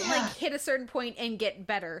it doesn't like hit a certain point and get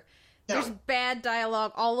better. There's bad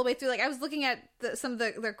dialogue all the way through. Like, I was looking at some of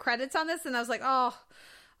the credits on this, and I was like, oh,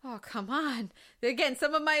 come on. Again,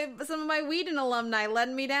 some of my Whedon alumni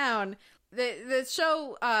letting me down. The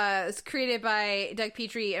show is created by Doug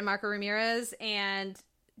Petrie and Marco Ramirez, and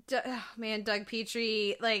Doug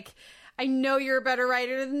Petrie, like, I know you're a better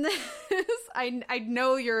writer than this. I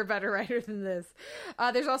know you're a better writer than this.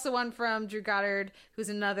 There's also one from Drew Goddard, who's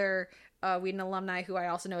another Whedon alumni who I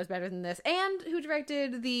also know is better than this, and who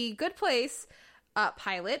directed the Good Place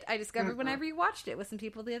pilot I discovered when I rewatched it with some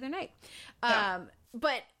people the other night.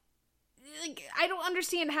 But like, I don't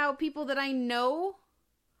understand how people that I know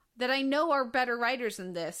are better writers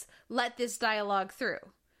than this let this dialogue through.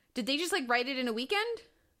 Did they just like write it in a weekend?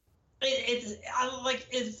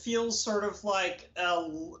 It feels sort of like a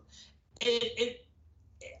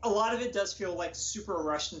lot of it does feel like super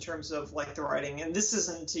rushed in terms of like the writing, and this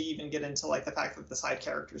isn't to even get into like the fact that the side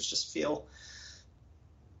characters just feel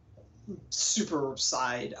super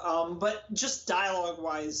side. But just dialogue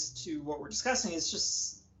wise to what we're discussing,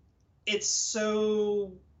 it's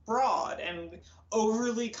so broad and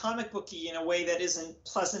overly comic booky in a way that isn't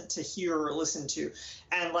pleasant to hear or listen to.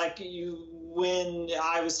 And like when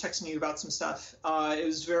I was texting you about some stuff, it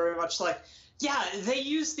was very much like, yeah, they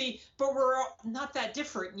use but we're not that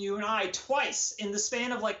different, you and I, twice in the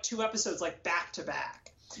span of like 2 episodes, like back to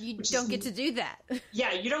back. You don't get to do that.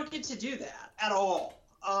 Yeah, you don't get to do that at all.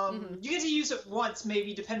 You get to use it once,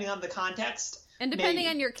 maybe, depending on the context. And depending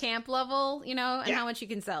on your camp level, you know, and how much you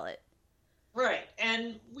can sell it. Right.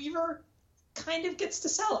 And Weaver kind of gets to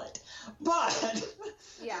sell it. But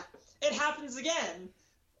it happens again.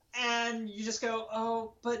 And you just go,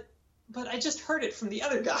 oh, but I just heard it from the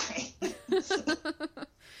other guy.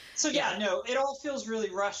 So no, it all feels really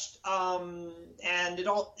rushed. And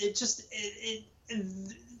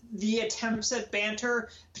the attempts at banter,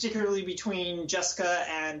 particularly between Jessica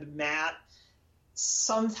and Matt,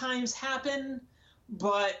 sometimes happen,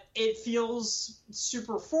 but it feels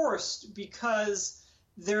super forced because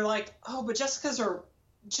they're like, oh, but Jessica's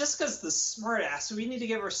the smart ass, so we need to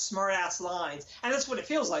give her smart ass lines. And that's what it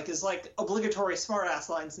feels like, is like obligatory smart ass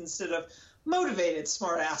lines instead of motivated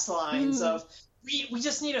smart ass lines of we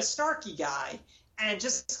just need a snarky guy. And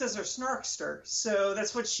Jessica's our snarkster, so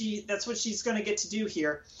that's what she's going to get to do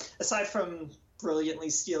here, aside from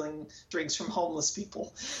brilliantly stealing drinks from homeless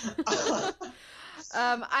people.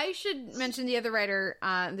 I should mention the other writer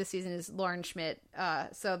this season is Lauren Schmidt,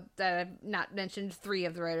 so that I've not mentioned 3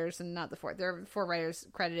 of the writers and not the 4th. There are 4 writers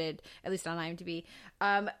credited, at least on IMDb.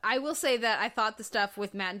 I will say that I thought the stuff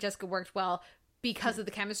with Matt and Jessica worked well because of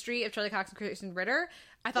the chemistry of Charlie Cox and Kristen Ritter.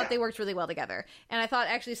 I thought they worked really well together. And I thought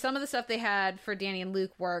actually some of the stuff they had for Danny and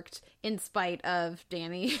Luke worked in spite of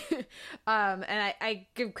Danny. And I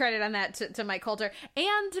give credit on that to Mike Coulter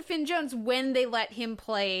and to Finn Jones when they let him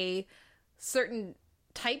play certain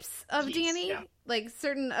types of Danny. Yeah. Like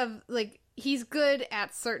certain of, like, he's good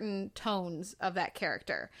at certain tones of that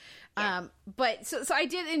character. Yeah. But so I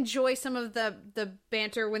did enjoy some of the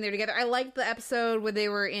banter when they were together. I liked the episode when they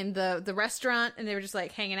were in the restaurant and they were just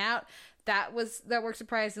like hanging out. That worked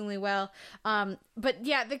surprisingly well. But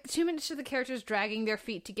yeah, too much of the characters dragging their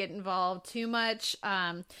feet to get involved too much.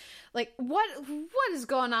 Like what is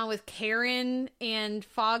going on with Karen and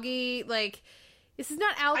Foggy? Like, this is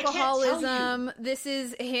not alcoholism. This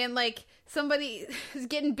is him, like, somebody is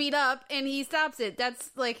getting beat up and he stops it.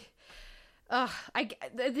 That's like, I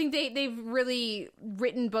think they've really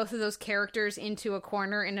written both of those characters into a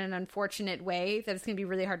corner in an unfortunate way that it's going to be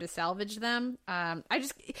really hard to salvage them.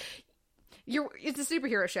 It's a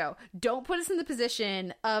superhero show. Don't put us in the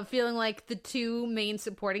position of feeling like the 2 main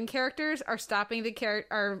supporting characters are stopping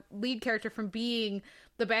our lead character from being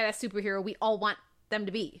the badass superhero we all want them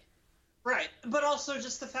to be. Right. But also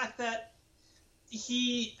just the fact that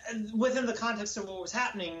he, within the context of what was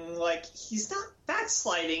happening, like, he's not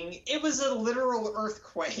backsliding. It was a literal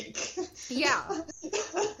earthquake. Yeah.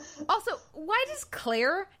 Also, why does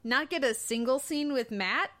Claire not get a single scene with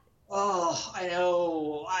Matt? Oh, I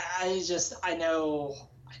know. I know.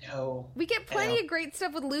 We get plenty of great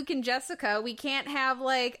stuff with Luke and Jessica. We can't have,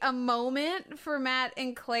 like, a moment for Matt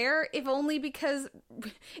and Claire, if only because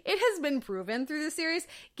it has been proven through the series.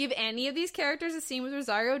 Give any of these characters a scene with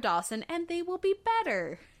Rosario Dawson, and they will be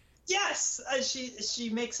better. Yes! She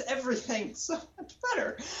makes everything so much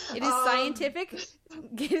better. It is scientific.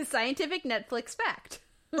 It is scientific Netflix fact.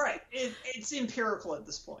 Right. It's empirical at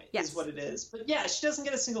this point, yes. Is what it is. But yeah, she doesn't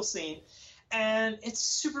get a single scene. And it's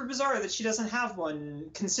super bizarre that she doesn't have one,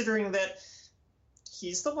 considering that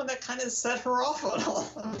he's the one that kind of set her off on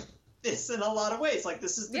all of this in a lot of ways. Like,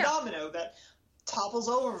 this is the domino that topples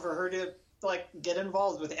over for her to, like, get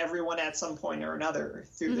involved with everyone at some point or another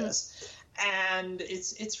through this. And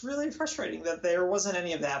it's really frustrating that there wasn't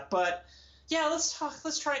any of that. But yeah,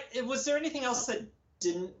 let's try. Was there anything else that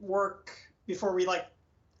didn't work before we, like,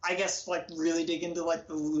 I guess, like, really dig into, like,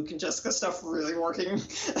 the Luke and Jessica stuff really working?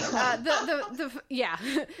 The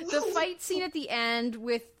fight scene at the end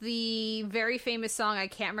with the very famous song, I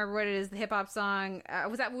can't remember what it is, the hip-hop song,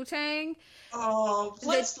 was that Wu-Tang? Oh,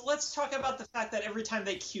 let's talk about the fact that every time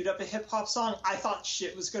they queued up a hip-hop song, I thought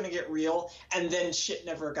shit was going to get real, and then shit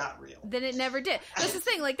never got real. Then it never did. That's the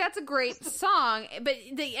thing, like, that's a great song, but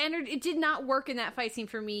it did not work in that fight scene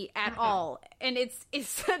for me at all, and it's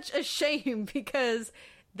such a shame, because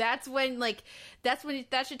that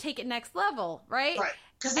should take it next level, right? Right.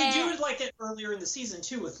 Because they do it like it earlier in the season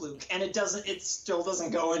too with Luke, and it still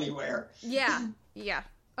doesn't go anywhere. Yeah. Yeah.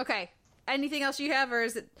 Okay. Anything else you have, or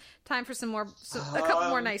is it time for a couple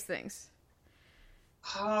more nice things?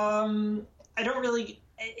 I don't really.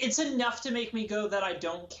 It's enough to make me go that I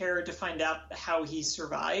don't care to find out how he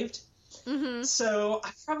survived. Mm-hmm. So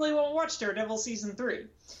I probably won't watch Daredevil season 3.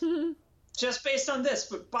 Just based on this,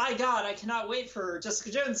 but by God, I cannot wait for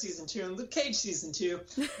Jessica Jones season 2 and Luke Cage season 2.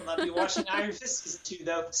 I'll not be watching Iron Fist season 2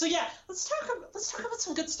 though. So yeah, let's talk about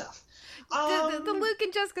some good stuff. The Luke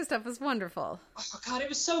and Jessica stuff was wonderful. Oh God, it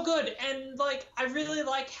was so good, and like I really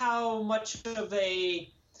like how much of a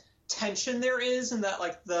tension there is in that,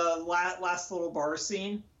 like, the last little bar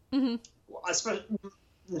scene. Mm-hmm. Especially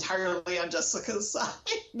entirely on Jessica's side.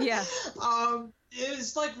 Yeah.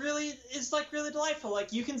 Is really delightful.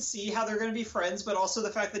 Like, you can see how they're going to be friends, but also the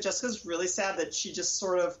fact that Jessica's really sad that she just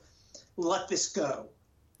sort of let this go.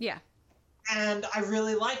 Yeah. And I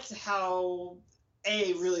really liked how,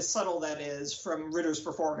 A, really subtle that is from Ritter's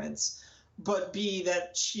performance, but B,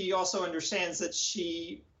 that she also understands that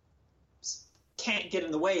she can't get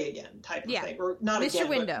in the way again, type of thing. Or not Missed again,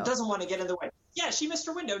 your window. But doesn't want to get in the way. Yeah, she missed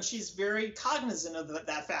her window, and she's very cognizant of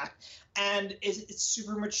that fact. And it's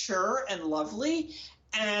super mature and lovely,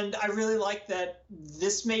 and I really like that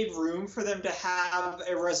this made room for them to have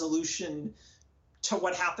a resolution to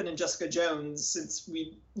what happened in Jessica Jones, since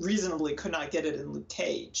we reasonably could not get it in Luke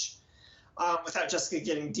Cage without Jessica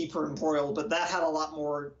getting deeper embroiled. But that had a lot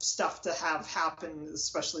more stuff to have happen,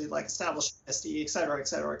 especially, like, establishing Misty, et cetera, et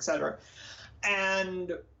cetera, et cetera.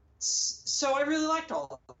 And so I really liked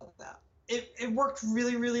all of that. It worked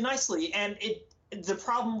really, really nicely, and the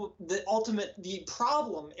problem,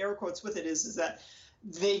 air quotes, with it is that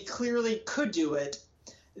they clearly could do it.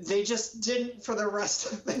 They just didn't for the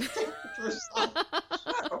rest of the characters on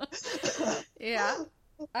the show. Yeah.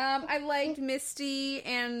 I liked Misty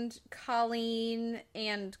and Colleen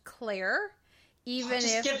and Claire, even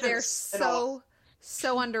if they're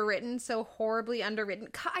so underwritten, so horribly underwritten.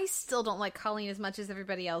 I still don't like Colleen as much as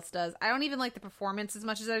everybody else does. I don't even like the performance as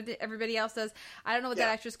much as everybody else does. I don't know what that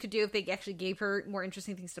actress could do if they actually gave her more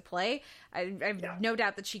interesting things to play. I have no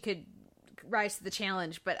doubt that she could rise to the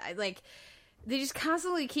challenge, but they just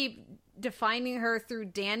constantly keep defining her through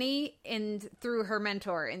Danny and through her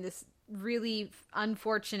mentor in this really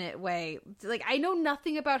unfortunate way. Like, I know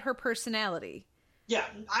nothing about her personality. Yeah,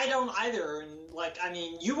 I don't either. And, like, I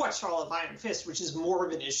mean, you watched all of Iron Fist, which is more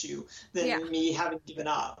of an issue than me having given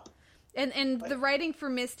up. And the writing for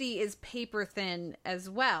Misty is paper thin as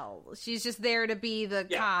well. She's just there to be the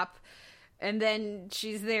cop, and then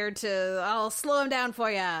she's there to, I'll slow him down for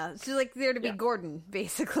you. She's like there to be Gordon,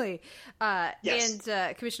 basically.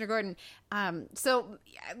 And Commissioner Gordon. So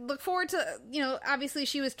I look forward to, obviously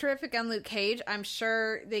she was terrific on Luke Cage. I'm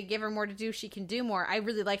sure they give her more to do. She can do more. I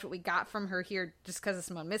really liked what we got from her here just because of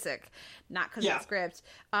Simone Missick, not because of the script.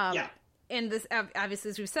 And this, obviously,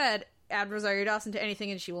 as we've said, add Rosario Dawson to anything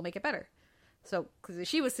and she will make it better. So, because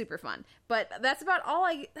she was super fun. But that's about all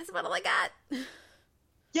I got.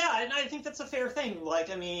 Yeah, and I think that's a fair thing. Like,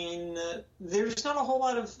 I mean, there's not a whole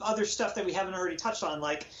lot of other stuff that we haven't already touched on.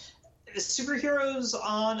 Like, superheroes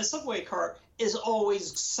on a subway car is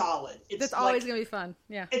always solid. It's always going to be fun.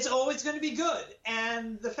 Yeah. It's always going to be good.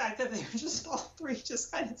 And the fact that they're just all three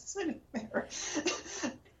just kind of sitting there.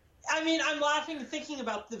 I mean, I'm laughing thinking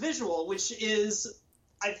about the visual, which is,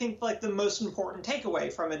 I think, like, the most important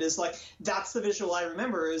takeaway from it is, like, that's the visual I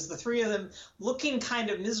remember, is the three of them looking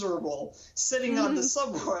kind of miserable, sitting on the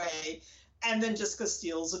subway, and then Jessica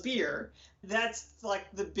steals a beer. That's,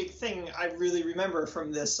 like, the big thing I really remember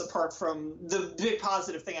from this, apart from the big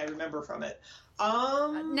positive thing I remember from it.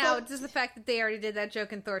 Now, does the fact that they already did that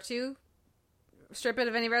joke in Thor 2 strip it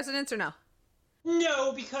of any resonance, or no?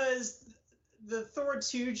 No, because the Thor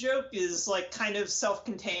 2 joke is, like, kind of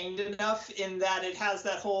self-contained enough in that it has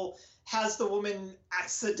that whole, has the woman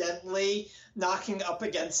accidentally knocking up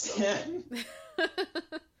against him.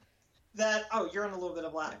 That, oh, you're in a little bit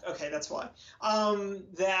of lag. Okay, that's why.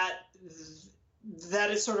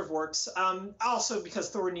 That it sort of works. Also because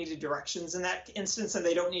Thor needed directions in that instance, and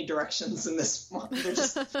they don't need directions in this one. They're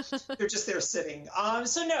just there sitting.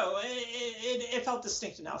 So no, it felt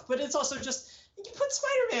distinct enough. But it's also just, you put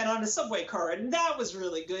Spider-Man on a subway car, and that was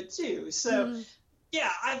really good too. So yeah,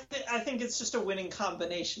 I think it's just a winning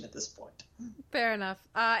combination at this point. Fair enough.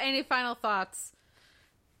 Any final thoughts?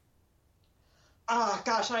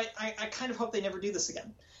 Gosh, I kind of hope they never do this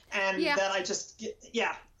again, and that I just get,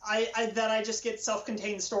 that I just get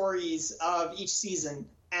self-contained stories of each season,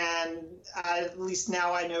 and at least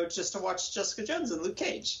now I know just to watch Jessica Jones and Luke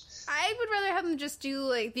Cage. I would rather have them just do,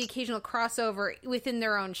 like, the occasional crossover within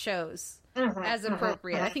their own shows. As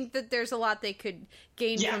appropriate. I think that there's a lot they could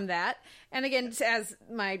gain from that. And again, as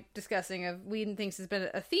my discussing of Whedon thinks has been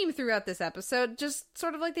a theme throughout this episode, just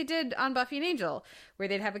sort of like they did on Buffy and Angel, where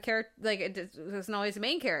they'd have a character, like, it wasn't always a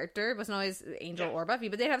main character, it wasn't always Angel or Buffy,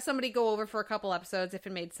 but they'd have somebody go over for a couple episodes if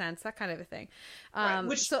it made sense, that kind of a thing. Right,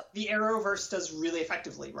 which the Arrowverse does really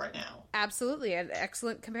effectively right now. Absolutely, an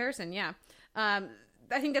excellent comparison, yeah.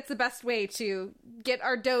 I think that's the best way to get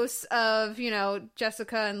our dose of,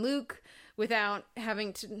 Jessica and Luke without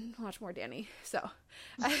having to watch more Danny. So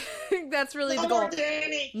I think that's really the goal. No more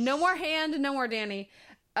Danny! No more Hand, no more Danny.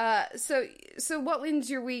 So what wins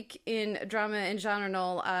your week in drama and genre,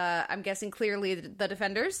 Noel? I'm guessing clearly the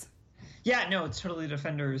Defenders. Yeah, no, it's totally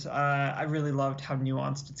Defenders. I really loved how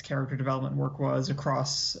nuanced its character development work was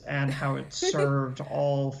across, and how it served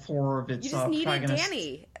all four of its protagonists. You just needed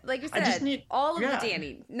Danny. Like you said, all of the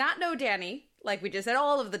Danny. Not no Danny, like we just said,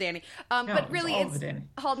 all of the Danny. But really, it's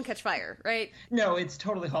Halt and Catch Fire, right? No, it's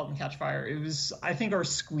totally Halt and Catch Fire. It was, I think, our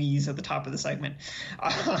squeeze at the top of the segment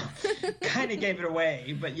kind of gave it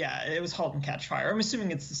away. But yeah, it was Halt and Catch Fire. I'm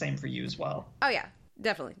assuming it's the same for you as well. Oh yeah,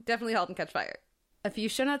 definitely Halt and Catch Fire. A few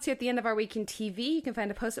show notes here at the end of our week in TV. You can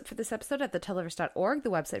find a post-up for this episode at theteleverse.org,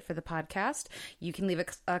 the website for the podcast. You can leave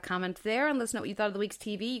a comment there and let us know what you thought of the week's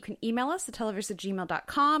TV. You can email us,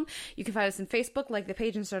 theteleverse@gmail.com. You can find us on Facebook, like the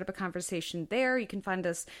page, and start up a conversation there. You can find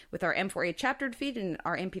us with our M4A chaptered feed and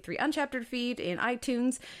our MP3 unchaptered feed in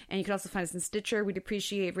iTunes. And you can also find us in Stitcher. We'd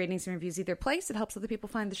appreciate ratings and reviews either place. It helps other people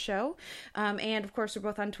find the show. And, of course, we're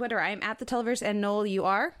both on Twitter. I'm at theteleverse, and Noel, you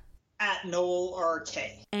are? At Noel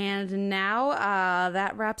RK. And now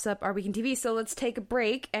that wraps up our week in TV. So let's take a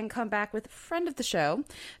break and come back with a friend of the show,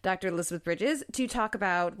 Dr. Elizabeth Bridges, to talk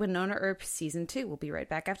about Wynonna Earp Season 2. We'll be right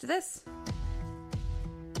back after this.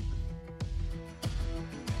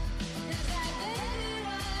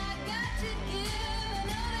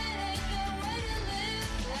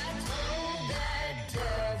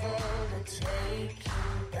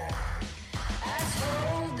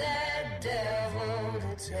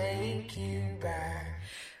 Take you back.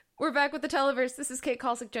 We're back with the Televerse. This is Kate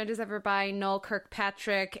Kulzick, joined as ever by Noel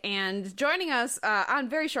Kirkpatrick, and joining us on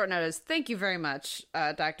very short notice. Thank you very much,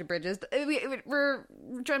 Dr. Bridges. We're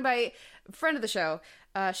joined by a friend of the show.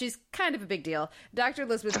 She's kind of a big deal. Dr.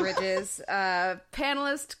 Elizabeth Bridges,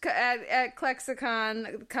 panelist at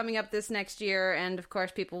Klexicon, coming up this next year, and of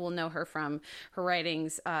course people will know her from her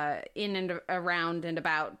writings in and around and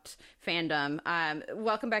about fandom.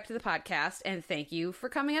 Welcome back to the podcast, and thank you for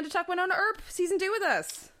coming on to talk Wynonna Earp Season 2 with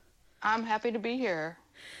us. I'm happy to be here.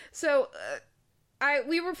 So,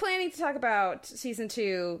 we were planning to talk about Season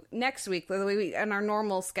 2 next week, on our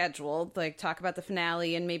normal schedule, like talk about the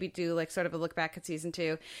finale and maybe do like sort of a look back at Season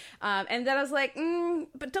 2. And then I was like,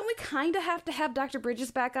 but don't we kind of have to have Dr. Bridges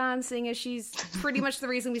back on, seeing as she's pretty much the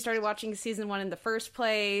reason we started watching Season 1 in the first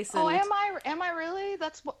place? And... Oh, am I really?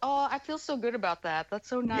 I feel so good about that. That's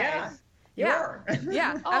so nice. Yeah,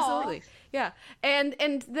 yeah, absolutely. Yeah. And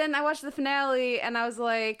then I watched the finale and I was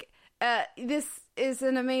like, This is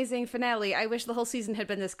an amazing finale. I wish the whole season had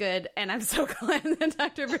been this good, and I'm so glad that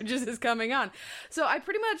Dr. Bridges is coming on. So I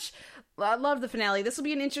pretty much love the finale. This will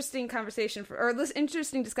be an interesting conversation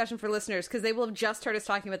interesting discussion for listeners, because they will have just heard us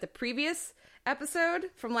talking about the previous episode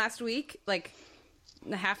from last week, like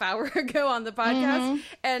a half hour ago on the podcast,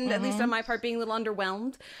 and at least on my part being a little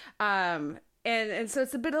underwhelmed. And so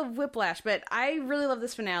it's a bit of whiplash, but I really love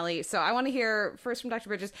this finale. So I want to hear first from Dr.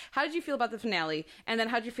 Bridges. How did you feel about the finale? And then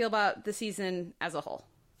how did you feel about the season as a whole?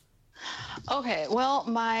 Okay, well,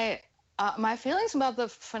 my feelings about the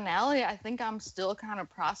finale, I think I'm still kind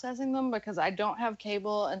of processing them because I don't have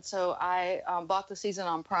cable. And so I bought the season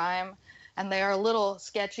on Prime, and they are a little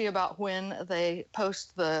sketchy about when they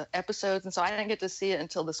post the episodes. And so I didn't get to see it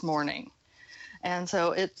until this morning. And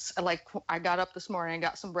so it's like I got up this morning,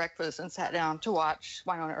 got some breakfast, and sat down to watch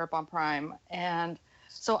Wynonna Earp on Prime. And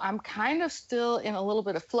so I'm kind of still in a little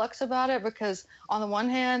bit of flux about it because on the one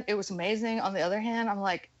hand, it was amazing. On the other hand, I'm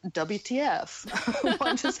like, WTF?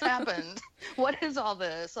 What just happened? What is all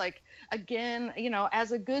this? Like, again,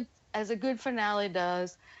 as a good finale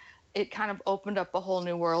does, it kind of opened up a whole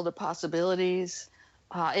new world of possibilities.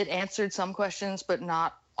 It answered some questions, but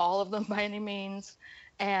not all of them by any means.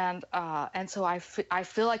 And so I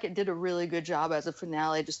feel like it did a really good job as a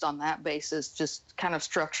finale just on that basis, just kind of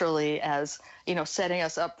structurally as, setting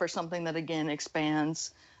us up for something that, again,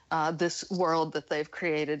 expands this world that they've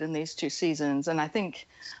created in these 2 seasons. And I think,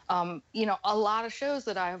 a lot of shows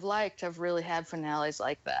that I have liked have really had finales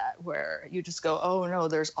like that, where you just go, oh, no,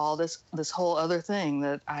 there's all this whole other thing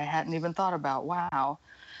that I hadn't even thought about. Wow.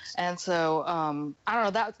 And so, I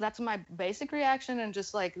don't know, that's my basic reaction. And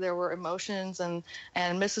just like there were emotions and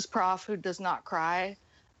Mrs. Prof, who does not cry,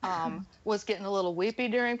 was getting a little weepy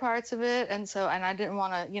during parts of it. And so, and I didn't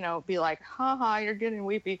want to, be like, haha, you're getting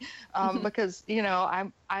weepy. Because,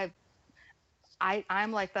 I'm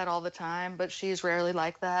like that all the time, but she's rarely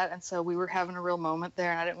like that. And so we were having a real moment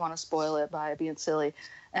there, and I didn't want to spoil it by being silly.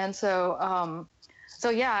 And so,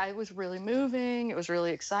 yeah, it was really moving. It was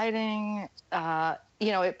really exciting.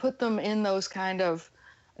 It put them in those kind of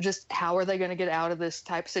just how are they going to get out of this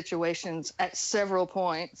type situations at several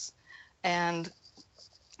points. And,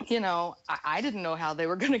 I didn't know how they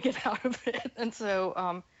were going to get out of it. And so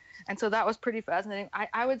that was pretty fascinating.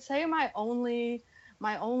 I would say my only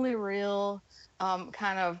real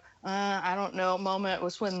kind of, I don't know, moment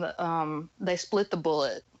was when they split the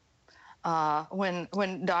bullet.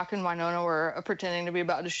 When Doc and Wynonna were pretending to be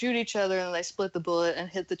about to shoot each other, and they split the bullet and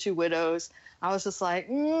hit the 2 widows, I was just like,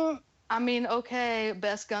 okay,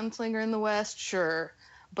 best gunslinger in the West, sure,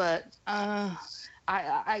 but I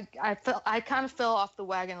kind of fell off the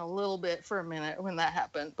wagon a little bit for a minute when that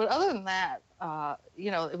happened. But other than that,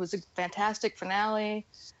 it was a fantastic finale.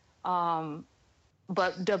 But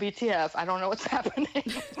WTF, I don't know what's happening.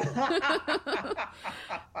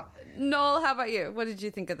 Noel, how about you? What did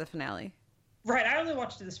you think of the finale? Right, I only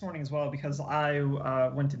watched it this morning as well because I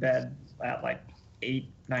went to bed at like 8,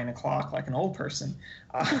 9 o'clock like an old person.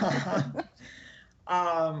 I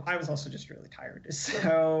was also just really tired.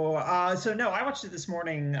 So no, I watched it this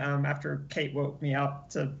morning after Kate woke me up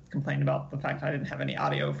to complain about the fact I didn't have any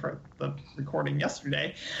audio for the recording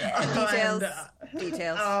yesterday.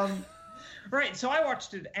 Details. Right, so I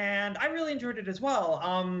watched it, and I really enjoyed it as well.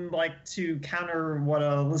 Like, to counter what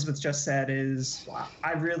Elizabeth just said is,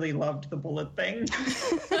 I really loved the bullet thing.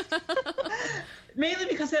 Mainly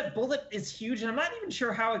because that bullet is huge, and I'm not even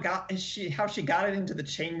sure how she got it into the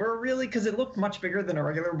chamber, really, because it looked much bigger than a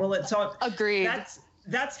regular bullet. So agreed.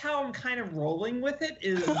 That's how I'm kind of rolling with it,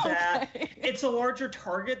 is that it's a larger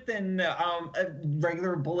target than a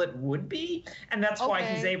regular bullet would be. And that's why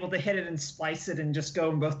he's able to hit it and splice it and just go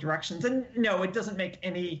in both directions. And no, it doesn't make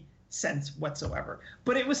any sense whatsoever.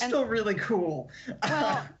 But it was still really cool.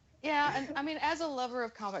 Well, yeah, and I mean, as a lover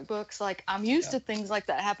of comic books, like, I'm used to things like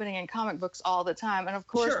that happening in comic books all the time. And of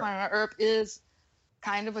course, Wynonna Earp is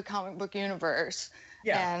kind of a comic book universe.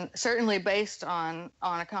 Yeah. And certainly based on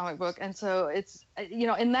a comic book. And so it's,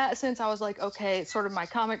 in that sense, I was like, okay, sort of my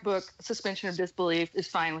comic book suspension of disbelief is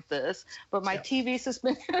fine with this. But my TV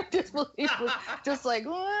suspension of disbelief was just like,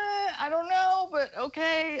 what? I don't know, but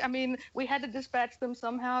okay. I mean, we had to dispatch them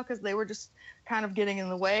somehow because they were just kind of getting in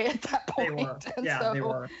the way at that point. They were. And they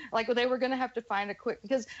were. Like, they were going to have to find a quick,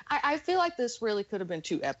 because I feel like this really could have been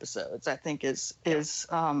 2 episodes, I think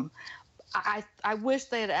I wish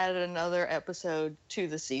they had added another episode to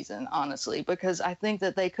the season, honestly, because I think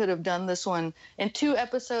that they could have done this one in 2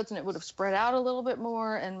 episodes and it would have spread out a little bit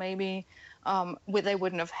more, and maybe they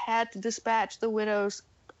wouldn't have had to dispatch the widows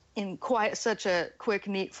in quite such a quick,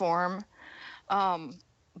 neat form.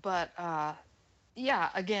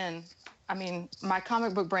 Again, I mean, my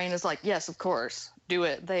comic book brain is like, yes, of course, do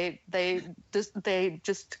it. They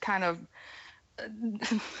just kind of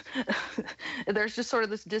there's just sort of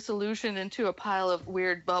this dissolution into a pile of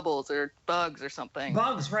weird bubbles or bugs or something.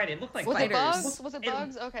 Bugs, right? It looked like was spiders. it bugs? Was it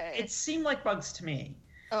bugs? Okay. It seemed like bugs to me.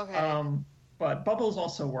 Okay. But bubbles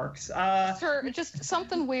also works. Sure, just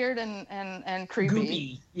something weird and creepy.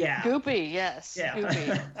 Goopy, yeah. Goopy, yes. Yeah.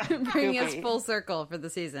 Goopy. Bringing Goopy. us full circle for the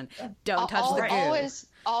season. Don't touch the goo.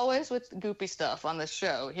 Always with goopy stuff on this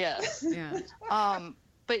show. Yes. Yeah.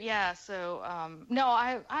 But yeah. So no,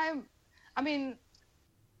 I mean,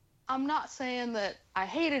 I'm not saying that I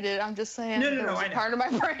hated it. I'm just saying there was a part of my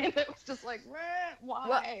brain that was just like, why?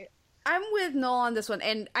 Well, I'm with Noel on this one,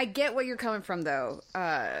 and I get where you're coming from, though,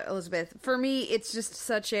 Elizabeth. For me, it's just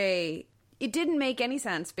such a... It didn't make any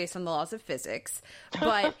sense based on the laws of physics,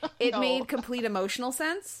 but it made complete emotional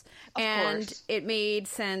sense, and it made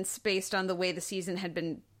sense based on the way the season had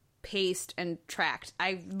been paced and tracked.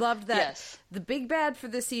 I loved that the big bad for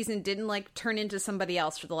this season didn't, like, turn into somebody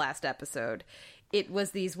else for the last episode. It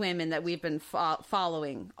was these women that we've been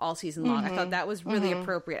following all season long. I thought that was really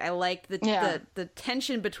appropriate. I liked the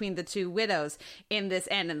tension between the two widows in this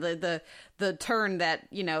end, and the turn that,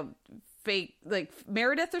 you know, fake, like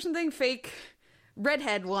Meredith or something, fake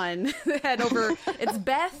redhead one had over. It's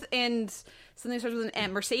Beth and something starts with an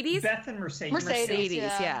M. Mercedes. Beth and Mercedes. Mercedes,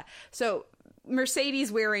 yeah. So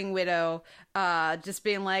Mercedes wearing widow, just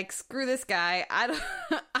being like, screw this guy.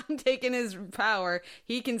 I'm taking his power.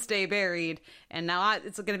 He can stay buried. And now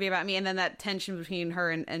it's going to be about me. And then that tension between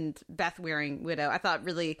her and Beth wearing widow, I thought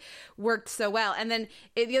really worked so well. And then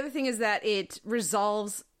the other thing is that it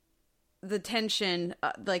resolves the tension,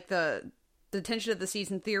 like the tension of the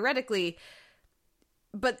season theoretically,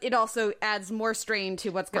 but it also adds more strain to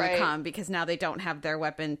what's going to come, because now they don't have their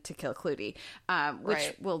weapon to kill Clutie,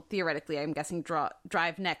 which will theoretically, I'm guessing,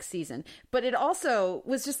 drive next season. But it also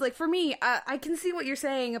was just like, for me, I can see what you're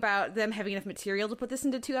saying about them having enough material to put this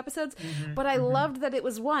into 2 episodes, but I loved that it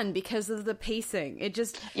was 1 because of the pacing. It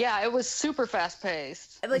just... Yeah, it was super fast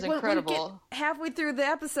paced. It was incredible. When we get halfway through the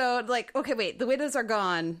episode, like, okay, wait, the widows are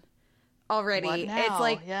gone already. It's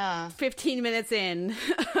like 15 minutes in,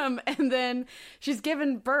 and then she's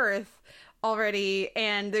given birth already,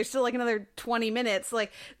 and there's still like another 20 minutes.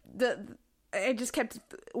 Like I just kept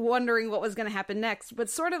wondering what was going to happen next. But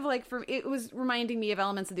sort of like, it was reminding me of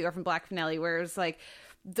elements of the Orphan Black finale, where it was like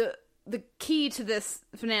the key to this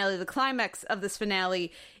finale, the climax of this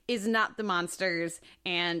finale, is not the monsters,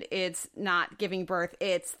 and it's not giving birth,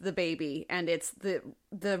 it's the baby, and it's the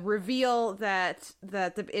reveal that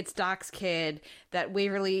it's Doc's kid, that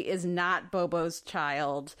Waverly is not Bobo's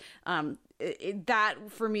child. That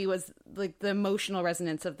for me was like the emotional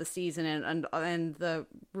resonance of the season, and the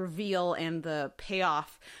reveal and the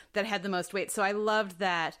payoff that had the most weight. So I loved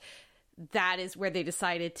that is where they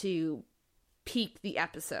decided to peak the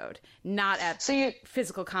episode, not at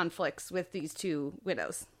physical conflicts with these 2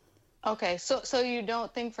 widows. Okay, so you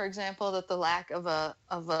don't think, for example, that the lack of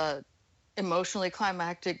a emotionally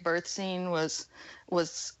climactic birth scene was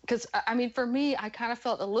because, I mean, for me, I kind of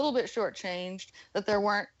felt a little bit shortchanged that there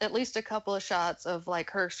weren't at least a couple of shots of like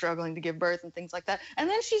her struggling to give birth and things like that, and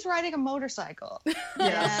then she's riding a motorcycle.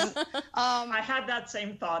 Yes. And, I had that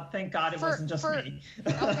same thought. Thank God it wasn't just me.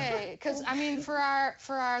 Okay, because I mean, for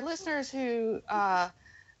our listeners who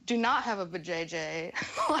do not have a vajayjay,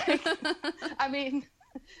 like, I mean,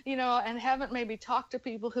 you know, and haven't maybe talked to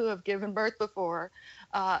people who have given birth before,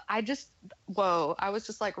 I was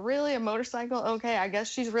just like, really, a motorcycle? Okay, I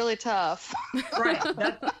guess she's really tough. Right.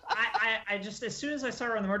 I just, as soon as I saw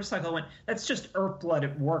her on the motorcycle, I went, that's just Earth blood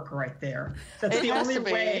at work right there. That's the only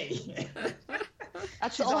way.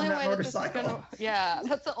 That's the only way that this is gonna. Yeah,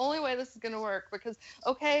 that's the only way this is gonna work, because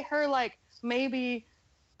her like maybe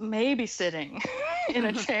sitting in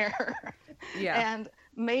a chair, and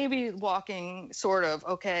maybe walking sort of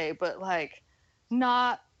okay, but like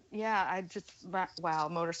not. Yeah, I just, wow,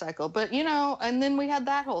 motorcycle. But, you know, and then we had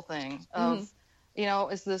that whole thing of, you know,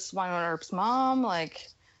 is this Wynonna Earp's mom?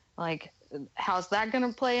 Like, how's that going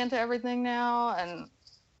to play into everything now?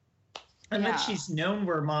 And that she's known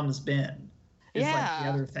where mom's been is like the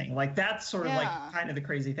other thing. Like, that's sort of like kind of the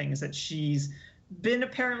crazy thing, is that she's been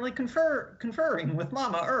apparently conferring with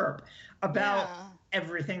Mama Earp about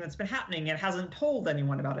everything that's been happening and hasn't told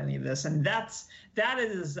anyone about any of this. And that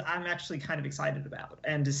is I'm actually kind of excited about,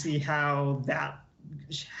 and to see how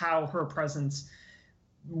her presence,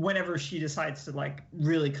 whenever she decides to like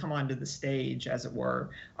really come onto the stage, as it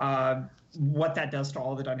were, what that does to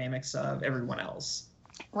all the dynamics of everyone else.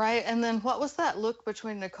 Right, and then what was that look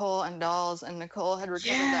between Nicole and Dolls, and Nicole had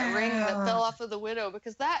recovered that ring that fell off of the Widow,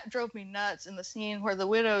 because that drove me nuts in the scene where the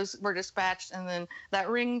Widows were dispatched and then that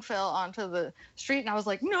ring fell onto the street, and I was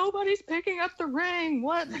like, nobody's picking up the ring.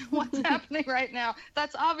 What's happening right now?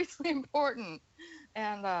 That's obviously important.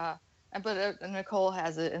 And but Nicole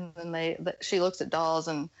has it, and then she looks at Dolls,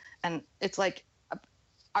 and it's like,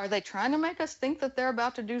 are they trying to make us think that they're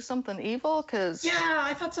about to do something evil? Because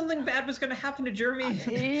I thought something bad was going to happen to Jeremy.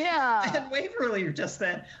 And Waverly just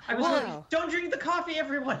then. I was like, don't drink the coffee,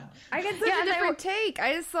 everyone. I get such a different take.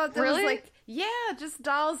 I just thought that was like, just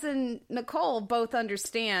Dolls and Nicole both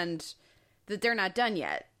understand that they're not done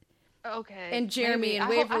yet. Okay. And Jeremy and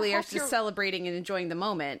Waverly are just celebrating and enjoying the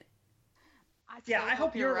moment. I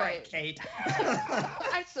hope you're right, Kate.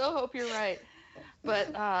 I so hope you're right.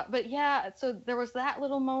 But yeah, so there was that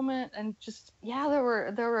little moment, and just there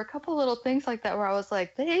were a couple little things like that where I was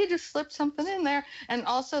like, they just slipped something in there. And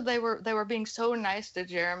also they were being so nice to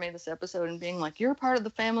Jeremy this episode and being like, you're part of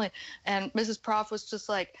the family. And Mrs. Prof was just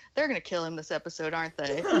like, they're gonna kill him this episode, aren't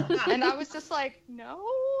they? And I was just like, no,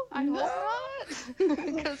 I hope not,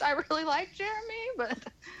 because I really like Jeremy. But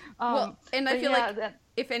and I feel like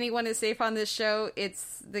if anyone is safe on this show,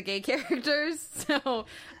 it's the gay characters. So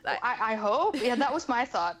I hope. Yeah, that was my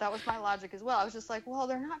thought. That was my logic as well. I was just like, well,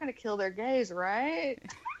 they're not going to kill their gays, right?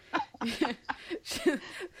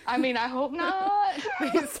 I mean, I hope not.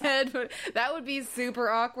 They said that would be super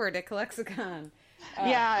awkward at Calexicon.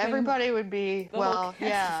 Everybody would be. Well,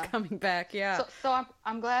 coming back. So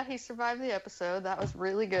I'm glad he survived the episode. That was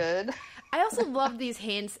really good. I also love these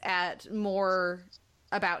hints at more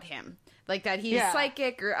about him, like that he's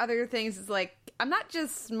psychic or other things. It's like, I'm not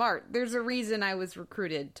just smart. There's a reason I was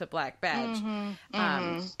recruited to Black Badge.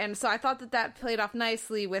 And so I thought that played off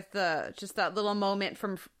nicely with just that little moment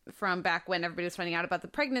from back when everybody was finding out about the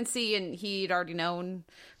pregnancy, and he'd already known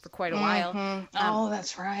for quite a while. Oh,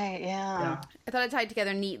 that's right. Yeah. I thought it tied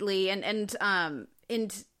together neatly, and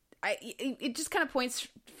it just kind of points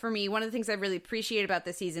for me, one of the things I really appreciate about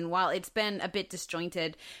this season, while it's been a bit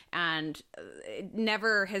disjointed and it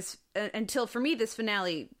never has, until for me this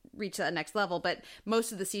finale reached that next level, but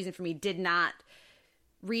most of the season for me did not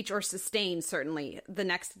reach or sustain certainly the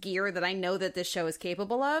next gear that I know that this show is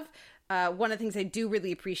capable of. One of the things I do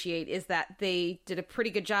really appreciate is that they did a pretty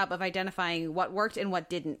good job of identifying what worked and what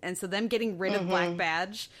didn't. And so them getting rid of Black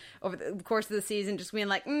Badge over the course of the season, just being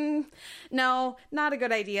like, no, not a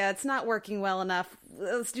good idea. It's not working well enough.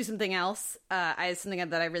 Let's do something else. Is something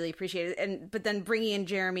that I really appreciated. But then bringing in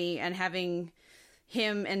Jeremy and having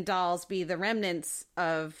him and Dolls be the remnants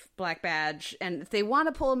of Black Badge, and if they want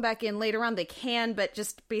to pull him back in later on, they can, but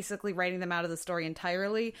just basically writing them out of the story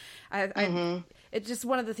entirely. It's just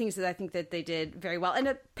one of the things that I think that they did very well, and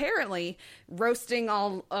apparently roasting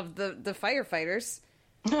all of the firefighters.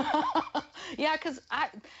 Yeah, because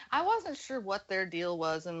I wasn't sure what their deal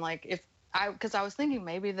was, and like because I was thinking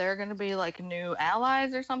maybe they're going to be like new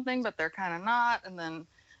allies or something, but they're kind of not, and then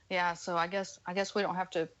so I guess we don't have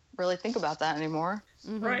to really think about that anymore.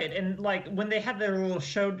 Right. And like when they had their little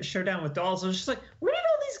showdown with Dolls, I was just like, where did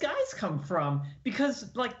all these guys come from?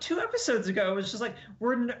 Because like 2 episodes ago it was just like,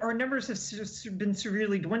 our numbers have been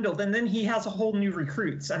severely dwindled, and then he has a whole new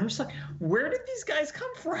recruits. I'm just like, where did these guys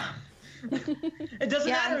come from? It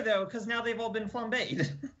doesn't matter though, because now they've all been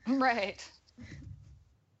flambéed. Right.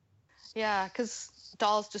 Yeah, because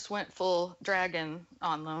Dolls just went full dragon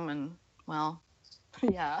on them, and well,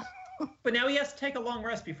 yeah. But now he has to take a long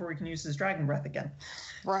rest before he can use his dragon breath again.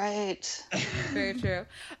 Right. Very true.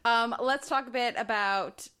 Let's talk a bit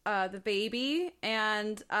about the baby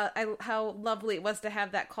and how lovely it was to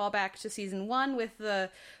have that callback to season 1 with the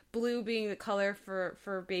blue being the color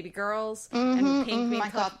for baby girls and pink being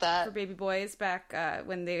for baby boys back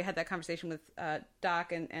when they had that conversation with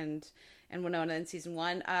Doc and Winona in season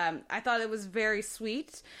 1. I thought it was very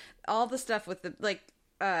sweet. All the stuff with the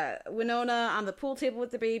Winona on the pool table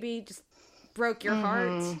with the baby just broke your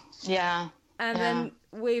heart. Yeah. And then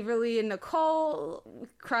Waverly and Nicole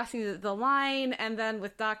crossing the line, and then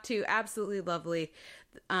with Doc too, absolutely lovely.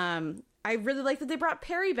 I really like that they brought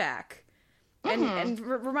Perry back and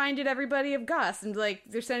reminded everybody of Gus, and like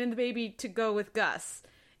they're sending the baby to go with Gus.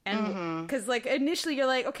 And because like initially you're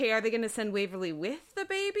like, okay, are they going to send Waverly with the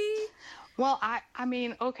baby? Well, I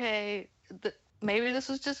mean, okay, maybe this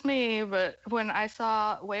was just me, but when I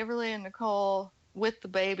saw Waverly and Nicole with the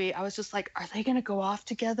baby, I was just like, are they going to go off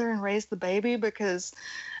together and raise the baby? Because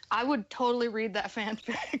I would totally read that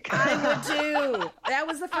fanfic. I would too. That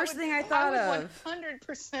was the first thing I thought of. I would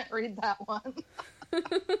 100% read that one.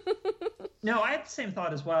 No, I had the same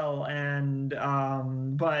thought as well, and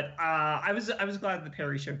but I was glad that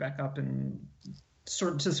Perry showed back up and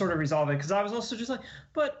sort of resolve it, because I was also just like,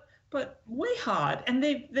 but Wayhod, and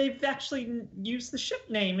they've actually used the ship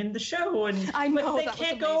name in the show, and I know, but they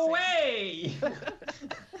can't go away.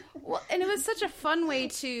 Well, and it was such a fun way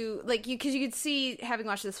to, like, because you could see, having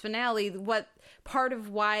watched this finale, what part of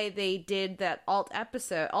why they did that alt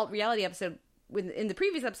reality episode in the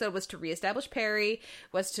previous episode was to reestablish Perry,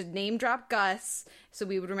 was to name drop Gus, so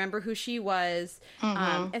we would remember who she was,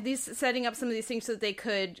 at least setting up some of these things so that they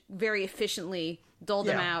could very efficiently dole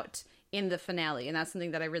them out in the finale, and that's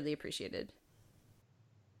something that I really appreciated.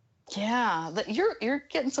 Yeah, you're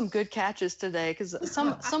getting some good catches today, because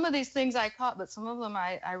some of these things I caught, but some of them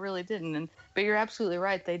I really didn't. But you're absolutely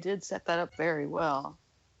right; they did set that up very well.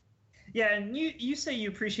 Yeah, and you say you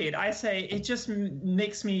appreciate it. I say it just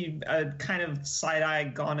makes me kind of side-eye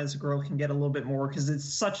Gone as a Girl can get a little bit more, because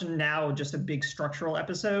it's such now just a big structural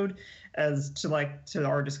episode, as to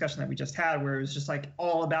our discussion that we just had, where it was just like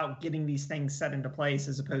all about getting these things set into place,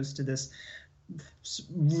 as opposed to this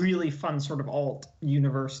really fun sort of alt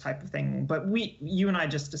universe type of thing. But you and I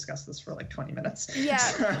just discussed this for like 20 minutes.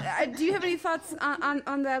 Yeah. Do you have any thoughts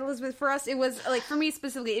on that, Elizabeth? For us, it was like, for me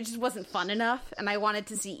specifically, it just wasn't fun enough, and I wanted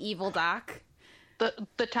to see evil Doc.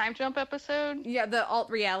 The time jump episode? Yeah, the alt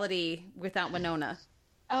reality without Winona.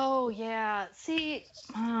 Oh yeah. See,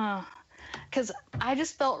 because I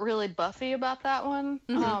just felt really Buffy about that one.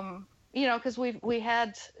 Because we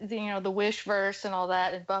had the Wish verse and all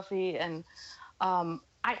that in Buffy, and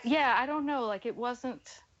I don't know, like, it wasn't,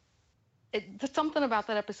 something about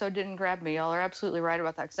that episode didn't grab me. Y'all are absolutely right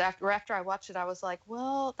about that, because after I watched it, I was like,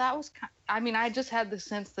 well, that was I just had the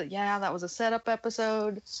sense that, that was a setup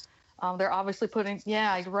episode. They're obviously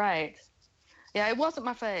you're right. Yeah, it wasn't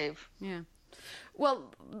my fave. Yeah.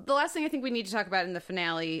 Well, the last thing I think we need to talk about in the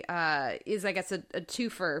finale is, I guess, a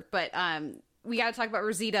twofer, but we got to talk about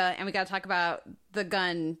Rosita, and we got to talk about the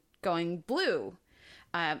gun going blue.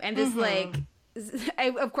 And this,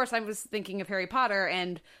 of course, I was thinking of Harry Potter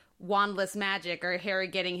and wandless magic, or Harry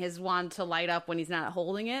getting his wand to light up when he's not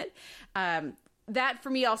holding it. That, for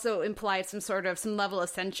me, also implied some level of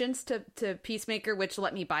sentience to Peacemaker, which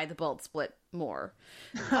let me buy the bullet split more.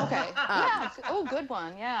 Okay. Good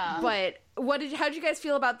one. Yeah. But how did you guys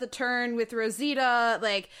feel about the turn with Rosita?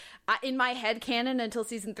 Like, in my head canon, until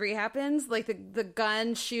season 3 happens, like the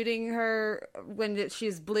gun shooting her when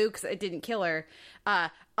she's blue, because it didn't kill her,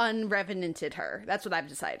 unrevenanted her. That's what I've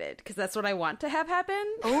decided, because that's what I want to have happen.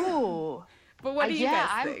 Oh. But what do you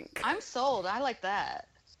guys think? I'm sold. I like that.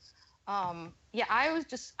 I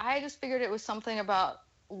just figured it was something about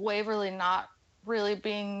Waverly not really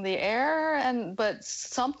being the heir, but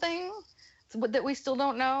something that we still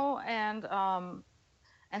don't know, and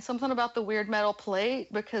something about the weird metal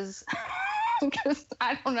plate, because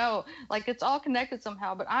I don't know, like, it's all connected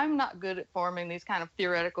somehow, but I'm not good at forming these kind of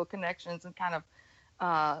theoretical connections and kind of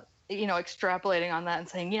extrapolating on that and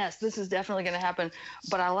saying, yes, this is definitely going to happen.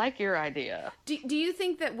 But I like your idea. Do you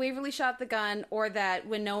think that Waverly shot the gun, or that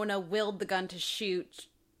Winona willed the gun to shoot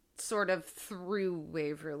sort of through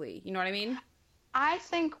Waverly? You know what I mean? I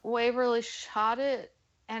think Waverly shot it,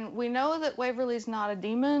 and we know that Waverly's not a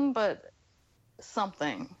demon, but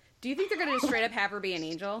something. Do you think they're going to just straight up have her be an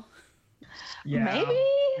angel? Yeah,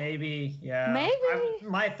 maybe, yeah. Maybe.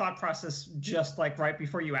 My thought process, just like right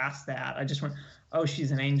before you asked that, I just went, oh,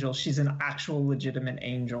 she's an angel. She's an actual legitimate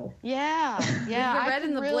angel. Yeah. The red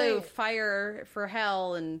and the blue, fire for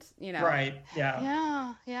hell, and, Right,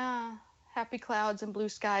 yeah. Yeah. Happy clouds and blue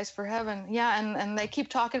skies for heaven. Yeah, and they keep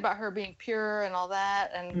talking about her being pure and all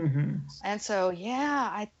that, and so,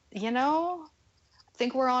 I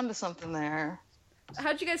think we're on to something there.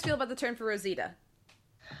 How'd you guys feel about the turn for Rosita?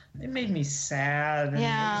 It made me sad. And it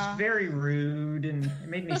was very rude, and it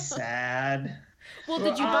made me sad. Well,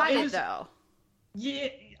 did you buy it, though? Yeah,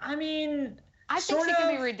 I mean, I think she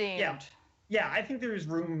can be redeemed. Yeah, I think there's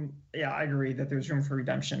room. Yeah, I agree that there's room for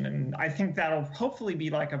redemption, and I think that'll hopefully be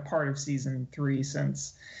like a part of season 3,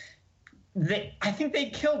 since I think they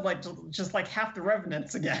killed just half the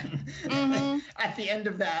Revenants again at the end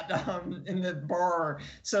of that in the bar.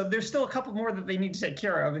 So there's still a couple more that they need to take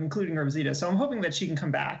care of, including Rosita. So I'm hoping that she can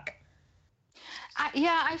come back.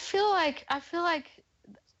 I feel like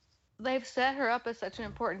they've set her up as such an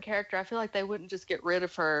important character. I feel like they wouldn't just get rid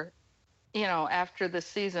of her, after this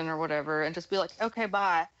season or whatever, and just be like, okay,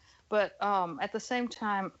 bye. But at the same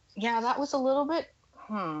time, that was a little bit.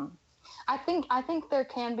 I think there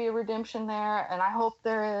can be a redemption there, and I hope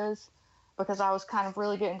there is, because I was kind of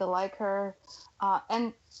really getting to like her.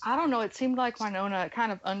 And I don't know, it seemed like Winona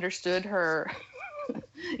kind of understood her,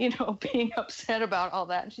 being upset about all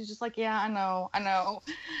that. And she's just like, yeah, I know. And,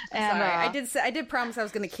 sorry, I did promise I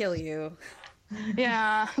was going to kill you.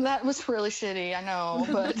 Yeah, that was really shitty, I know,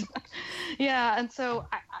 but yeah, and so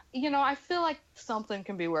I feel like something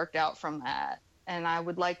can be worked out from that, and I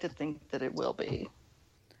would like to think that it will be.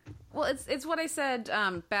 Well, it's what I said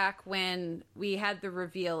back when we had the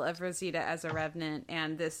reveal of Rosita as a Revenant,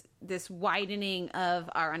 and this widening of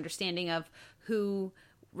our understanding of who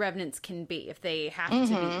Revenants can be if they have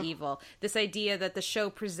to be evil. This idea that the show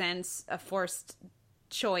presents a forced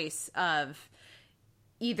choice of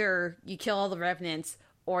either you kill all the Revenants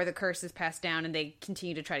or the curse is passed down and they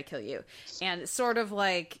continue to try to kill you. And it's sort of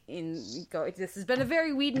like this has been a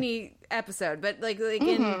very Whedon-y episode, but like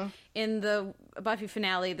in the Buffy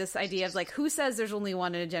finale, this idea of like, who says there's only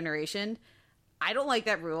one in a generation? I don't like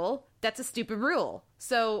that rule. That's a stupid rule.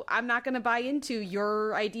 So I'm not going to buy into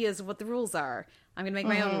your ideas of what the rules are. I'm going to make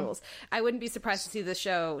my own rules. I wouldn't be surprised to see the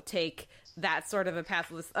show take that sort of a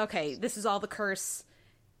path with, okay, this is all the curse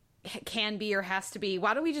can be or has to be.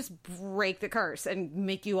 Why don't we just break the curse and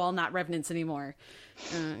make you all not Revenants anymore?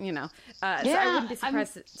 So I wouldn't be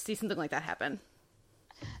surprised to see something like that happen.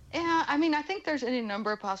 Yeah, I mean, I think there's any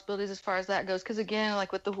number of possibilities as far as that goes. Because again,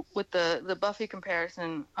 like with the Buffy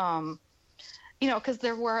comparison, because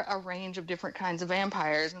there were a range of different kinds of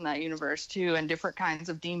vampires in that universe too, and different kinds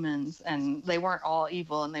of demons, and they weren't all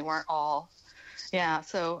evil, and they weren't all, yeah.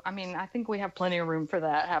 So I mean, I think we have plenty of room for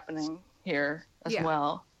that happening here as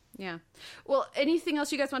well. Yeah. Well, anything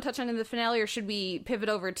else you guys want to touch on in the finale, or should we pivot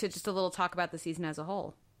over to just a little talk about the season as a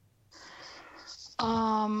whole?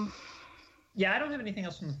 Yeah, I don't have anything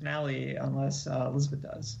else from the finale unless Elizabeth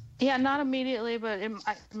does. Yeah, not immediately, but it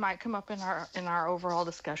might come up in our overall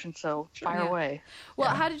discussion. So fire away. Well,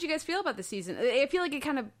 how did you guys feel about the season? I feel like it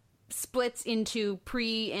kind of splits into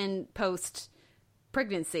pre and post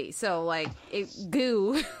pregnancy. So like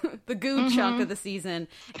the goo chunk of the season,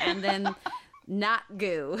 and then not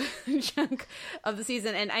goo chunk of the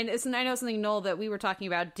season. And I know something, Noel, that we were talking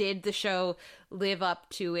about. Did the show live up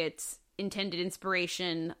to its intended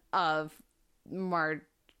inspiration of Marge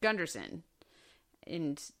Gunderson?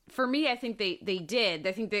 And for me, I think they did.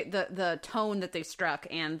 I think the tone that they struck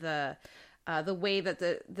and the way that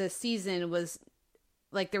the season was,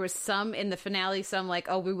 like, there was some in the finale, some like,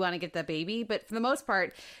 oh, we want to get that baby, but for the most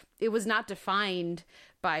part, it was not defined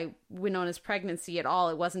by Winona's pregnancy at all.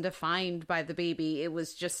 It wasn't defined by the baby. It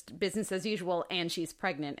was just business as usual, and she's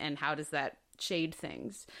pregnant, and how does that shade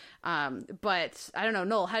things? But I don't know,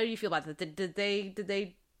 Noel, how did you feel about that? Did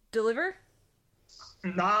they deliver?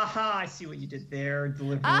 Aha, I see what you did there.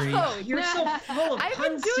 Delivery. Oh, you're so full of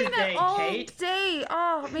puns today, Kate. I've been doing that all day.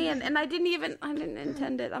 Oh, man. And I didn't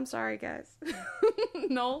intend it. I'm sorry, guys.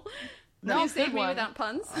 No. No, save me without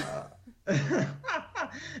puns.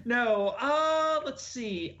 No. Let's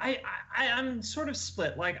see. I'm sort of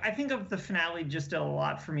split. Like, I think of the finale just did a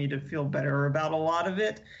lot for me to feel better about a lot of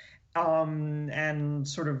it. And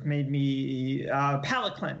sort of made me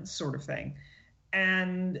palate cleanse sort of thing.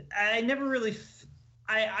 And I never really...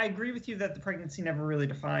 I agree with you that the pregnancy never really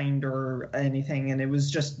defined or anything, and it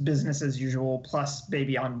was just business as usual plus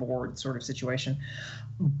baby on board sort of situation.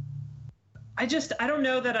 I don't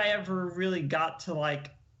know that I ever really got to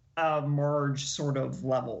like a Marge sort of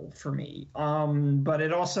level for me. But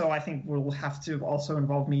it also, I think, will have to also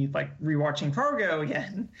involve me like rewatching Fargo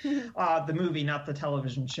again, the movie, not the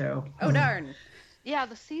television show. Oh, darn. Yeah,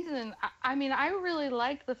 the season, I mean, I really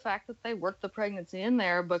liked the fact that they worked the pregnancy in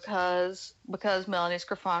there because Melanie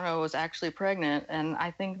Scrofano was actually pregnant. And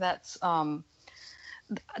I think that's, that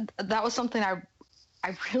was something I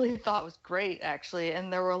really thought was great, actually.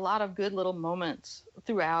 And there were a lot of good little moments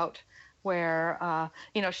throughout where,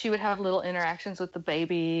 she would have little interactions with the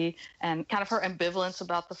baby and kind of her ambivalence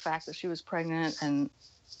about the fact that she was pregnant and,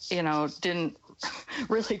 didn't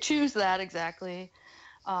really choose that exactly.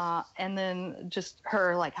 And then just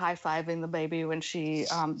her like high-fiving the baby when she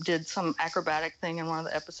did some acrobatic thing in one of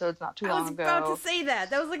the episodes not too long ago. I was about to say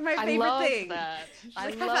that. That was like my favorite thing.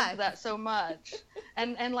 I loved that so much.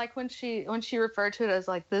 And like when she referred to it as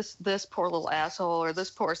like this poor little asshole or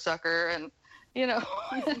this poor sucker, and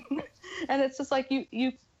and it's just like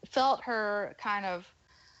you felt her kind of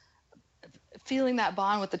feeling that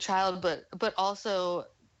bond with the child, but also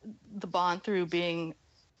the bond through being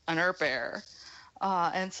an Earp heir.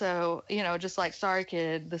 And so, just like, sorry,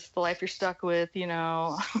 kid, this is the life you're stuck with, I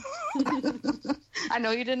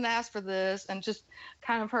know you didn't ask for this. And just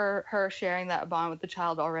kind of her sharing that bond with the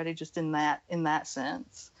child already just in that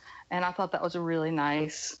sense. And I thought that was a really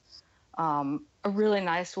nice a really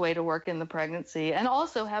nice way to work in the pregnancy, and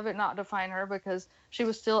also have it not define her, because she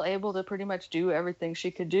was still able to pretty much do everything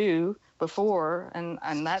she could do before, and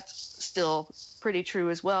that's still pretty true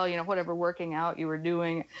as well. You know, whatever working out you were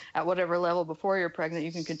doing at whatever level before you're pregnant,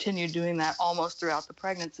 you can continue doing that almost throughout the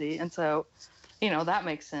pregnancy, and so, you know, that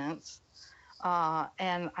makes sense.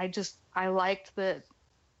 And I liked that,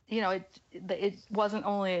 you know, it was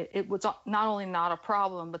not only not a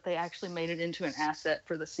problem, but they actually made it into an asset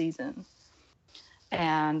for the season.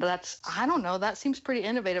 And I don't know, that seems pretty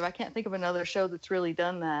innovative. I can't think of another show that's really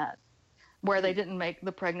done that, where they didn't make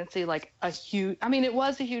the pregnancy like a huge, I mean, it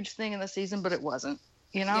was a huge thing in the season, but it wasn't,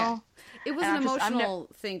 you know? Yeah. It was an emotional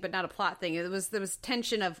thing, but not a plot thing. There was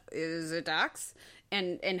tension of, is it Doc's?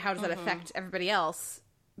 And how does that affect everybody else?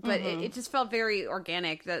 But it just felt very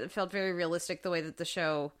organic. That it felt very realistic, the way that the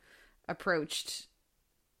show approached,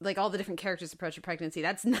 like, all the different characters approach a pregnancy.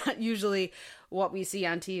 That's not usually what we see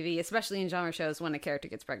on TV, especially in genre shows, when a character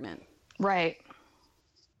gets pregnant. Right.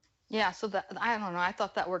 Yeah, so that, I don't know, I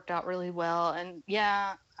thought that worked out really well. And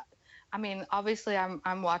yeah, I mean, obviously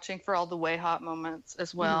I'm watching for all the way hot moments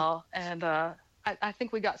as well. And I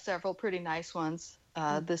think we got several pretty nice ones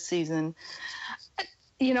this season.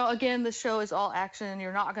 You know, again, the show is all action.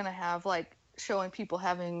 You're not going to have, like, showing people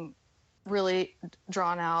having really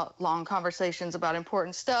drawn out long conversations about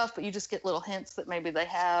important stuff, but you just get little hints that maybe they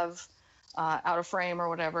have out of frame or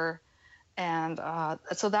whatever. And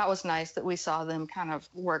so that was nice that we saw them kind of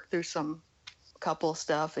work through some couple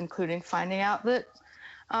stuff, including finding out that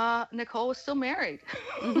Nicole was still married.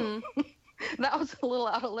 That was a little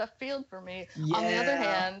out of left field for me. Yeah,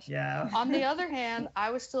 on the other hand, I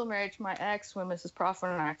was still married to my ex when Mrs. Profit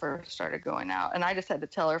and I first started going out. And I just had to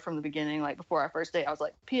tell her from the beginning, like before our first date, I was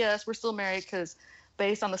like, P.S., we're still married because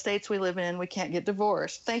based on the states we live in, we can't get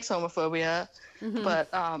divorced. Thanks, homophobia. But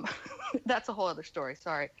that's a whole other story.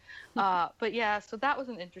 Sorry. But yeah, so that was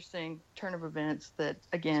an interesting turn of events that,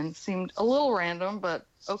 again, seemed a little random, but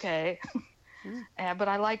okay. But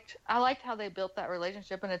I liked how they built that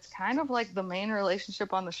relationship, and it's kind of like the main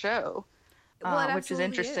relationship on the show, which is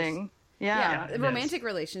interesting. Yeah, romantic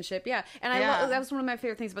relationship. Yeah, and that was one of my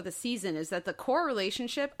favorite things about the season, is that the core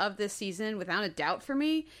relationship of this season, without a doubt for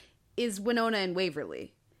me, is Winona and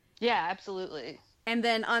Waverly. Yeah, absolutely. And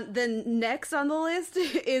then next on the list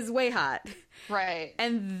is Way Hot. Right.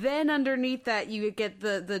 And then underneath that, you get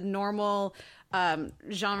the normal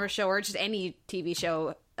genre show, or just any TV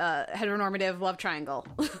show, heteronormative love triangle.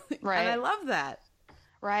 Right. And I love that.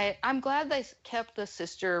 Right. I'm glad they kept the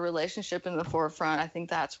sister relationship in the forefront. I think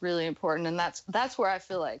that's really important. And that's where I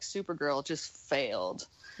feel like Supergirl just failed.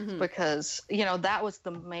 Because, you know, that was the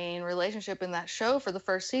main relationship in that show for the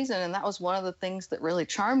first season. And that was one of the things that really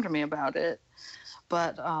charmed me about it.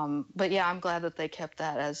 But yeah, I'm glad that they kept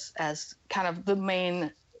that as kind of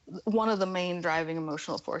one of the main driving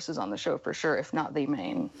emotional forces on the show, for sure, if not the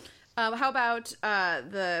main. How about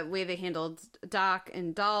the way they handled Doc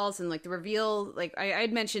and Dolls, and like the reveal? Like I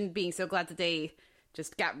had mentioned being so glad that they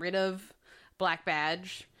just got rid of Black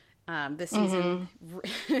Badge. This season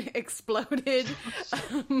exploded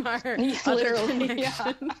our literally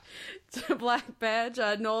connection to Black Badge.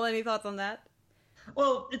 Noel, any thoughts on that?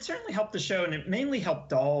 Well, it certainly helped the show, and it mainly helped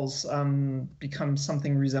Dolls become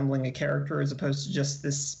something resembling a character, as opposed to just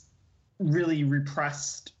this really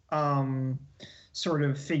repressed sort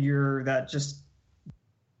of figure that just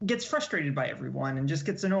gets frustrated by everyone and just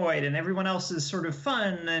gets annoyed, and everyone else is sort of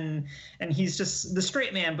fun, and he's just the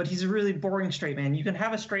straight man, but he's a really boring straight man. You can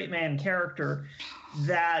have a straight man character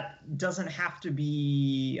that doesn't have to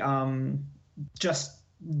be just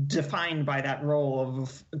defined by that role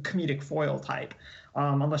of a comedic foil type,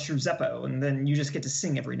 unless you're Zeppo, and then you just get to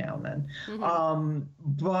sing every now and then.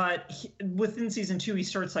 But within season 2, he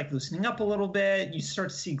starts like loosening up a little bit. You start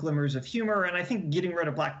to see glimmers of humor, and I think getting rid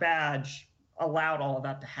of Black Badge allowed all of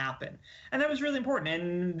that to happen, and that was really important.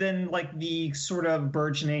 And then like the sort of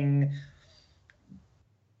burgeoning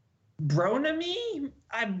bromance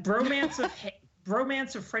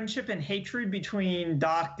of friendship and hatred between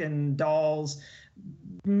Doc and Dolls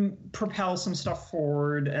propel some stuff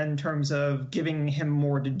forward in terms of giving him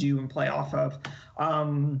more to do and play off of.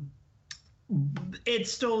 It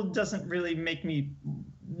still doesn't really make me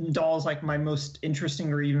Dolls like my most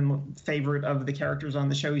interesting or even favorite of the characters on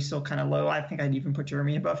the show. He's still kind of low. I think I'd even put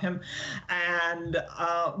Jeremy above him. And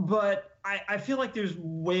but I feel like there's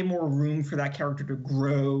way more room for that character to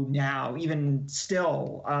grow now, even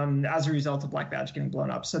still, as a result of Black Badge getting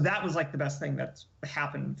blown up. So that was like the best thing that's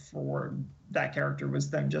happened for that character, was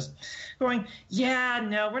them just going, yeah,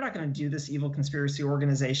 no, we're not going to do this evil conspiracy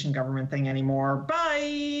organization government thing anymore.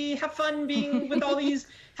 Bye. Have fun being with all these.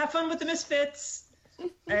 Have fun with the misfits.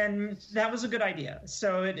 And that was a good idea.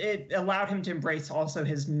 So it allowed him to embrace also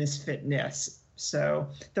his misfitness. So,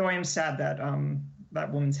 though I am sad that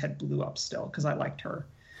that woman's head blew up still, because I liked her.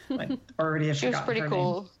 Like, already have She was pretty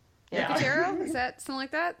cool. Name. Yeah. Katero? Is that something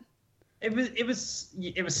like that? It was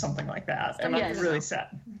something like that, and I'm really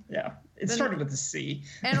sad. Yeah, it started with a C.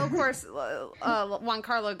 And of course, Juan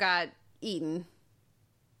Carlo got eaten.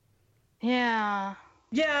 Yeah.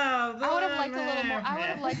 Yeah, I would have liked a little more. I would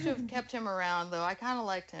have liked to have kept him around, though. I kind of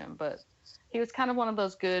liked him, but he was kind of one of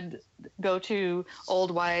those good go-to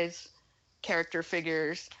old wise character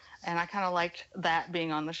figures, and I kind of liked that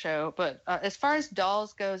being on the show. But as far as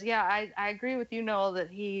Dolls goes, yeah, I agree with you, Noel,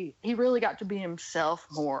 that he really got to be himself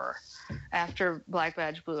more after Black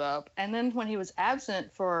Badge blew up. And then when he was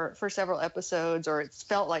absent for several episodes, or it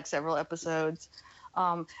felt like several episodes,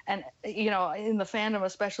 and you know, in the fandom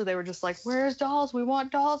especially, they were just like, "Where's Dolls? We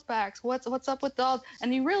want Dolls back. What's up with Dolls?"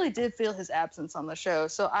 And you really did feel his absence on the show.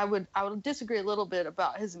 So I would disagree a little bit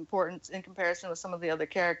about his importance in comparison with some of the other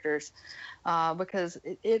characters, because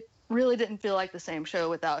it really didn't feel like the same show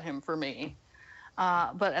without him for me.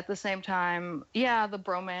 But at the same time, yeah, the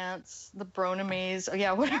bromance, the bronemies,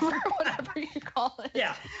 yeah, whatever you call it.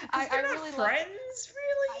 Yeah, I really not friends,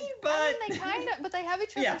 really, but I mean, they kind of, but they have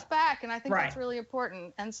each other's back, and I think that's really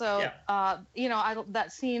important. And so, you know,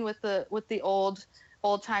 that scene with the old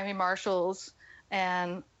timey marshals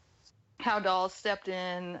and how Dolls stepped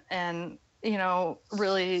in and, you know,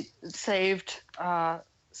 really saved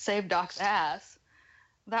Doc's ass.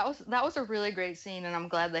 That was a really great scene, and I'm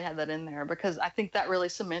glad they had that in there, because I think that really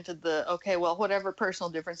cemented whatever personal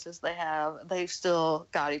differences they have, they've still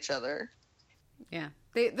got each other. Yeah.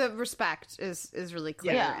 The respect is really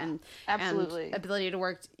clear, and absolutely, and ability to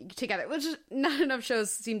work together, which is not enough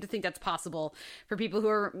shows seem to think that's possible for people who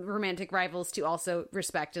are romantic rivals to also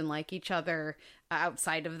respect and like each other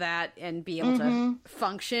outside of that and be able to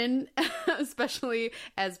function, especially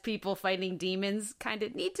as people fighting demons kind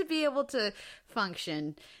of need to be able to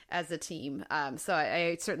function as a team. So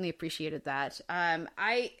I certainly appreciated that.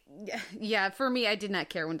 For me, I did not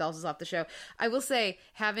care when Dolls was off the show. I will say,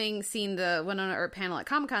 having seen the Winona Earp panel at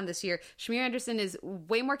Comic-Con this year, Shamier Anderson is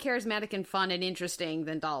way more charismatic and fun and interesting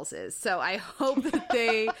than Dolls is. So I hope that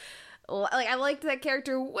they... I liked that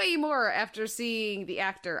character way more after seeing the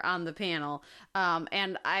actor on the panel.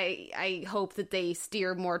 And I hope that they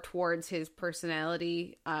steer more towards his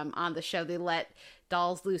personality on the show. They let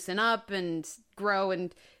Dolls loosen up and grow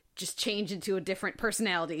and just change into a different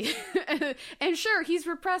personality. And sure, he's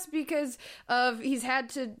repressed because of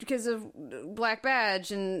Black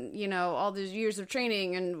Badge and, you know, all those years of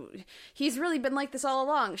training, and he's really been like this all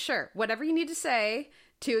along. Sure, whatever you need to say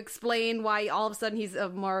to explain why all of a sudden he's a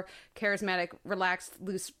more charismatic, relaxed,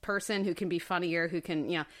 loose person who can be funnier, who can,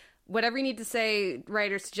 you know, whatever you need to say,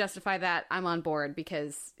 writers, to justify that, I'm on board,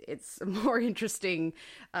 because it's a more interesting,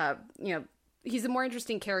 he's a more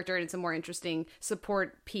interesting character, and it's a more interesting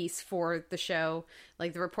support piece for the show.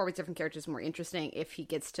 Like, the rapport with different characters is more interesting if he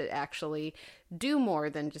gets to actually do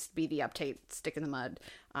more than just be the uptight stick in the mud.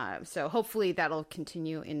 So hopefully that'll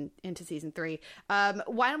continue into season 3.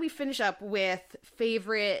 Why don't we finish up with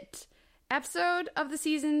favorite episode of the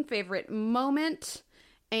season, favorite moment,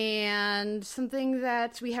 and something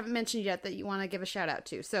that we haven't mentioned yet that you want to give a shout out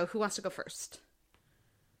to. So who wants to go first?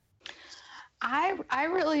 I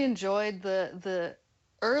really enjoyed the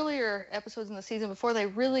earlier episodes in the season before they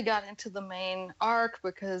really got into the main arc,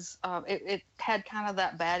 because it had kind of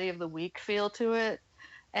that baddie of the week feel to it,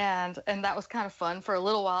 and that was kind of fun for a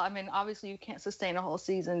little while. I mean, obviously you can't sustain a whole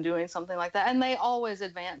season doing something like that, and they always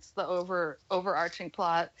advance the overarching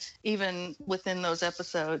plot even within those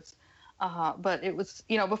episodes. But it was,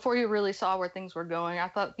 you know, before you really saw where things were going, I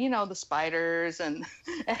thought, you know, the spiders and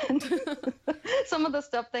some of the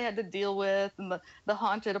stuff they had to deal with, and the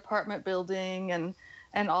haunted apartment building and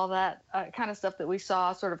all that kind of stuff that we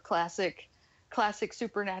saw, sort of classic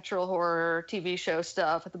supernatural horror TV show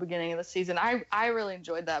stuff at the beginning of the season. I really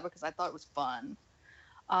enjoyed that because I thought it was fun.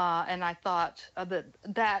 And I thought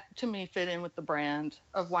that to me fit in with the brand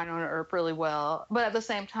of Winona Earp really well. But at the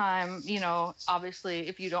same time, you know, obviously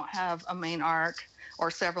if you don't have a main arc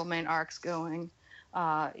or several main arcs going,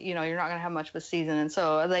 you know, you're not going to have much of a season. And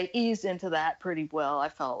so they eased into that pretty well, I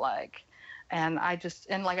felt like. And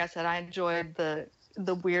like I said, I enjoyed the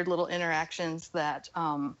weird little interactions that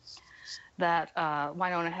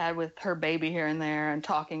Winona had with her baby here and there, and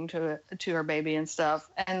talking to her baby and stuff.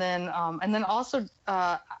 And then also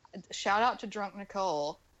shout out to Drunk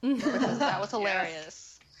Nicole, because that was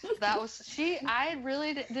hilarious. I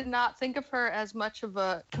really did not think of her as much of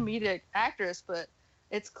a comedic actress, but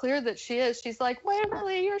it's clear that she is. She's like,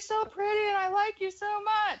 Waverly, you're so pretty and I like you so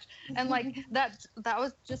much. And like that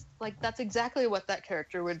was just like, that's exactly what that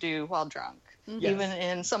character would do while drunk. Yes. Even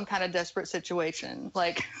in some kind of desperate situation.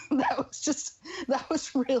 Like that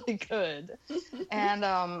was really good. And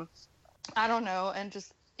I don't know. And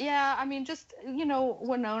just, yeah, I mean, just, you know,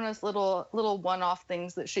 Winona's little one-off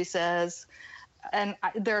things that she says. And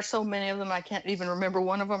there are so many of them, I can't even remember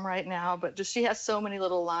one of them right now, but just she has so many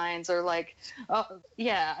little lines, or like,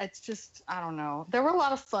 yeah, it's just, I don't know. There were a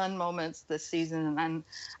lot of fun moments this season, and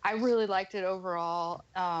I really liked it overall.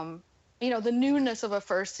 You know, the newness of a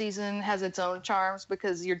first season has its own charms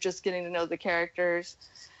because you're just getting to know the characters.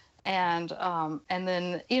 And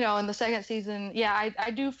then, you know, in the second season, yeah,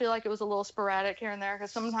 I do feel like it was a little sporadic here and there,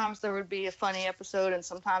 because sometimes there would be a funny episode and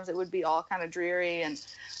sometimes it would be all kind of dreary, and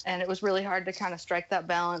it was really hard to kind of strike that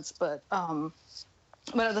balance. But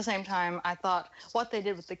at the same time, I thought what they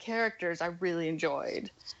did with the characters I really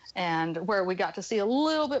enjoyed, and where we got to see a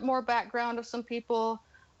little bit more background of some people,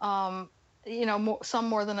 you know, some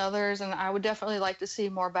more than others. And I would definitely like to see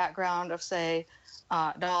more background of, say,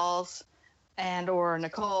 Dolls, and or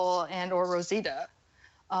Nicole and or Rosita,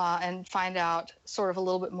 and find out sort of a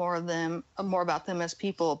little bit more about them as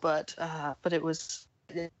people. But it was,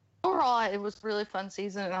 overall, it was a really fun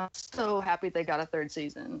season, and I'm so happy they got a third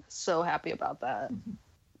season. So happy about that.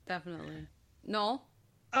 Definitely. Noel?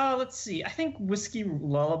 Let's see. I think Whiskey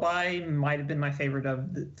Lullaby might have been my favorite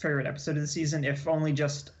episode of the season, if only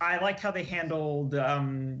just I liked how they handled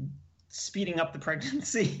speeding up the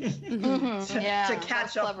pregnancy to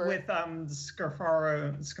catch up with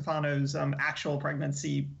Scafano's actual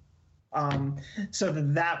pregnancy. So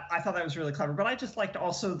that I thought that was really clever. But I just liked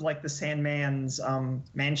also like the Sandman's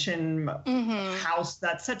mansion house.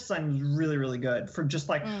 That set design was really, really good for just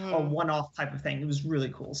like a one-off type of thing. It was really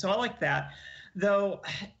cool. So I like that. Though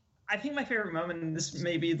I think my favorite moment, and this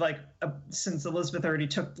may be like since Elizabeth already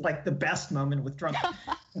took like the best moment with Drunk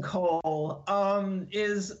Nicole,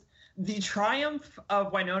 is the triumph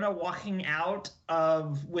of Winona walking out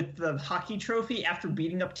with the hockey trophy after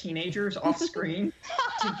beating up teenagers off screen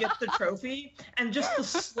to get the trophy, and just the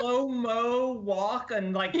slow-mo walk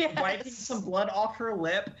and like wiping some blood off her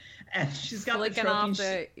lip, and she's got flicking the trophy. Off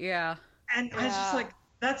the, yeah. And I was just like,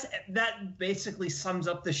 that basically sums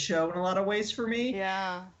up the show in a lot of ways for me.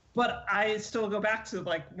 Yeah. But I still go back to,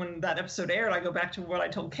 like, when that episode aired, I go back to what I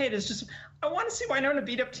told Kate, is just, I want to see Winona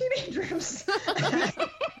beat up teenagers.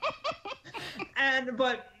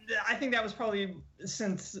 But I think that was probably,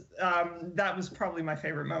 that was probably my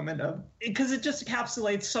favorite moment because it just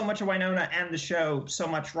encapsulates so much of Winona and the show so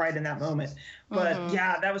much right in that moment. But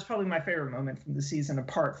yeah, that was probably my favorite moment from the season,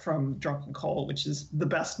 apart from Drunken Cole, which is the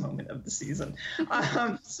best moment of the season.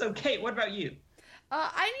 So Kate, what about you?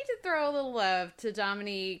 I need to throw a little love to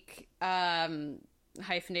Dominique,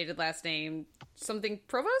 hyphenated last name, something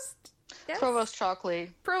Provost? Yes? Provost Chalkley.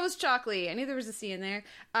 Provost Chalkley. I knew there was a C in there.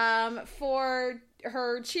 For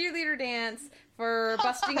her cheerleader dance, for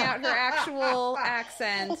busting out her actual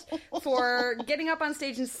accent, for getting up on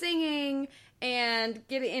stage and singing, and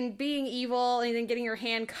being evil, and then getting her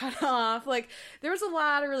hand cut off. Like, there was a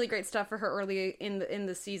lot of really great stuff for her early in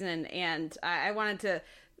the season, and I wanted to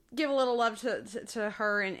give a little love to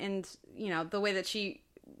her and you know, the way that she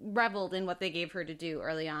reveled in what they gave her to do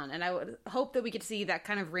early on. And I would hope that we could see that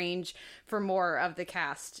kind of range for more of the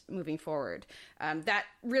cast moving forward. That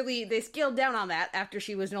really, they scaled down on that after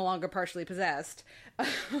she was no longer partially possessed.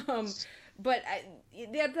 But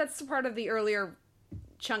that's part of the earlier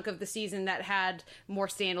chunk of the season that had more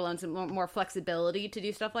standalones and more flexibility to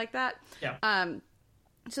do stuff like that. Yeah.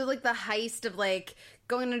 So, like, the heist of, like,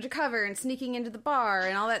 going undercover and sneaking into the bar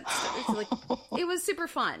and all that stuff, like, it was super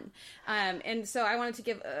fun. And so I wanted to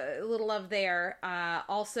give a little love there.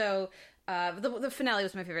 Also, the finale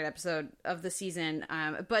was my favorite episode of the season.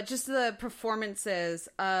 But just the performances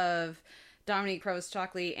of Dominique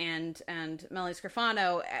Provost-Chalkley and Melanie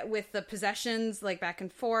Scrofano with the possessions, like, back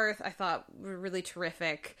and forth, I thought were really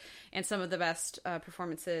terrific. And some of the best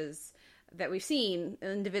performances that we've seen,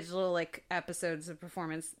 individual like episodes of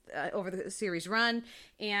performance over the series run,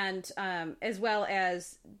 and as well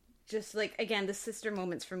as just like, again, the sister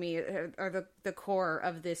moments for me are the core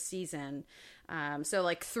of this season. So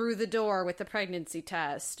like through the door with the pregnancy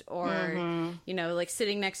test, or you know, like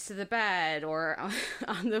sitting next to the bed, or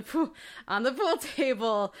on the pool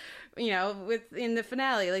table, you know, in the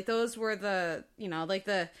finale. Like, those were the, you know, like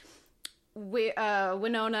the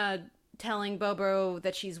Winona telling Bobo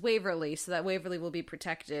that she's Waverly, so that Waverly will be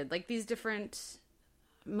protected. Like, these different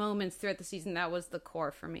moments throughout the season, that was the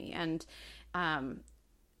core for me. And I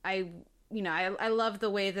love the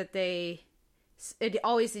way that they it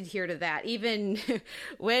always adhere to that, even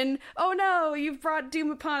when, oh no, you've brought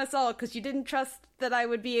doom upon us all because you didn't trust that I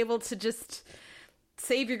would be able to just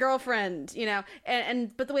save your girlfriend, you know,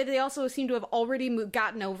 but the way they also seem to have already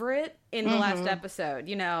gotten over it in the last episode,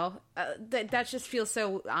 you know, that just feels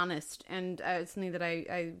so honest, and it's something that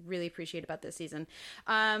I really appreciate about this season.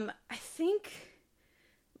 I think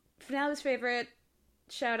finale's favorite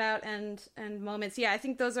shout out and moments, I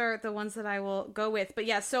think those are the ones that I will go with. But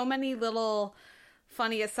yeah, so many little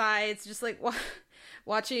funny asides, just like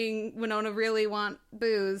watching Winona really want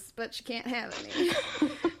booze, but she can't have any.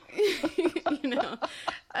 You know,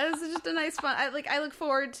 it's just a nice fun. I look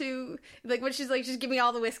forward to like when she's like, just give me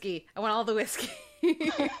all the whiskey. I want all the whiskey.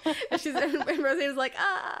 and Roseanne's like,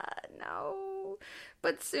 no,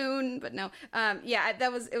 but soon, but no.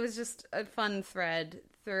 It was just a fun thread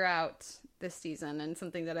throughout this season, and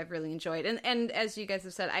something that I've really enjoyed. And as you guys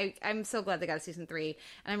have said, I'm so glad they got a season 3,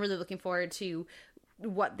 and I'm really looking forward to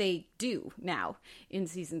what they do now in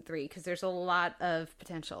season 3, because there's a lot of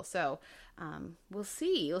potential. So we'll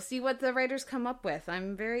see what the writers come up with.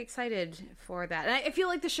 I'm very excited for that, and I feel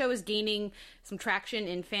like the show is gaining some traction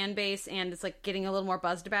in fan base, and it's like getting a little more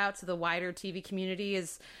buzzed about, so the wider TV community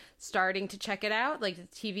is starting to check it out, like the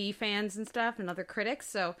TV fans and stuff and other critics.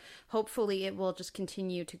 So hopefully it will just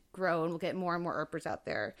continue to grow, and we'll get more and more Earpers out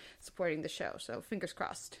there supporting the show. So fingers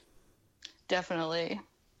crossed. Definitely.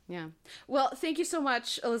 Yeah. Well, thank you so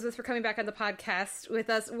much, Elizabeth, for coming back on the podcast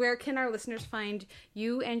with us. Where can our listeners find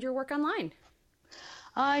you and your work online?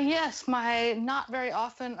 Yes, my not very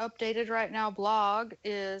often updated right now blog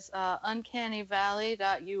is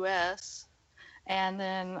uncannyvalley.us. And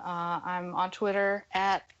then I'm on Twitter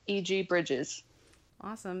at EGBridges.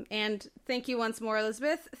 Awesome. And thank you once more,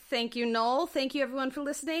 Elizabeth. Thank you, Noel. Thank you, everyone, for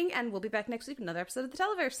listening. And we'll be back next week with another episode of The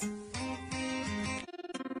Televerse.